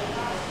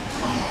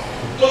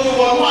 Tó ti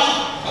wọnú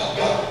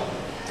àgbà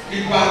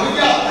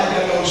ìbànújẹ́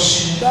àtàjàgbà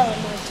òṣì.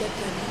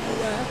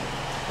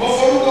 Mo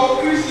forúkọ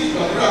Kristi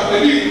gbàdúrà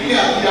pẹ̀lú ìpínlẹ̀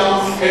àti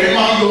àwọn ẹ̀rí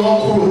máa ń yọ wọn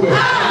kúrò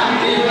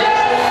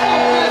bẹ́ẹ̀.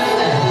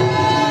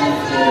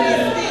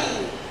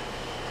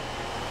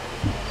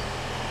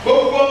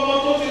 Gbogbo ọmọ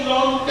tó ti lọ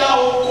ń dá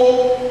oko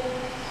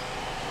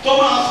tó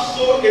máa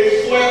so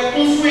èso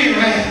ẹkún fún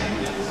ìrẹ́.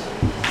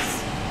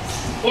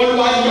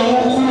 Olúwa yọ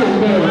wọn kúrò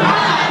bẹ́ẹ̀.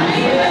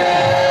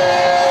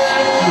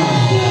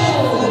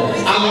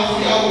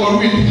 Àlàáfíà wọnú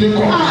ìdílé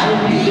kan.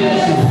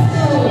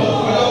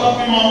 Ọjọ́ bá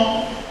bímọ,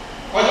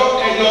 ọjọ́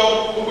kẹjọ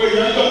gbogbo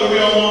èèyàn yọ lórí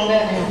ọmọ.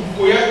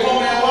 Kò yẹ kọ́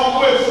mẹ́ wá kó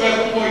èso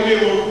ẹkún mọ́ ilé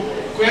wọn.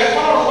 Kò yẹ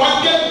kọ́ ọ̀rọ̀ wá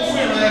gẹ́gùn fún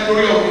ìrẹ́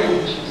lórí ọmọ.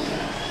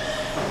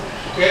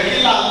 Kò yẹ kí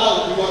làálàá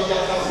òbí wá já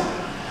sásì.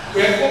 Kò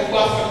yẹ kó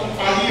gba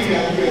parí ìrìn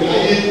àjò ẹ̀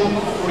láyé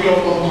lórí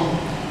ọmọ náà.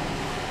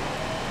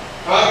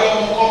 Àwọn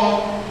ọmọ kọ́ ma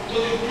tó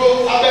ti dúró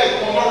sábẹ́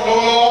ìpọ́n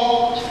lọ́wọ́lọ́wọ́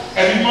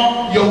ẹ̀mí mọ́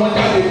yọ wọ́n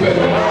jáde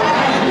pẹ̀lú.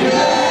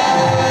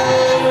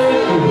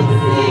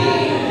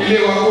 Ilé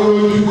wa kó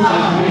lójú.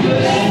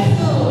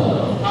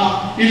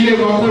 Ilé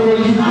wa kó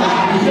lójú.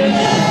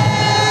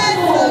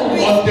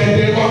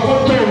 Ọ̀dẹ̀dẹ̀ wa kó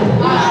tó.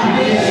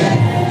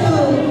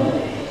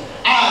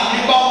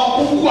 Àníbá wọn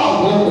kúkú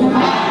àwọn kú.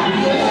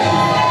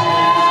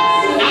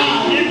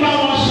 Àníbá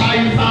wọn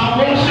ṣàìsàn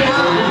àwọn ṣe.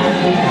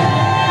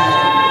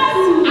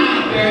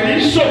 Àtẹ̀rí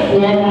ṣòfò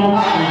ọmọ.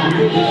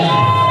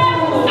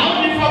 Àwọn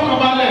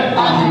ìfọkànbalẹ̀.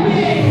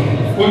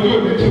 Ojú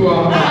òní tí wa.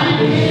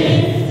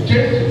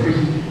 Jésù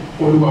Kristi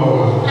Olúwa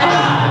wa.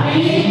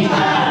 Àmín,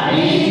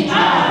 àmín,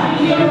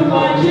 àmín lórúkọ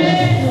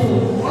Jésù.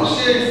 Wọ́n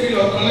ṣe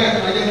ìfilọ̀ kan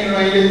lẹ́ẹ̀kan ajẹ́ nínú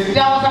ayé tí.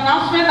 There was an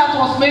announcement that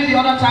was made the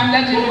other time.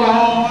 Let you Gbogbo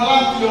àwọn ọmọ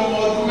láti ọmọ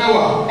ọdún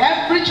mẹ́wàá.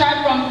 every child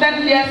from 10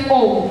 years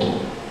old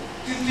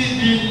Títí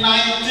di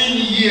 19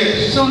 years.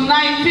 to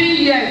 19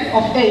 years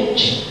of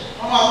age.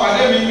 Wọ́n máa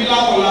pàdé mi bí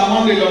látọ̀la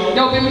Monday lọ.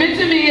 They will be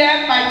meeting me here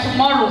by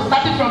tomorrow,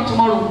 starting from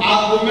tomorrow.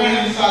 Aago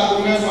mẹ́rin sí aago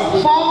mẹ́fà.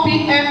 4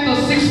 p.m. to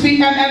 6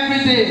 p.m. every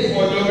day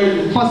Fún ọjọ́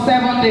méjì. for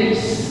 7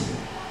 days.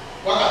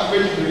 Wákàtí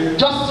méjì péré.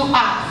 Just to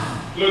ask.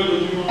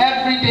 Lójoojúmọ́.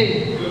 Every day.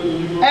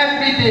 Lójoojúmọ́.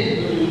 Every day.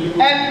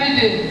 Every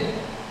day.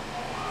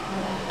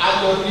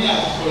 Àjọ ní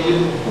àsọyé.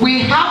 We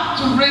have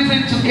to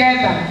reason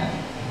together.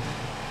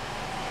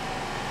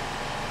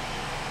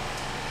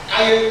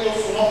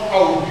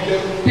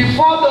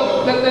 Before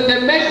they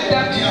make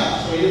them,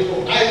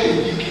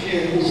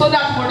 so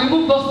that we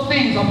remove those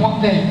things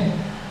upon them.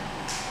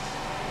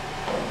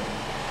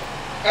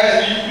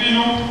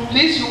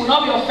 Please, you will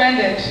not be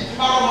offended.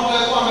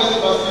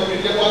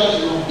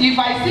 If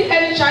I see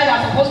any child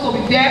that's supposed to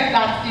be there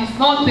that is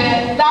not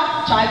there,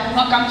 that child will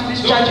not come to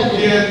this church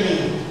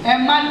again. A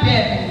man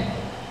there.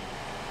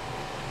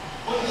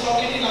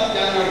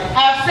 I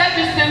have said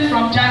this thing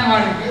from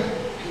January.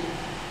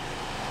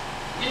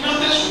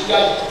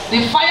 The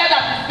fire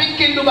that is being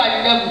kindled by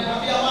the devil,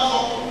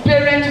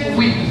 parents will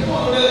weep.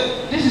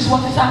 This is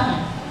what is happening.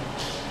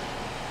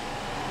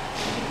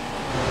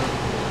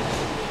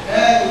 There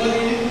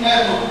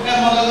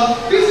are a lot of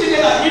things.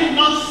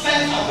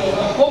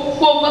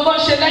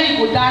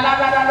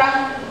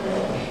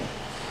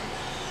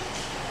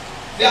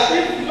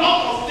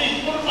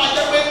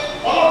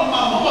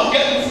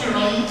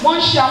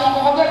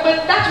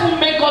 That will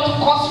make God to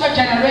cause your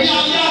generation.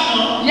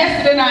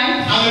 Yesterday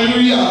night.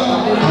 Hallelujah.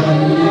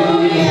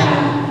 Hallelujah.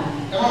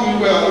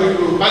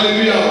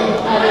 Hallelujah.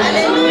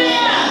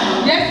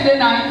 Yesterday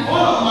night.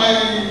 One of my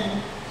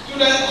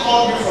students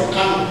called me from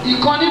Kano.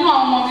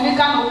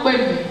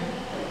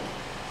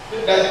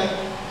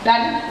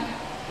 Daddy.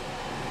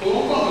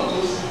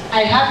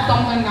 I have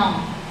something now.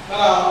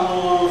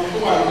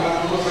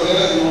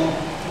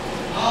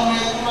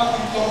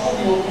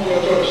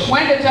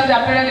 When they tell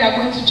their parents they are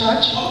going to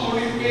church,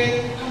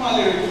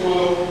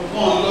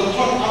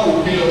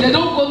 they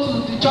don't go to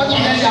the church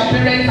when their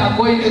parents are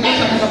going. They go to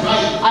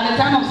at the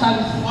time of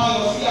service.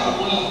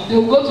 They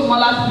will go to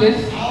Mola's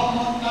place.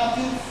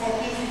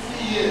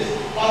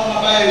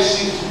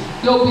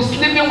 They will be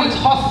sleeping with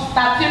horses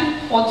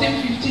 13,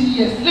 14, 15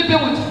 years.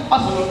 Sleeping with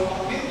horses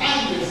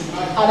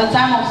at the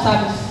time of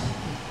service.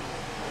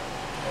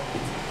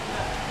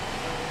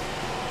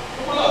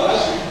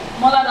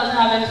 Mother doesn't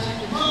have any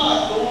secrets.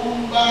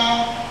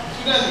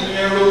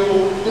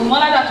 The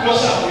mother that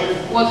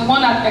was the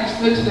one that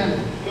explained to them.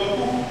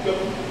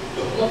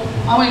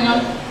 How many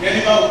young?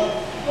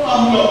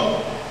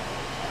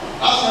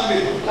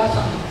 Last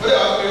Sunday.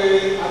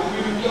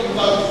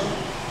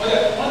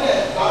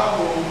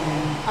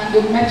 And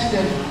they met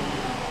them.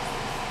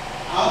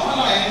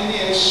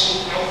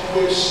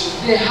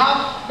 They have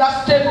that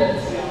stable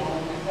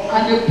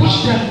and they push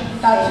them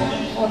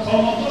 13,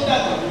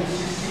 14.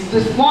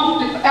 This one,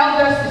 the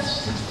eldest is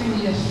 16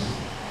 years.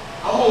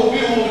 And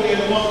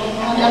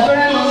their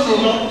parents also,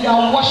 they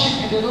are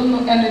worshiping, they don't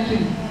know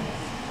anything.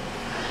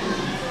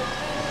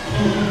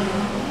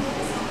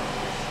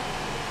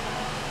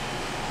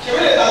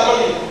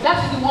 That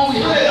is the one we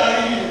have.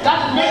 That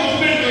is the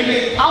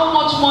one. How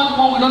much more the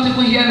one we don't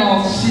even hear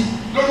nor see?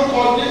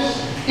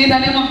 In the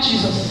name of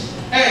Jesus.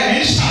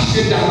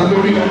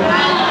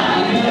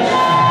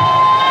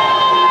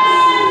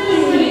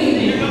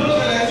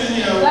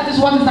 That is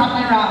what is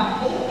happening around.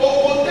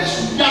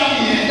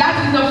 That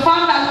is the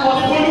farm that was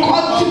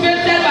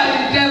cultivated by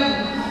the devil.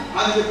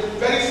 And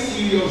very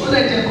serious. So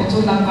they take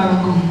control that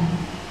paragon.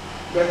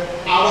 But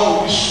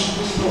our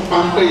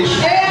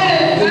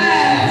Amen.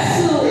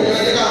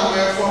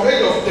 From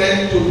age of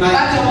 10 to 19.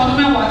 That's your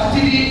monument was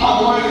still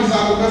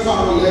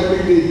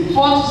every day.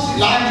 4 to 6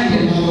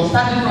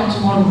 starting from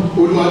tomorrow.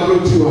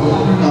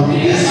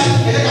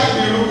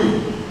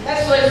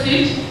 Let's go and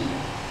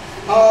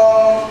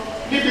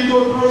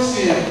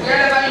see.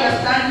 Wherever you are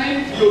standing,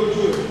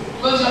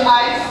 close your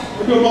eyes.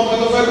 I don't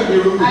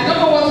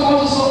know what you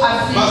want to sow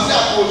as seed.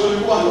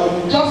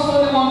 Just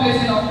only one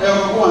basin of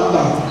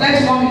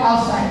let one be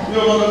outside. I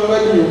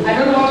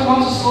don't know what you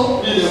want to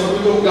sow. And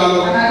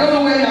I don't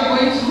know where you are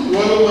going to.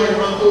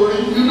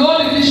 You know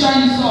the vision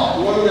you saw.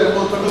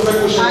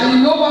 And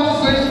you know what is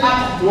going to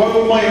happen.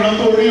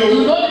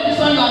 You know the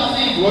vision you are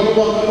seeing. And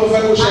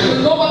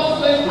you know what is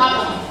going to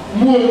happen.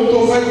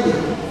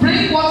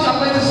 Bring what you are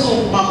going to sow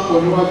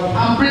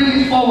and bring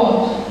it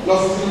forward. Go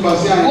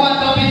and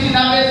dump it in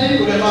that basin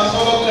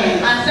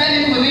and send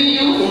it within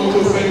you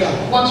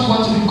what you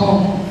want to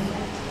become.